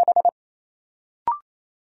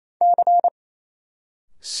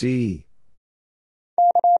 C,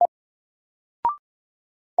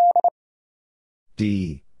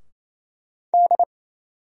 D,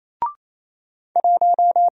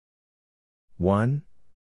 one,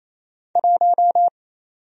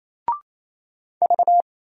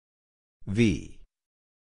 V.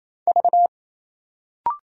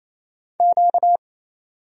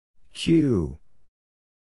 Q,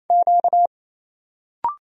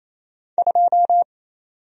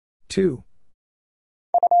 two,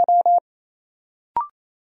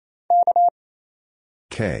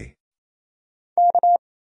 K,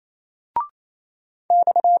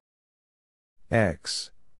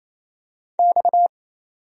 X,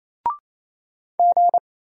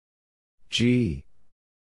 G,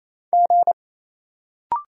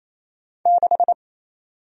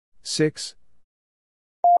 six,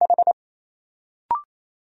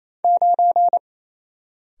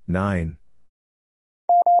 nine,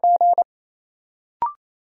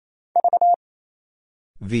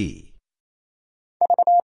 V.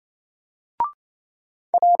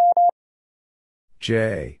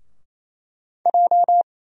 J,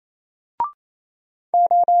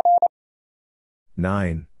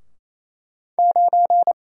 nine,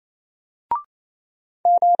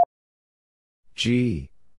 G,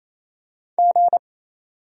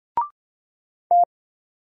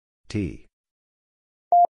 T.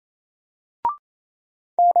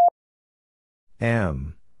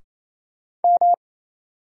 M,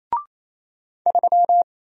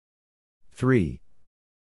 3,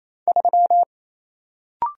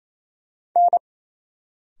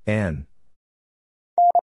 N,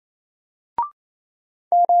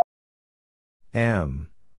 M,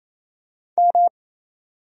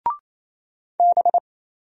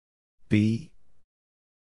 B,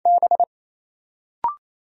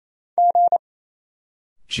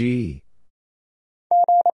 G,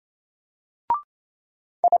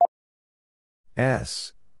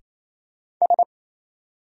 S,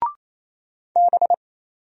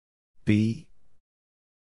 B,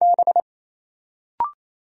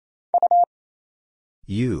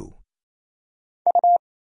 U,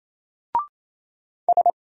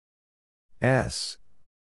 S,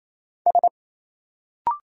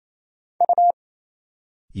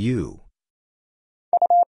 U,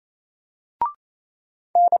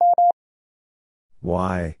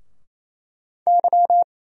 Y,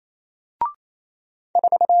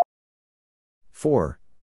 four,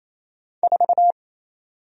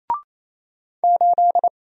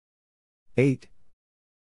 eight,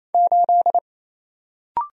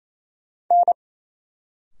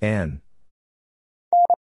 N,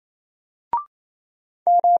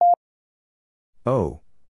 O,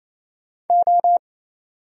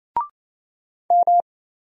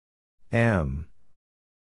 M,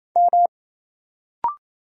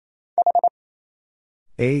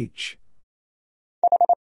 H,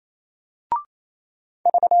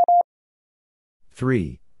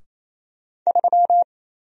 3,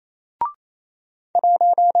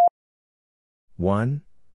 one,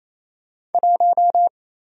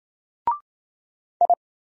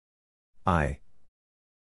 I,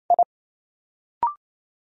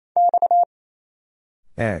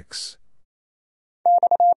 X,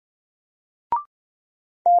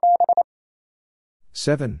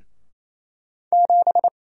 seven,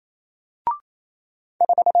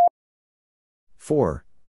 four,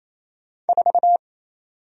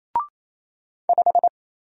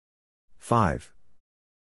 five,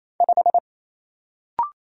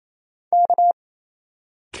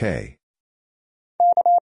 K,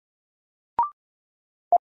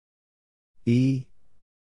 E,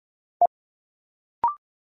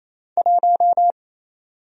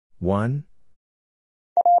 one,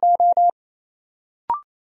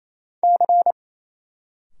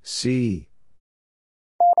 C,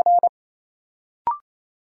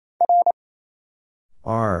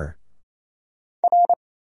 R,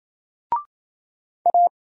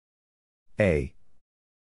 A,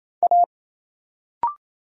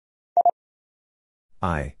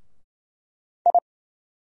 I,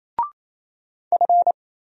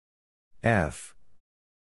 F,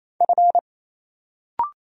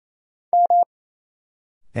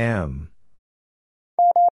 M,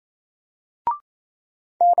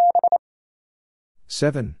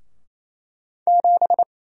 seven,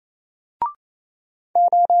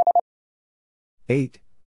 eight,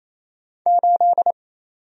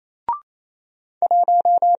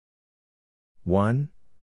 one,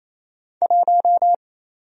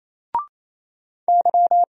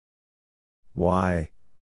 Y,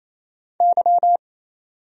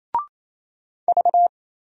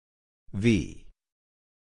 V,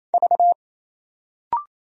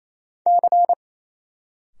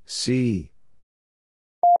 C,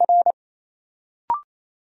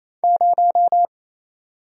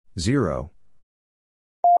 zero,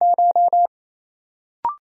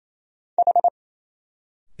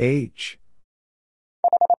 H,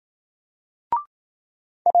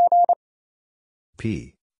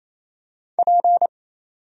 P,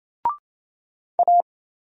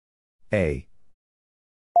 A,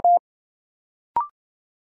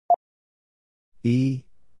 E,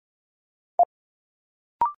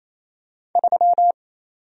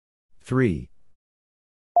 3,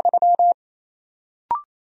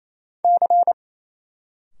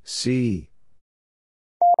 C,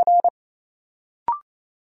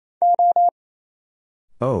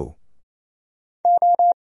 O,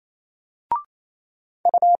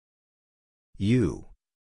 U,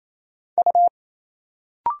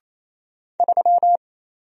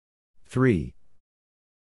 3,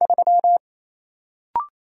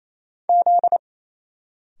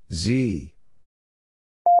 Z,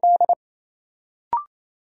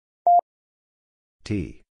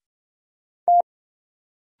 T,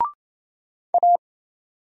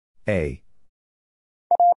 A,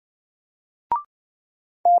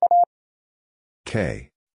 K,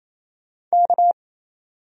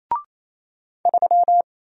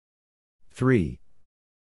 three,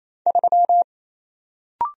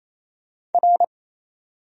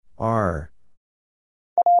 R,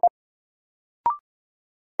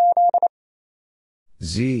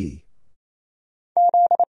 Z,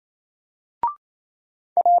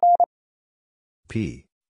 P,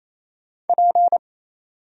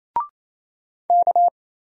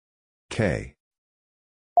 K,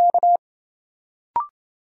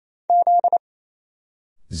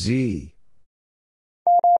 Z,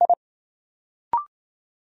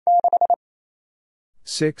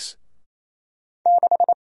 six,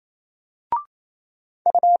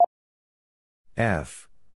 F,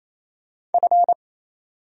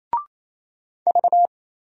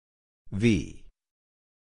 V,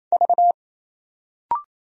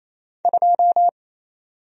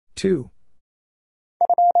 2.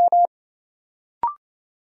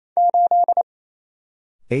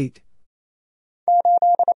 8.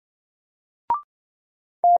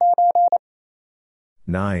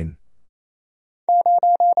 9.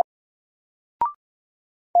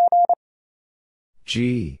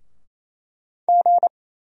 G.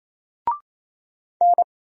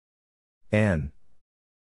 N.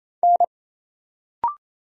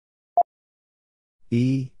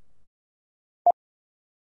 E.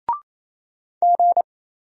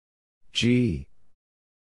 G.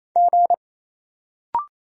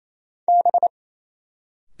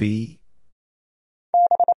 B.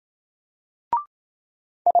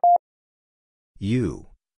 U.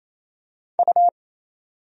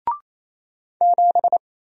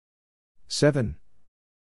 7.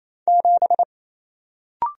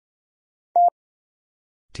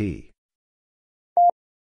 T.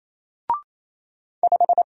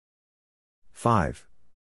 5.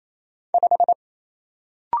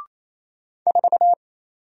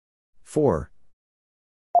 4.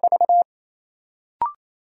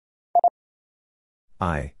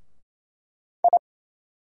 I.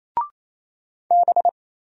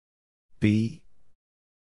 B.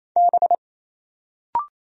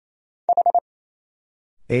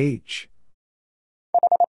 H.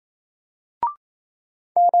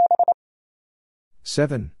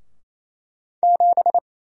 7.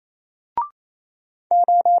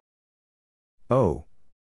 O.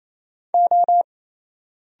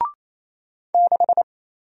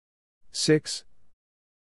 6.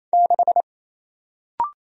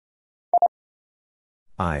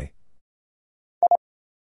 I.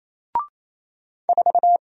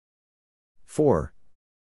 4.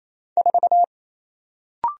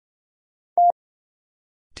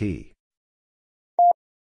 T.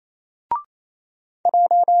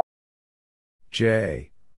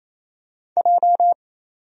 J.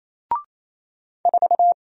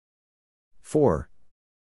 4.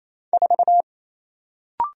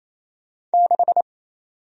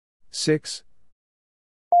 6.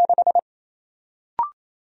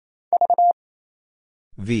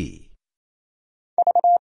 V.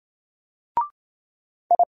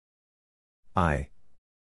 I.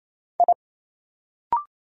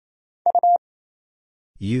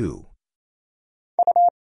 U.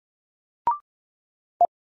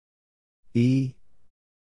 E.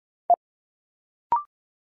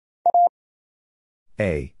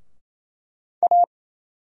 A.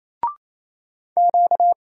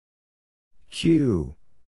 Q.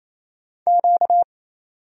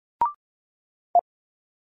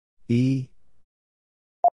 E.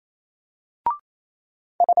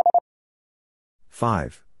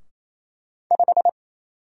 5.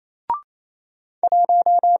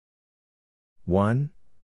 1.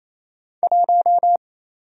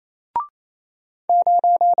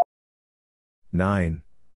 9.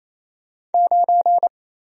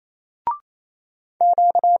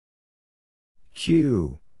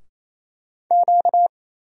 Q.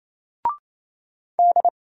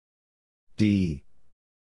 D.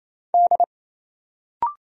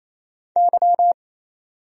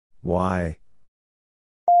 Y.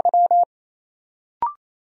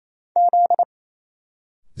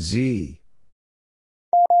 Z.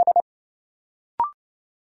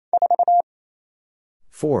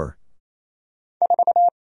 Four.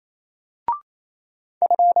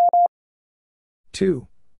 Two.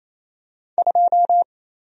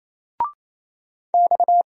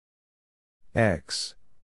 X.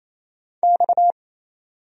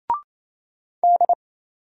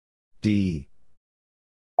 D.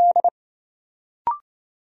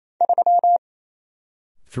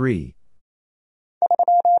 3.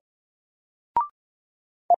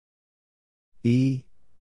 E.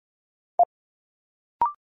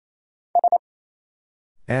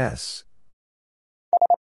 S.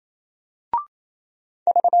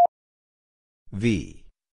 V.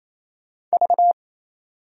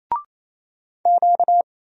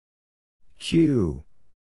 Q.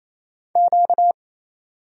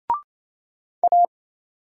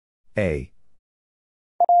 A.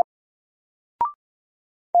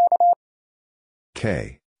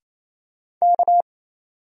 K.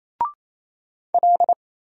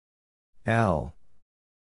 L.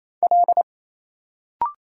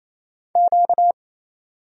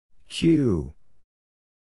 Q.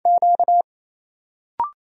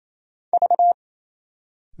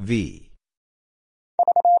 V.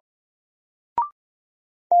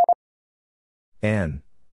 N.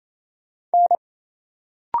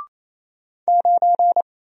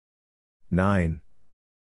 Nine.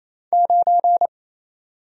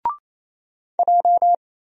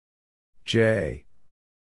 J.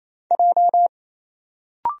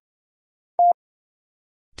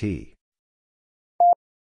 T.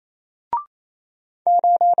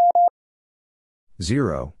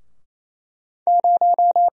 0.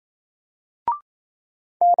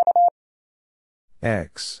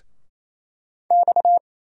 X.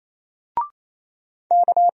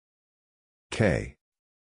 K.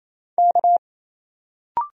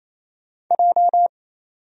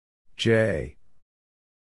 J.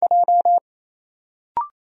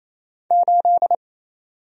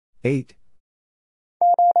 Eight.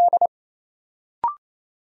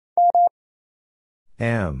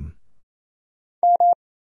 M.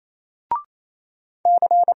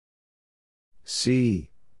 C.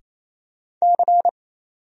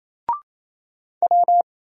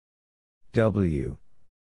 W.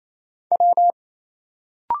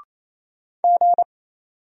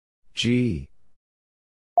 G.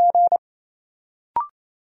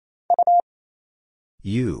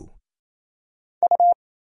 U.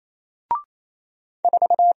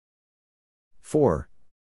 4.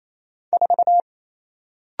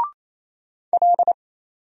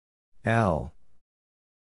 L.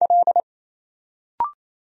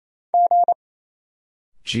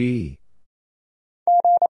 G.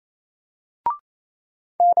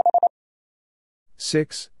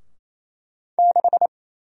 Six.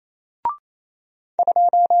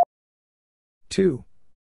 Two.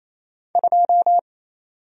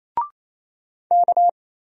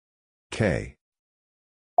 K.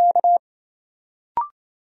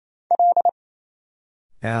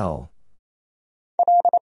 L.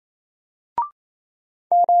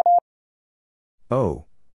 O.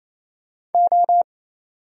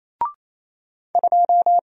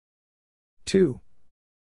 Two.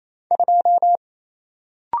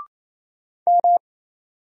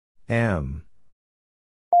 M.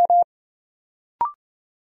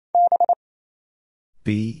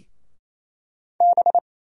 B.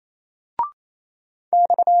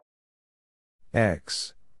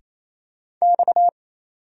 X.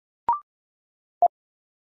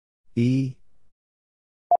 E.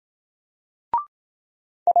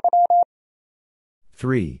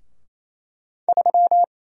 3.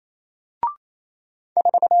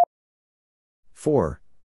 Four.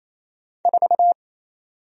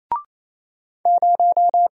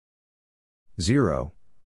 Zero.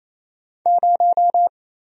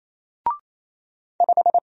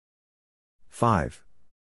 Five.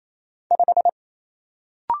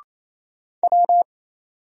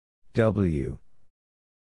 W.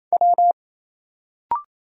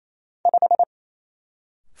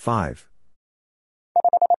 5.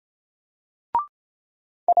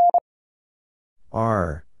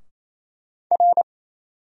 R.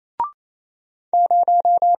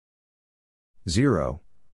 Zero.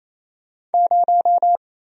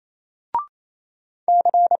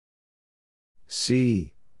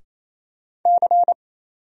 C.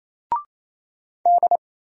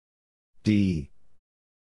 D.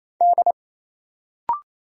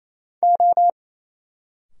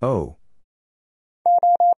 O.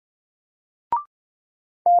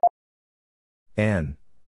 N.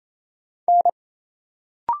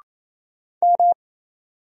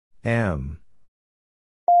 M.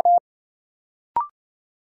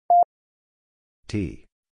 T.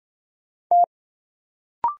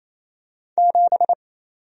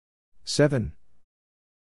 7.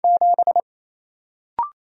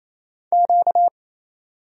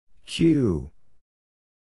 Q.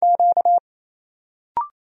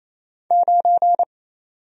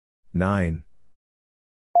 Nine.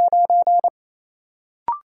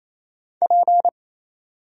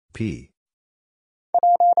 P.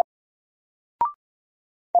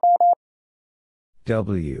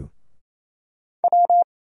 W.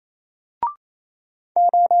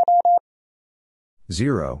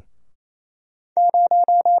 0.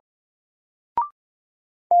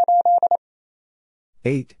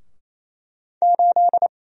 Eight.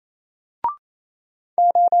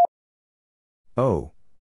 O.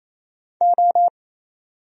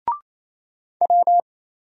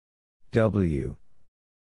 W.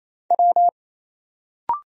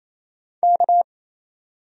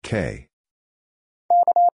 K.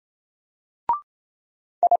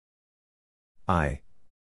 I.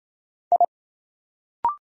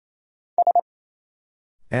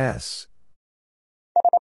 S.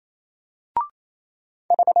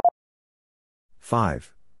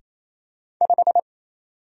 5.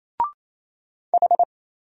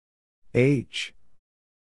 H.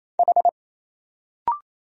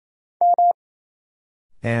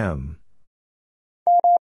 M.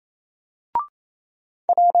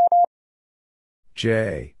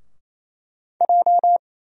 J.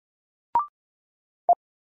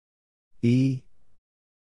 E.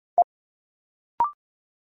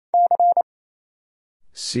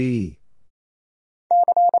 C.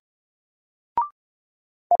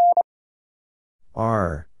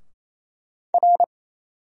 R.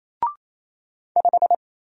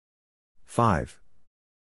 5.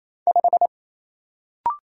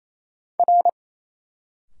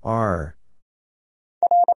 R.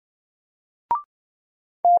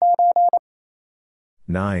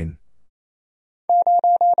 9.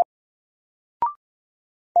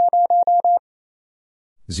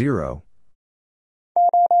 0.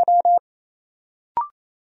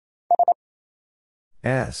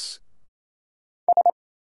 S.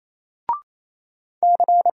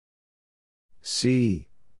 C.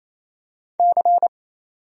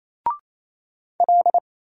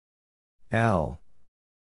 L.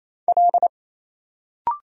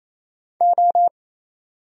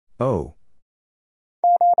 O.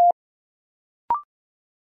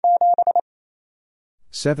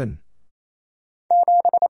 Seven.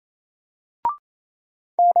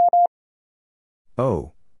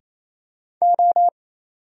 O.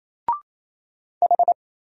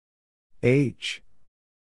 H.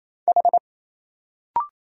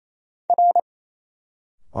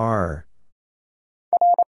 R.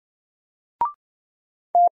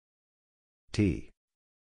 T.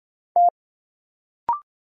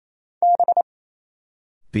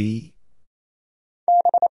 B.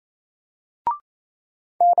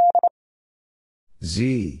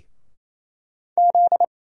 Z.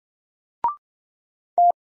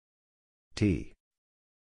 T.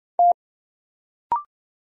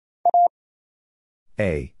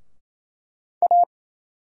 A.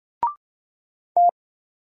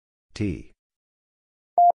 T.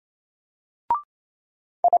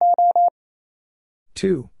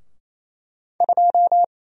 2.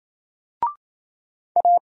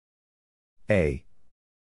 A.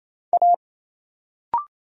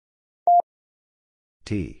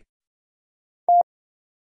 T.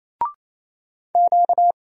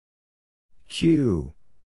 Q.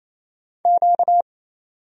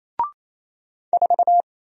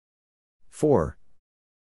 Four.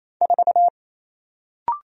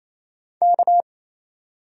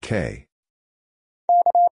 K.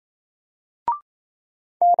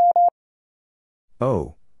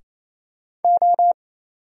 O.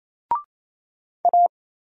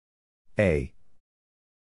 A.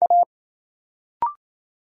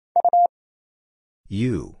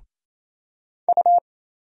 U.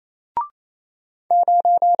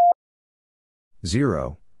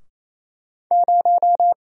 Zero.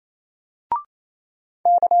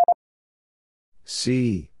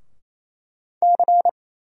 C.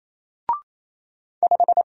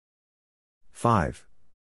 5.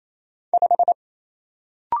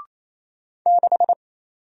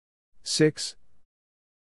 Six.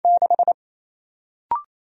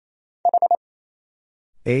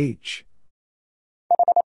 H.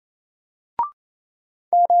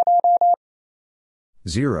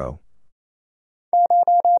 Zero.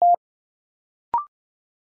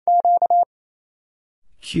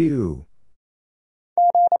 Q.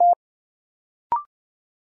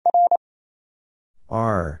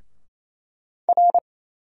 R.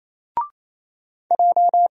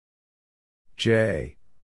 J.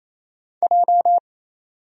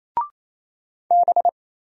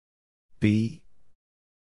 B.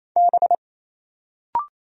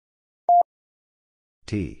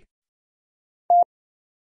 T.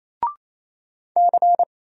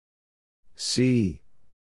 C.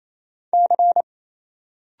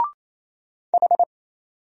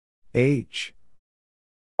 H.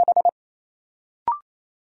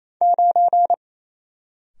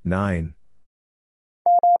 Nine.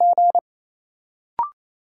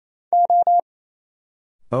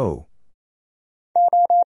 O.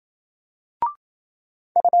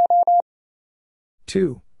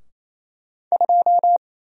 Two.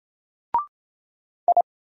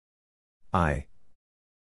 I.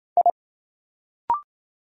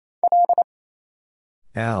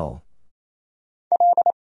 L.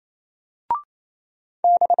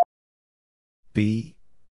 B.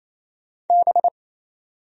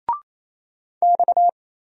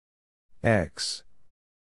 X.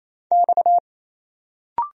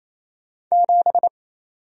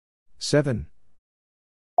 Seven.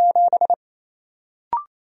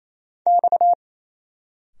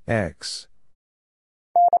 X.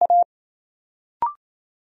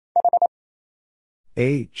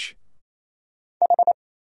 H.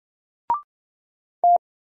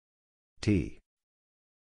 T.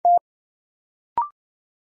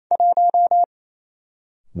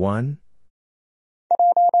 1.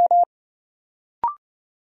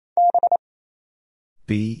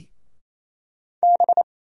 B.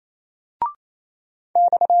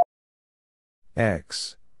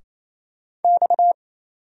 X.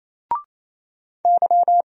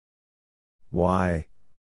 Y.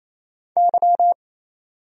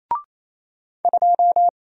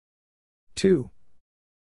 Two.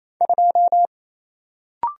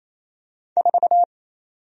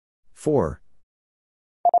 Four.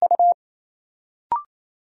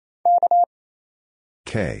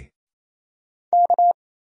 K.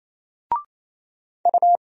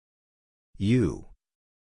 U.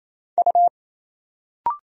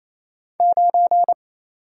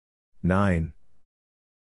 Nine.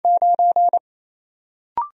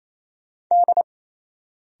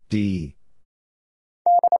 D.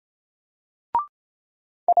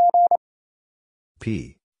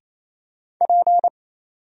 P.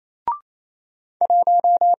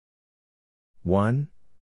 One.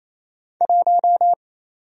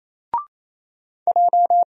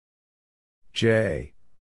 J.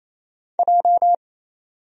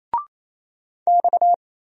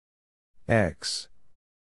 X.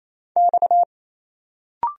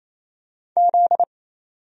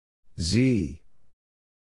 Z.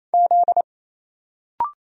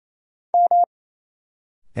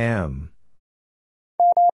 M.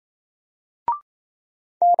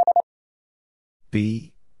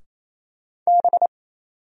 B.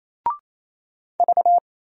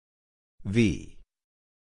 V.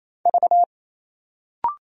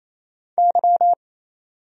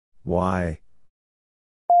 Y.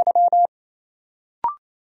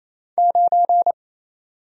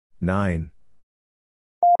 Nine.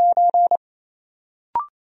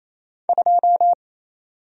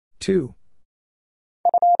 Two.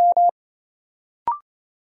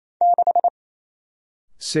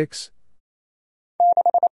 Six.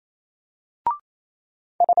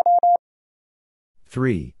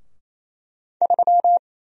 Three.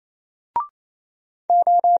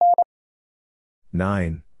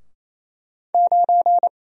 Nine.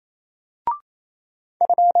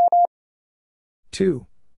 Two.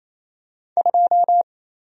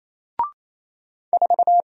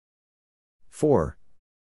 Four.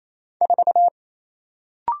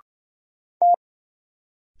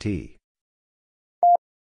 T.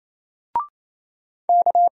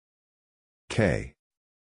 K.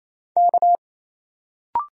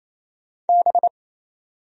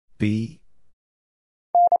 B.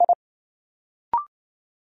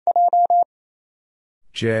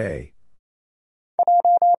 J.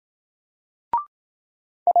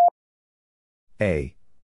 A.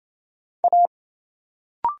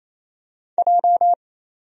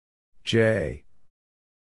 J.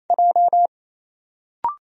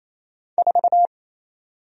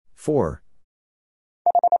 Four.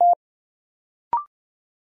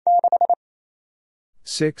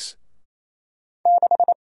 Six.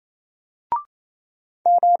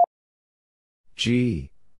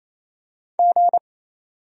 G.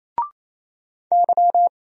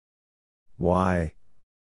 Y.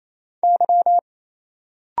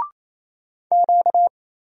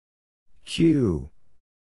 Q.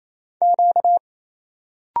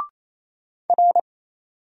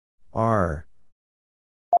 R.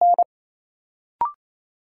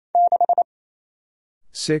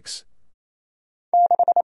 Six.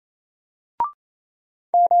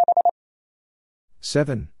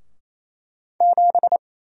 Seven.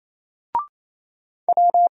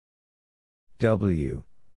 W.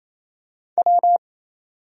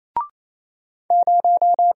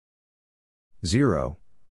 Zero.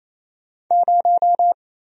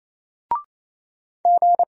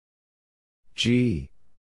 G.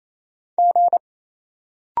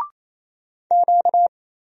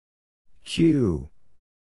 Q.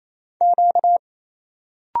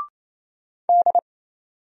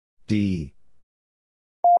 D.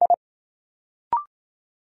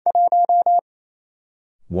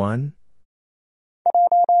 One.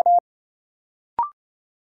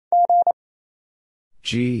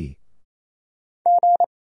 G.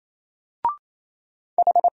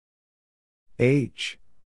 H.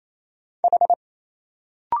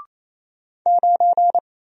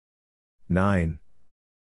 Nine.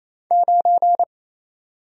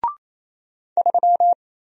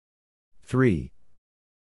 Three.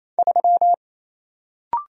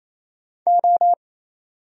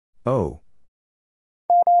 O.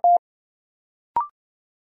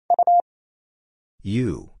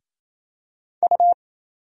 U.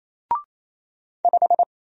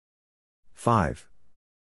 Five.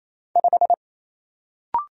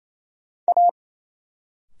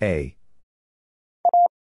 A.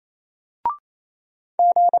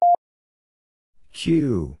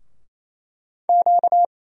 Q.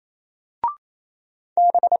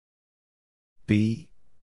 B.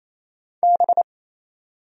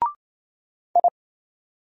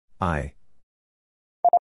 I.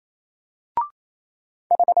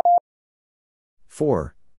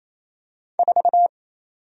 4.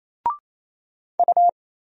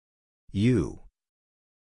 U.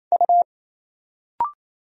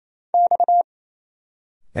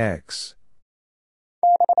 X.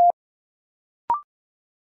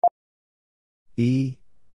 E.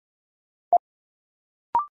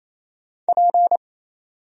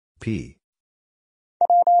 P.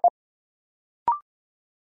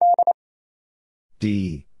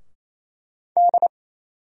 D.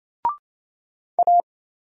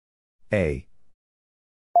 A.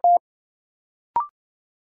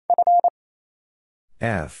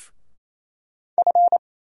 F.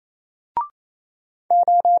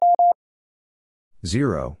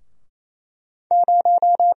 Zero.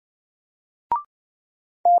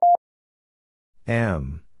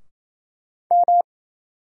 M.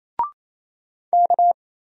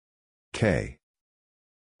 K.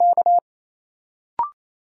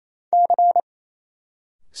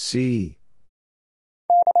 C.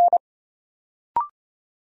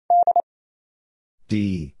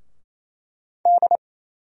 D.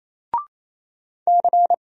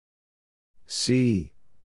 C.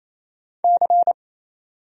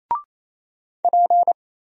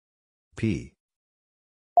 P.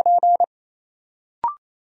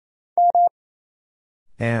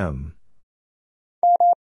 M.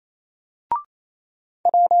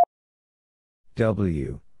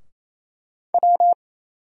 W.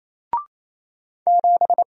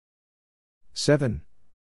 Seven.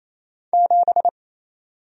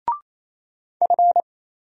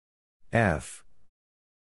 F.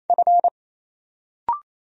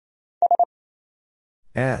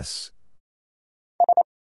 S.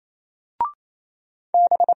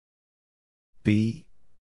 B.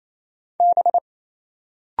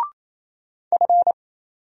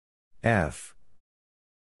 F.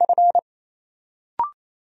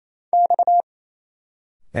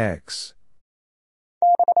 X.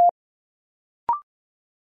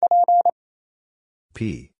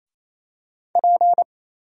 P.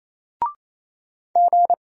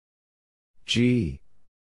 G.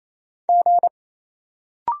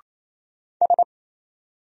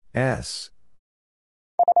 S.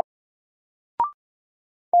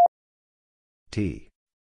 T.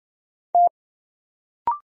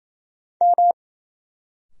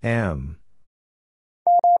 M.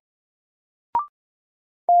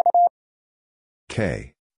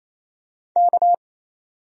 K.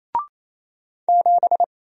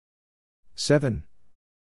 7.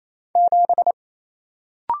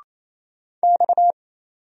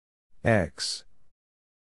 X.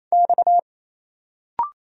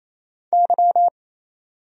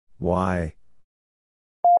 Y.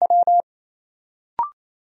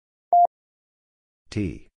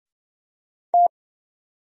 T.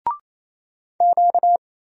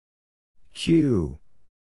 Q.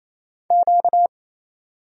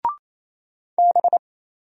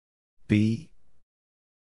 B.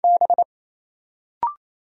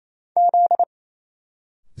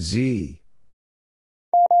 Z.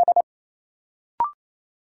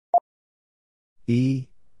 E.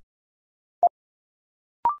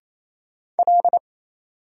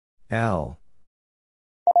 L.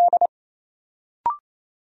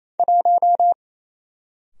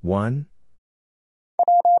 One.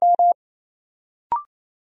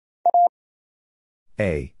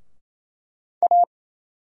 A.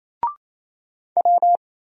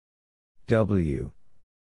 W.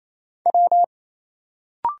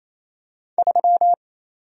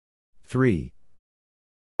 Three.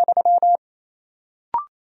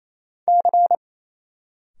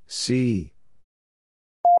 C.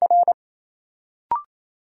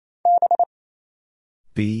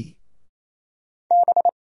 B.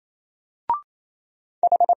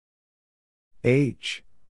 8.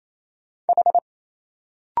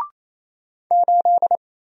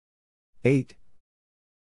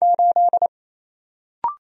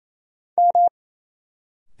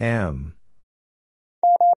 M.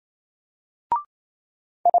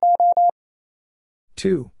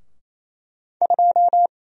 2.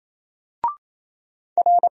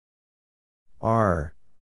 R.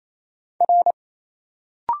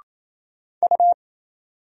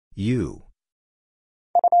 U.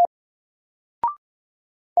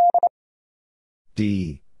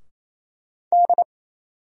 D.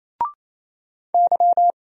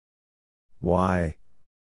 Y.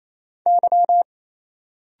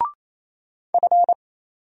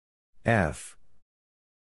 F.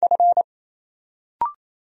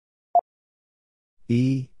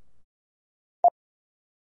 E.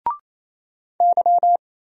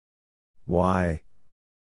 Y.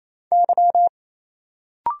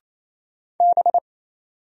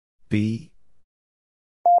 B,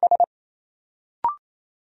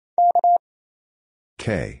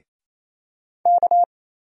 K,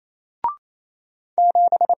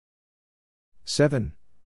 7,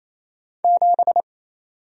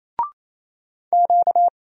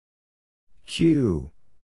 Q,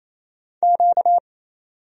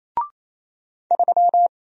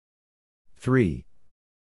 three,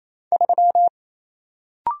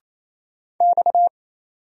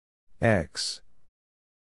 X,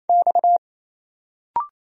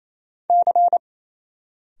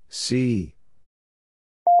 C,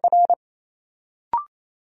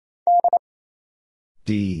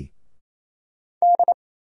 D,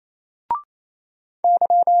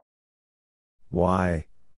 Y,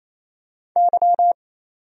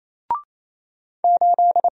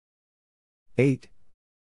 eight,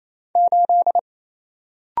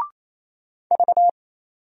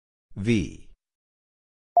 V,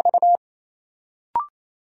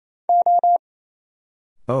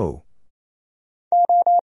 O,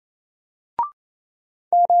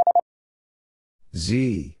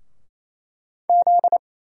 Z,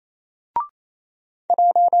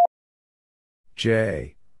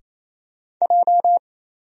 J,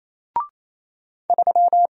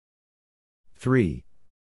 three,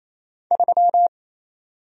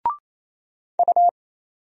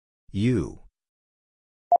 U,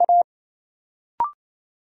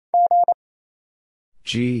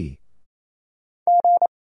 G,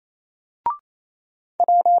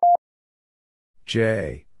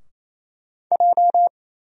 J,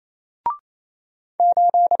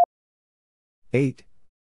 eight,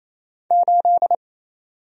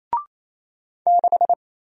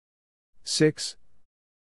 six,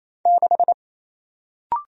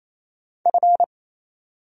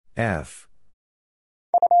 F,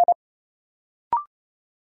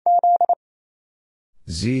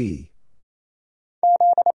 Z,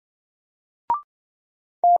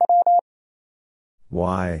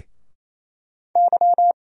 Y,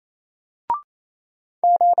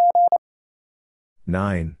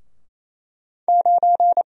 nine,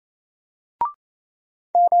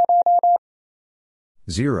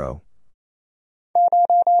 zero,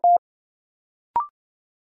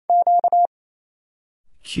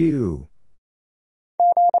 Q,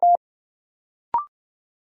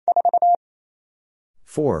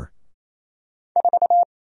 four,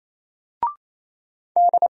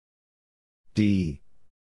 D,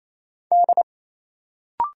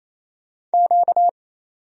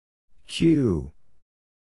 Q,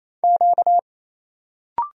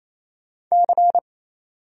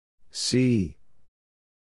 C,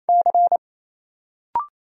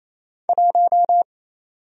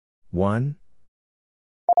 one,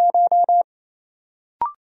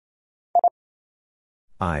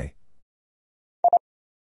 I,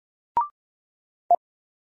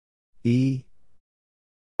 E,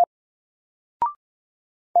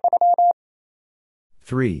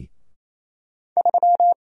 three,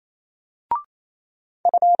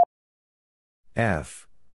 F,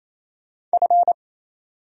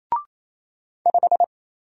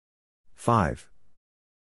 five,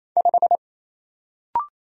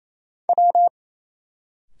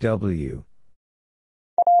 W,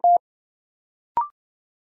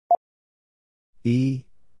 E,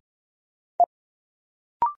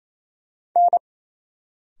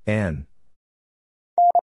 N,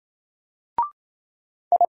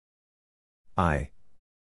 I,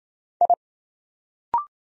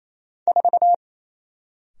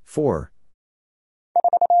 four,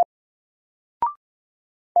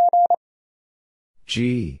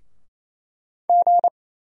 G,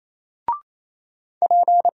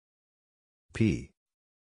 P,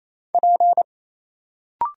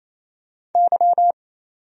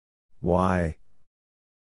 Y,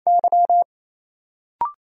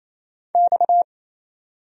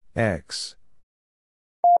 X,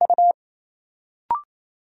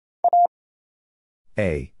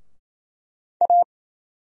 A,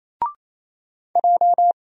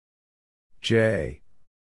 J,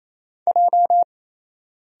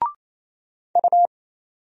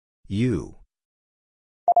 U,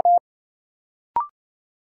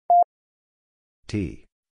 T,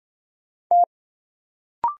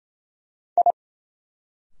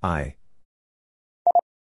 I,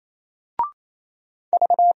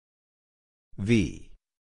 V,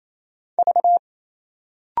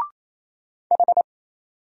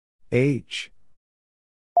 H,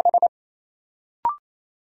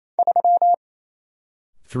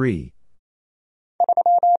 three,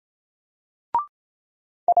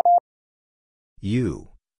 U,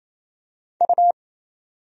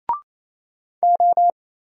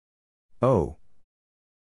 O,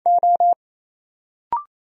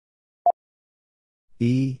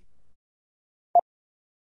 E.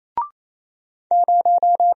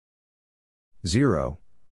 Zero.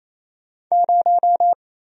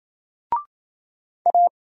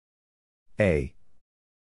 A.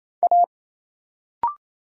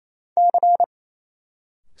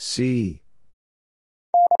 C.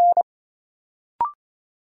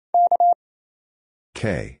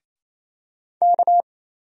 K.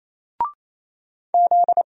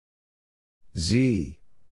 Z.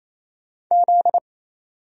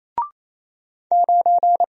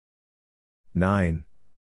 Nine.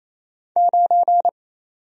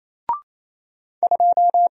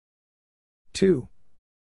 Two.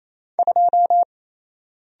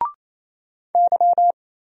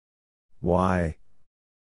 Y.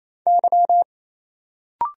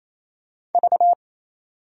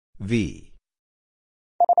 V.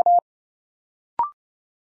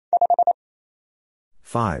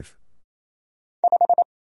 5.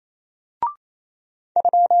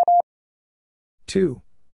 2.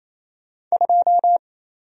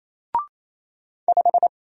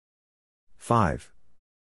 5.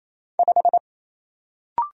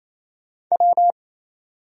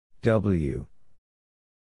 W.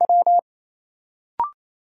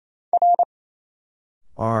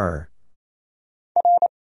 R.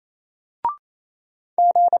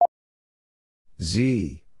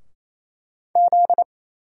 Z.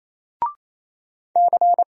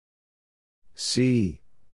 C.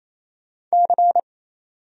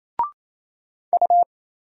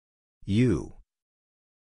 U.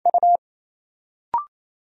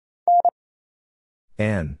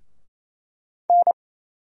 N.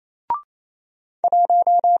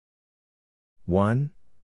 One.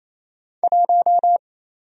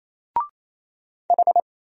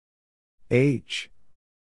 H.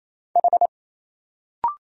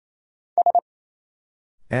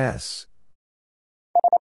 S.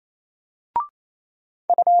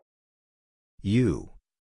 U.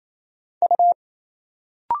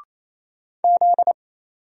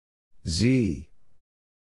 Z.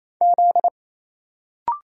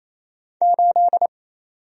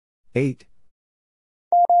 Eight.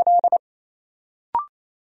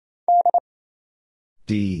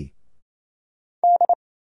 D.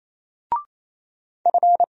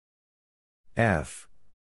 F.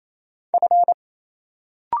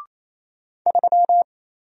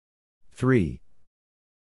 Three.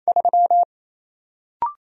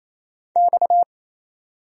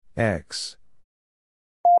 X.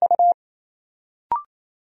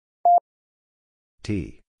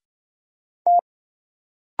 T.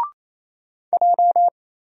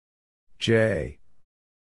 J.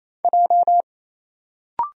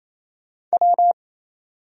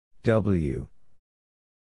 W.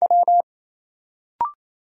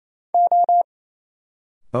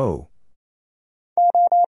 O.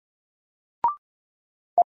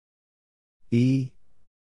 E.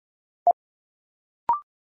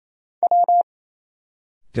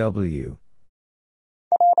 W.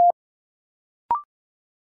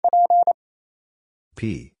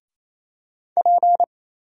 P.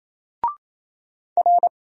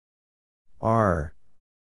 R.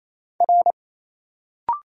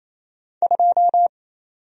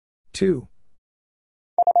 2.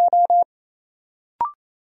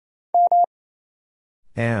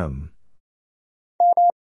 M.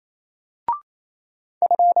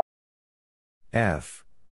 F.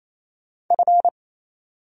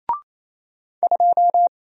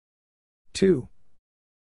 Two.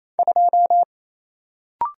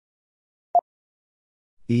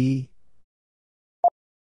 E.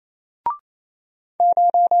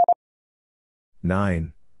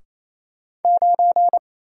 Nine.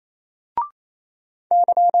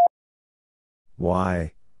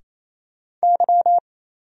 Y.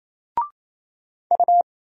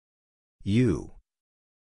 U.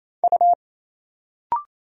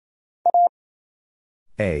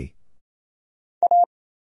 A.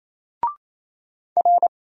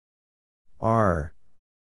 R.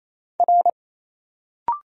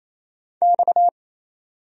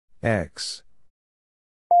 X.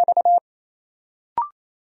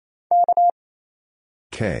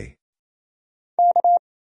 K.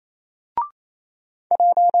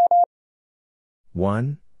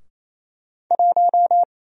 One.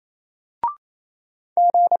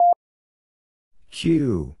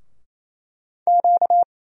 Q.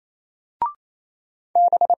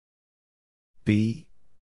 B.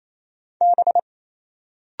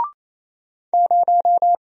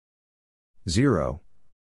 Zero.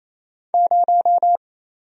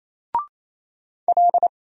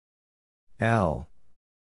 L.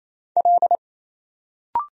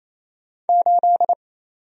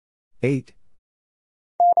 Eight.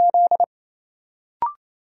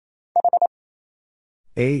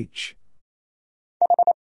 H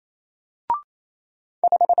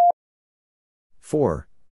 4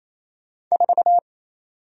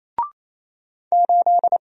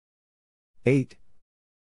 8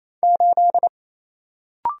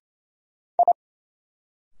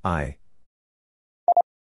 I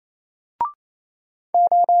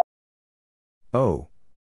O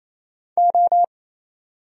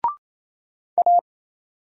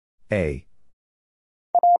A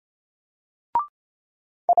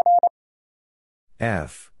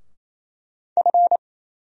F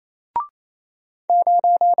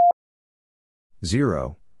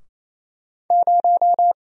 0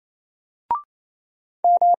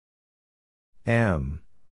 M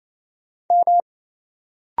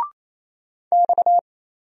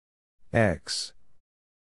X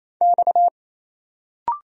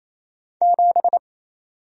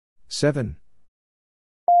 7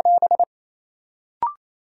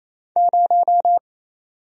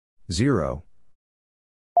 0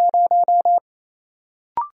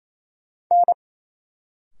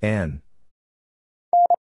 N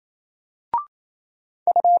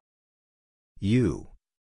U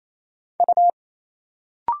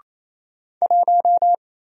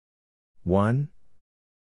 1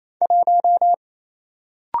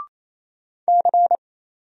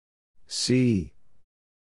 C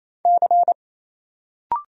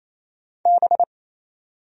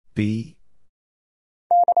B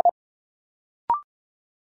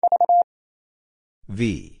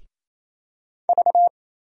V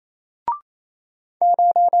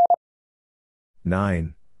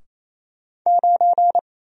 9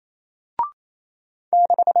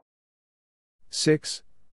 6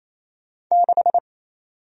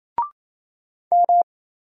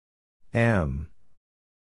 M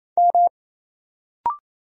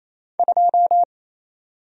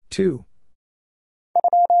 2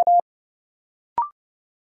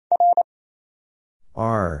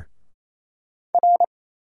 R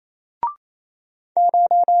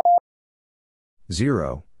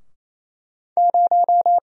 0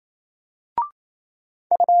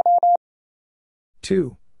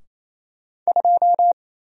 2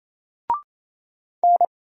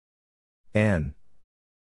 N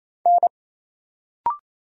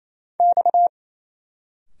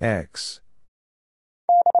X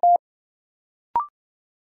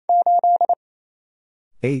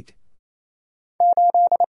 8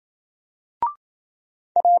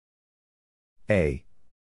 A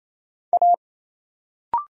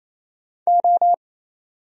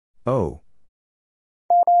O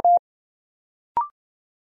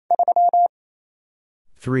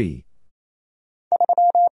 3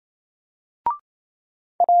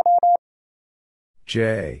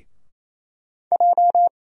 J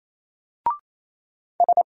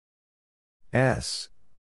S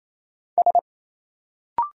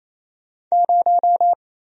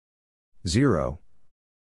 0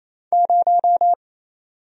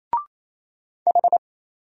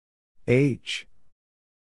 H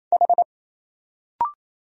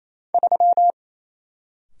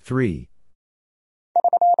 3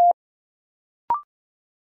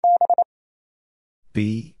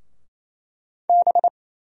 B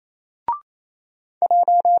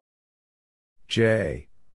J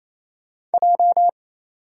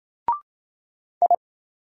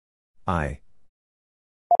I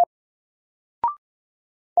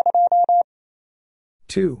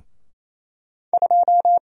 2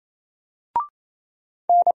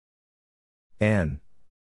 N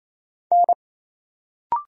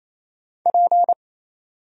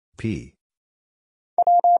P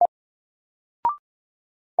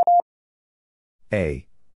A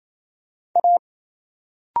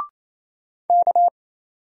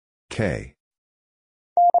K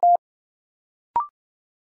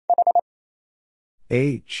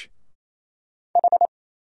H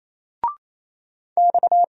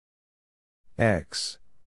X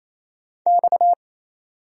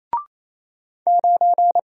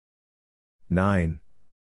 9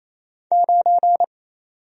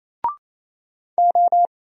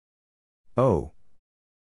 O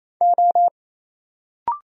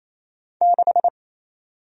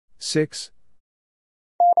 6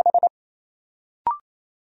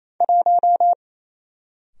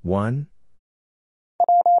 1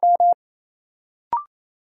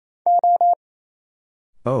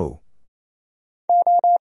 O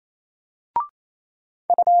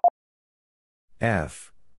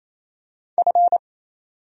F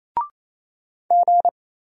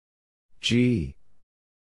G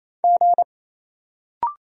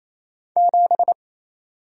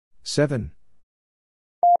 7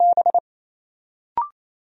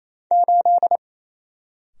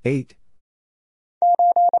 8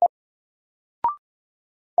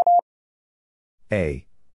 A.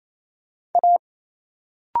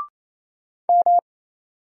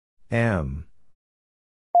 M.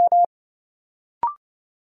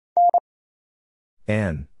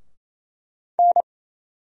 N.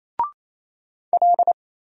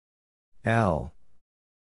 L.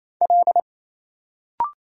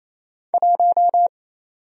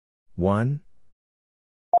 One.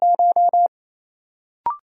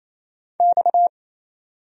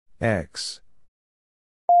 X.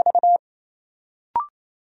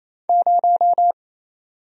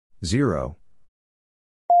 Zero.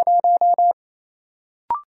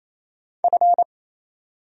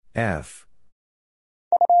 F.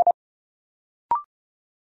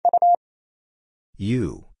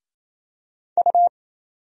 U.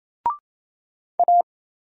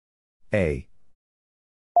 A.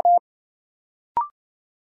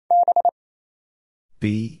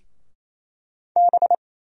 B.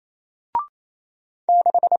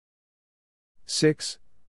 Six.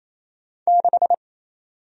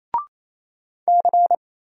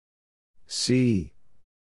 C.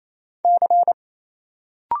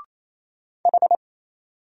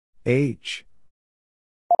 H.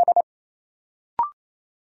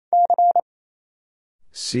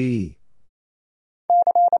 C.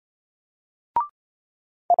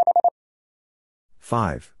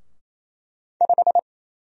 Five.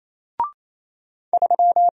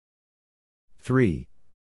 Three.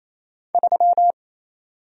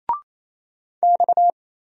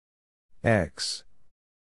 X.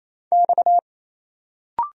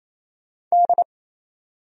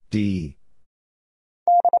 D.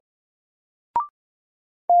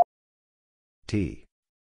 T.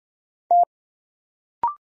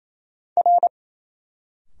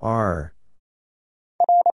 R.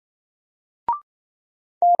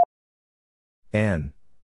 N.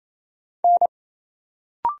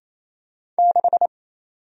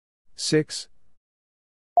 6.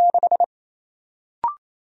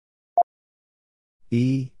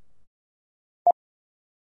 E.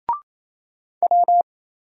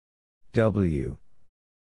 W.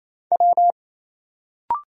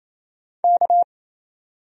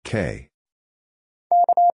 K.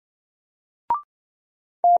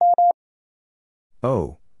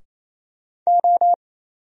 O.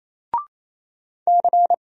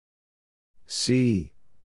 C.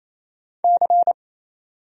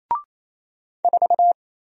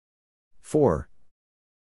 Four.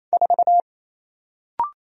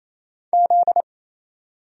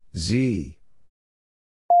 Z.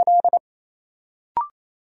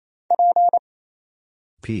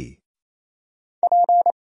 P.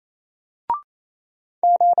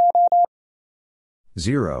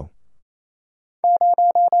 Zero.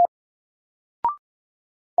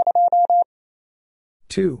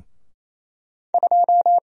 Two.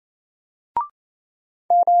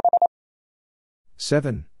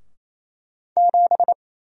 Seven.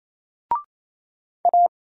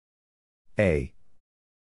 A.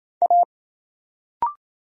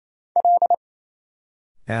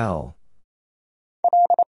 L.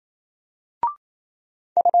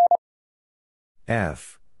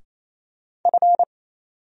 F.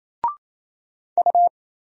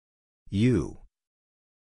 U.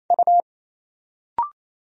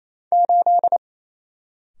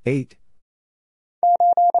 Eight.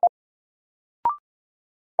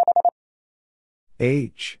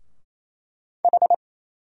 H.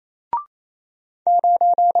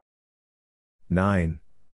 Nine.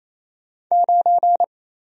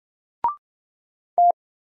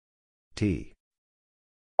 T.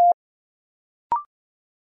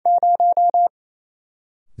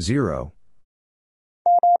 Zero.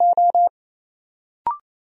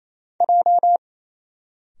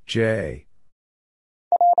 J.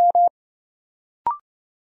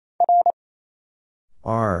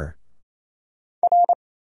 R.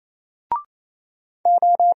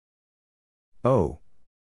 O.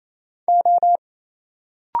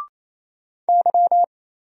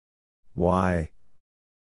 Y.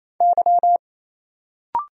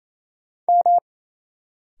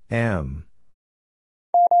 M.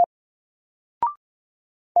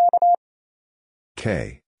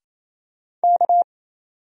 K.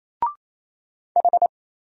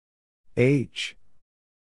 H.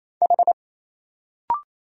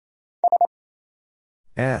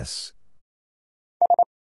 S.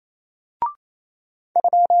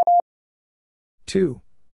 Two.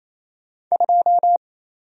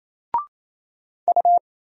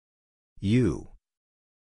 U.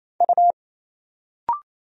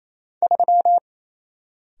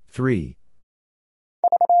 Three.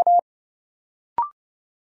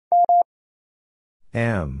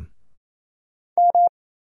 M.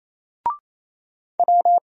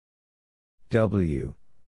 W.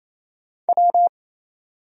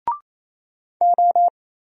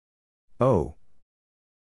 O.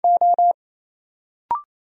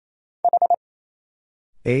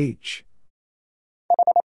 H.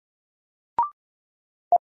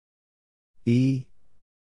 E.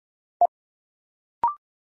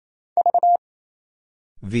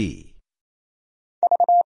 V.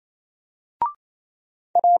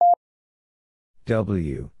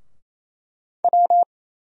 W.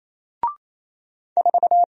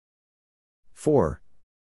 Four.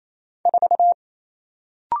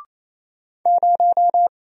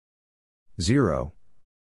 Zero.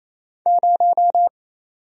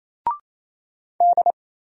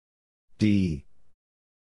 D.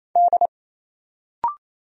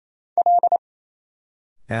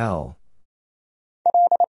 L.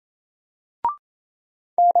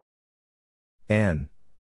 N.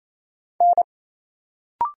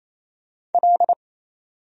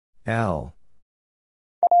 L.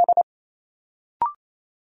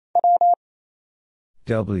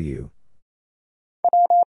 W.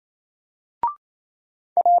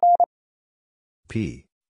 P.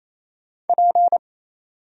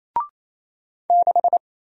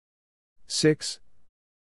 Six.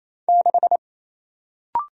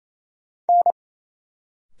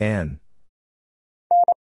 N.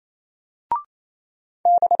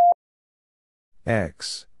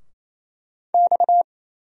 X.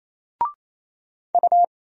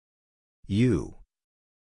 U.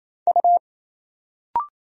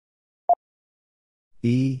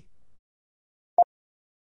 E.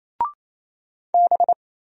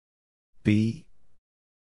 B.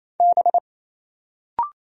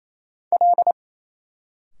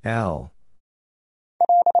 L.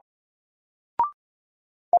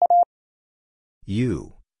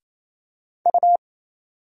 U.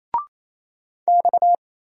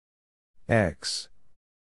 X.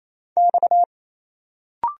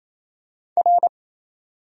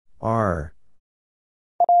 R.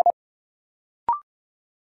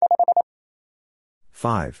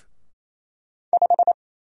 5.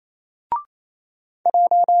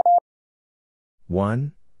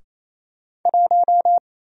 One.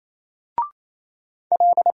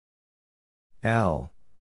 L.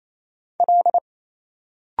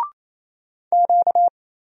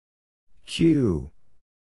 Q.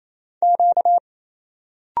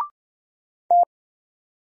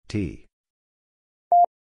 T.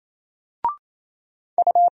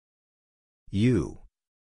 U.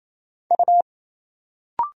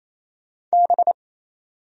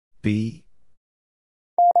 B.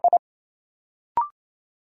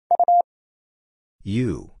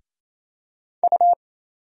 U.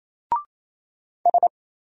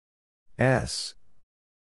 S.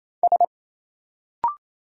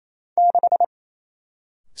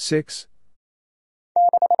 6.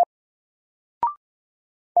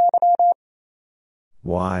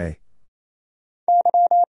 Y.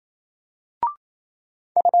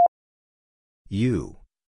 U.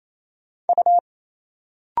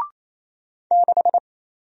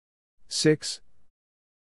 6.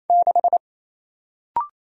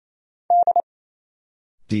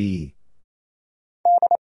 D.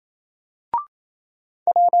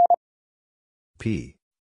 P.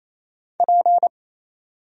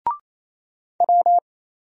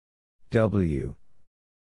 W.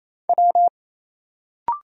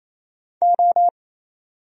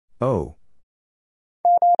 O.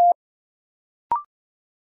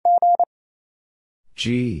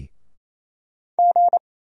 G.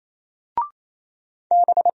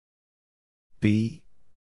 B.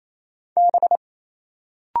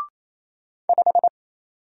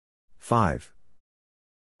 5.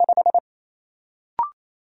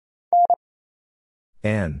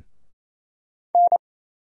 N.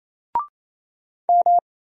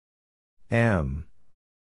 M.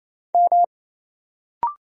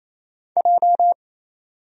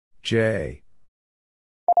 J.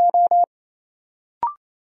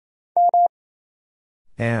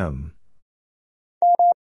 M.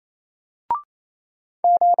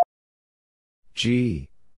 G.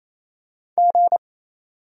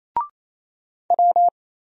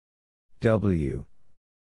 W.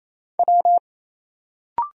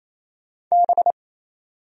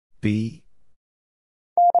 B.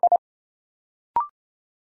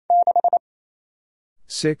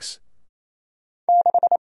 6.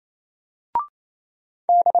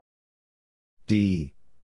 D.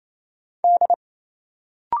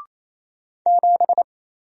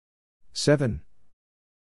 7.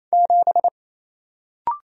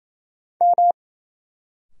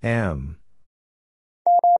 M.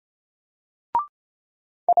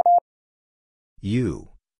 U.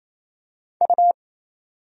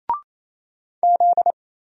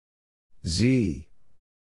 Z.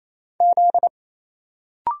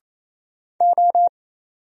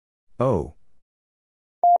 O.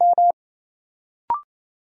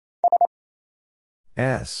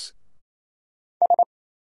 S.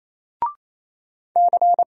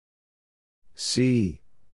 C.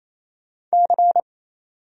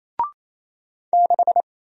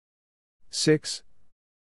 Six.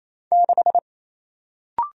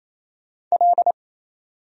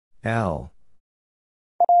 L.